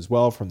rumored as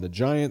well from the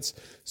Giants.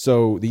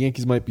 So the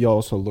Yankees might be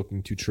also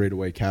looking to trade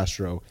away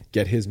Castro,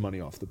 get his money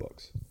off the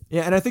books.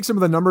 Yeah, and I think some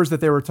of the numbers that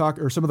they were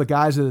talking, or some of the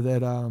guys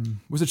that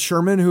was it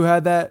Sherman who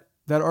had that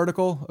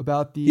article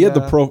about the... He had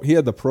the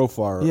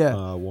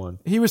Profar one.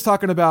 He was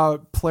talking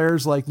about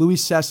players like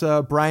Luis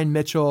Cessa, Brian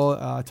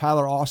Mitchell,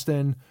 Tyler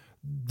Austin,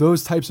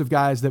 those types of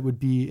guys that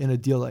would be in a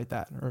deal like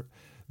that. Or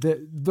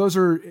those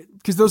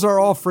are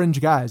all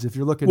fringe guys if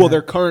you're looking at... Well,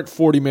 they're current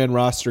 40-man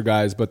roster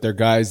guys, but they're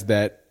guys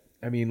that,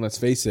 I mean, let's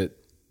face it,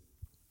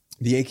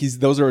 the Yankees,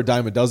 those are a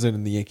dime a dozen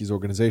in the Yankees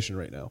organization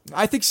right now.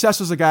 I think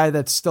Cessa's a guy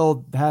that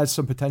still has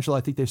some potential.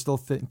 I think they still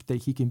think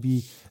that he can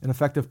be an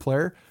effective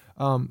player.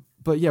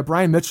 But yeah,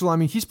 Brian Mitchell, I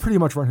mean, he's pretty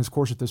much run his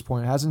course at this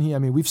point, hasn't he? I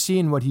mean, we've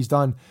seen what he's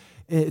done.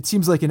 It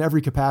seems like in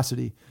every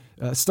capacity.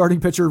 Starting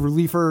pitcher,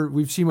 reliever,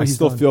 we've seen what he's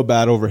done. I still feel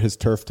bad over his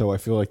turf toe. I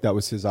feel like that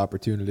was his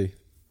opportunity.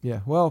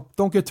 Yeah, well,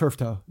 don't get turf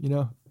toe,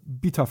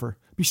 Be tougher.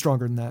 Be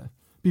stronger than that.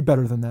 Be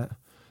better than that.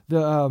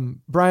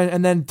 Brian,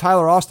 and then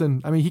Tyler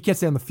Austin, I mean, he can't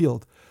stay on the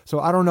field. So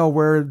I don't know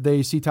where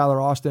they see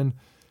Tyler Austin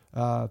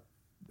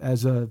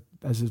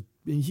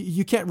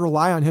you can't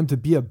rely on him to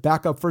be a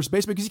backup first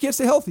baseman because he can't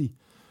stay healthy.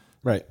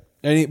 Right.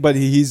 But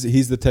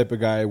he's the type of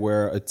guy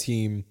where a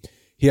team,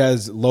 he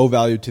has low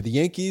value to the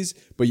Yankees,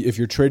 but if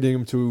you're trading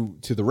him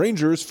to the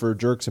Rangers for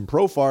Jerks and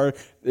Profar,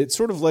 it's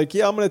sort of like,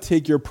 yeah, I'm going to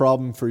take your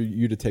problem for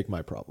you to take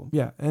my problem.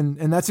 Yeah, and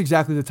that's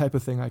exactly the type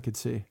of thing I could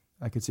see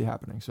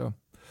happening. So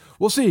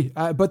we'll see.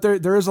 But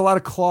there is a lot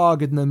of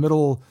clog in the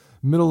middle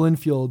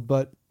infield,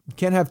 but you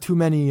can't have too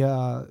many.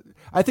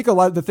 I think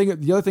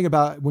the other thing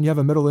about when you have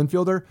a middle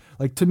infielder,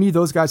 like to me,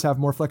 those guys have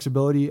more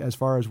flexibility as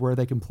far as where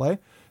they can play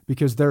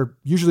because they're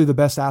usually the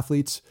best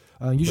athletes.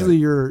 Usually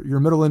right. Your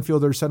middle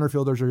infielders, center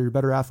fielders are your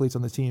better athletes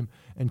on the team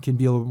and can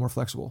be a little bit more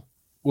flexible.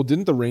 Well,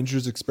 didn't the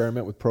Rangers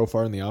experiment with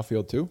Profar in the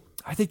outfield too?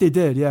 I think they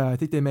did. Yeah, I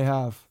think they may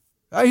have.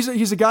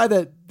 He's a guy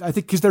that I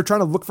think because they're trying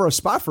to look for a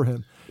spot for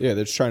him. Yeah,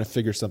 they're just trying to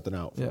figure something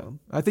out for him.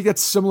 I think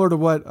that's similar to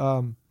what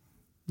a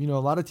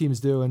lot of teams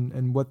do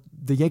and what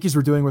the Yankees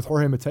were doing with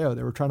Jorge Mateo.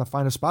 They were trying to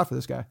find a spot for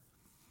this guy.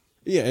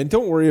 Yeah, and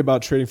don't worry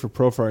about trading for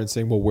Profar and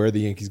saying, well, where are the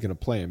Yankees going to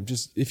play him?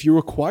 Just if you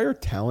acquire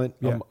talent,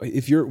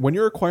 when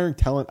you're acquiring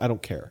talent, I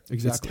don't care.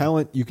 Exactly. It's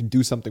talent, you can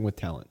do something with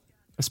talent.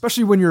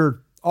 especially when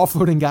you're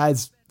offloading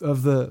guys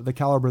of the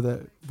caliber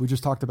that we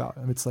just talked about.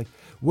 I mean, it's like,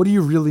 what are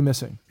you really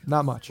missing?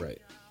 Not much.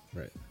 Right.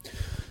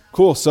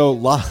 Cool. So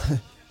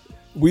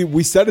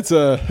we said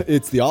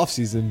it's the off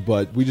season,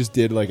 but we just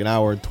did like an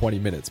hour and 20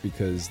 minutes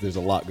because there's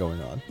a lot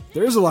going on.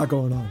 There is a lot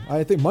going on.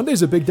 I think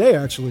Monday's a big day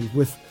actually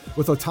with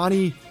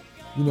Ohtani.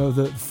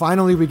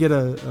 Finally we get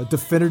a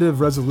definitive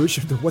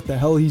resolution to what the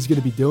hell he's going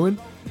to be doing.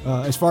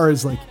 As far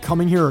as like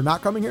coming here or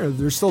not coming here,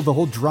 there's still the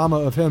whole drama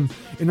of him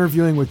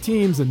interviewing with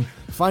teams and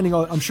finding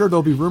out. I'm sure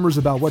there'll be rumors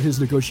about what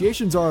his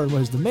negotiations are and what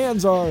his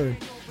demands are. And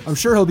I'm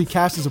sure he'll be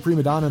cast as a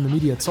prima donna in the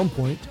media at some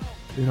point.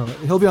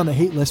 He'll be on the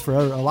hate list for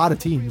a lot of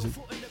teams,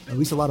 at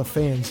least a lot of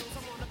fans.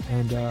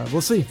 And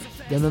we'll see.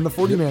 And then the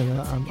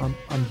 40-man,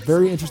 I'm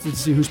very interested to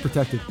see who's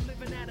protected.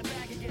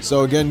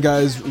 So again,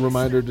 guys,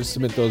 reminder to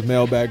submit those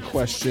mailbag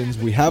questions.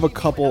 We have a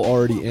couple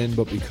already in,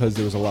 but because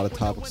there was a lot of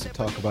topics to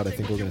talk about, I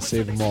think we're going to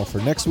save them all for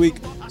next week.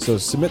 So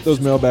submit those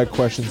mailbag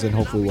questions, and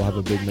hopefully we'll have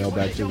a big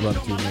mailbag to run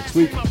through next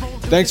week.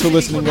 Thanks for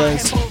listening,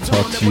 guys.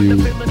 Talk to you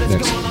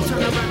next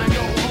Monday.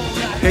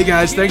 Hey,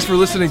 guys, thanks for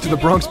listening to the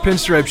Bronx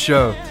Pinstripes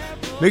Show.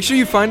 Make sure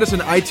you find us on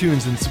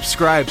iTunes and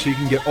subscribe so you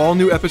can get all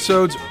new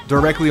episodes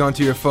directly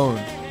onto your phone.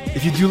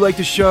 If you do like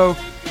the show,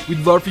 we'd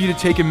love for you to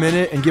take a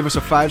minute and give us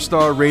a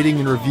 5-star rating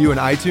and review on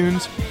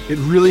iTunes. It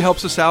really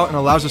helps us out and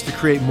allows us to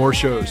create more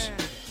shows.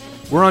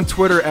 We're on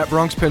Twitter at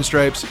Bronx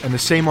Pinstripes and the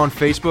same on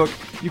Facebook.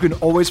 You can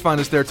always find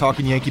us there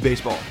talking Yankee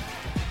baseball.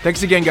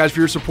 Thanks again, guys, for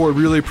your support.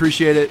 Really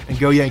appreciate it, and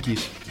go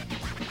Yankees.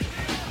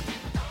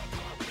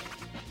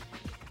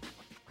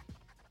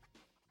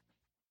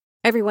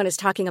 Everyone is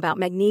talking about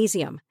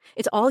magnesium.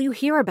 It's all you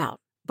hear about.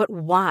 But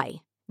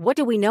why? What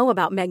do we know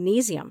about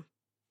magnesium?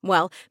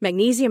 Well,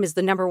 magnesium is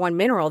the number one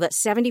mineral that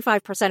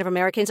 75% of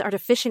Americans are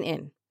deficient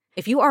in.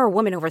 If you are a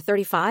woman over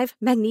 35,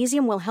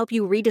 magnesium will help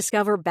you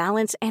rediscover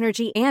balance,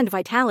 energy, and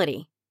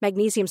vitality.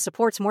 Magnesium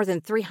supports more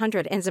than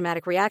 300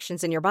 enzymatic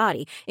reactions in your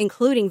body,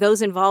 including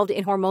those involved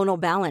in hormonal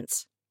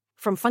balance.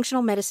 From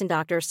functional medicine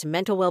doctors to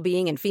mental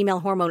well-being and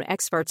female hormone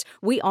experts,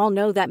 we all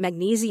know that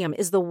magnesium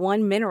is the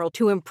one mineral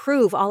to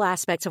improve all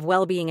aspects of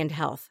well-being and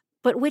health.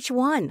 But which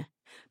one?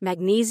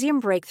 Magnesium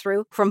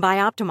Breakthrough from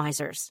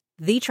Bioptimizers,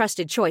 the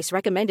trusted choice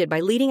recommended by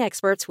leading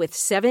experts with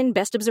 7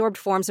 best-absorbed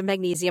forms of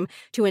magnesium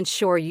to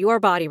ensure your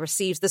body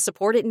receives the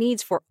support it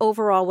needs for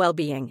overall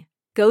well-being.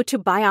 Go to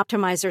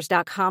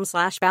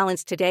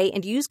bioptimizers.com/balance today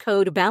and use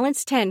code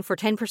BALANCE10 for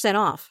 10%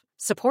 off.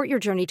 Support your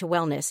journey to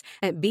wellness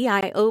at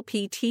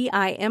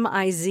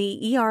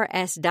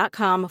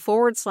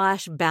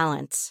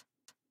bioptimizers.com/balance.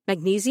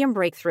 Magnesium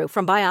Breakthrough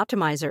from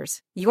Bioptimizers,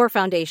 your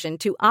foundation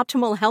to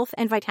optimal health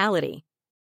and vitality.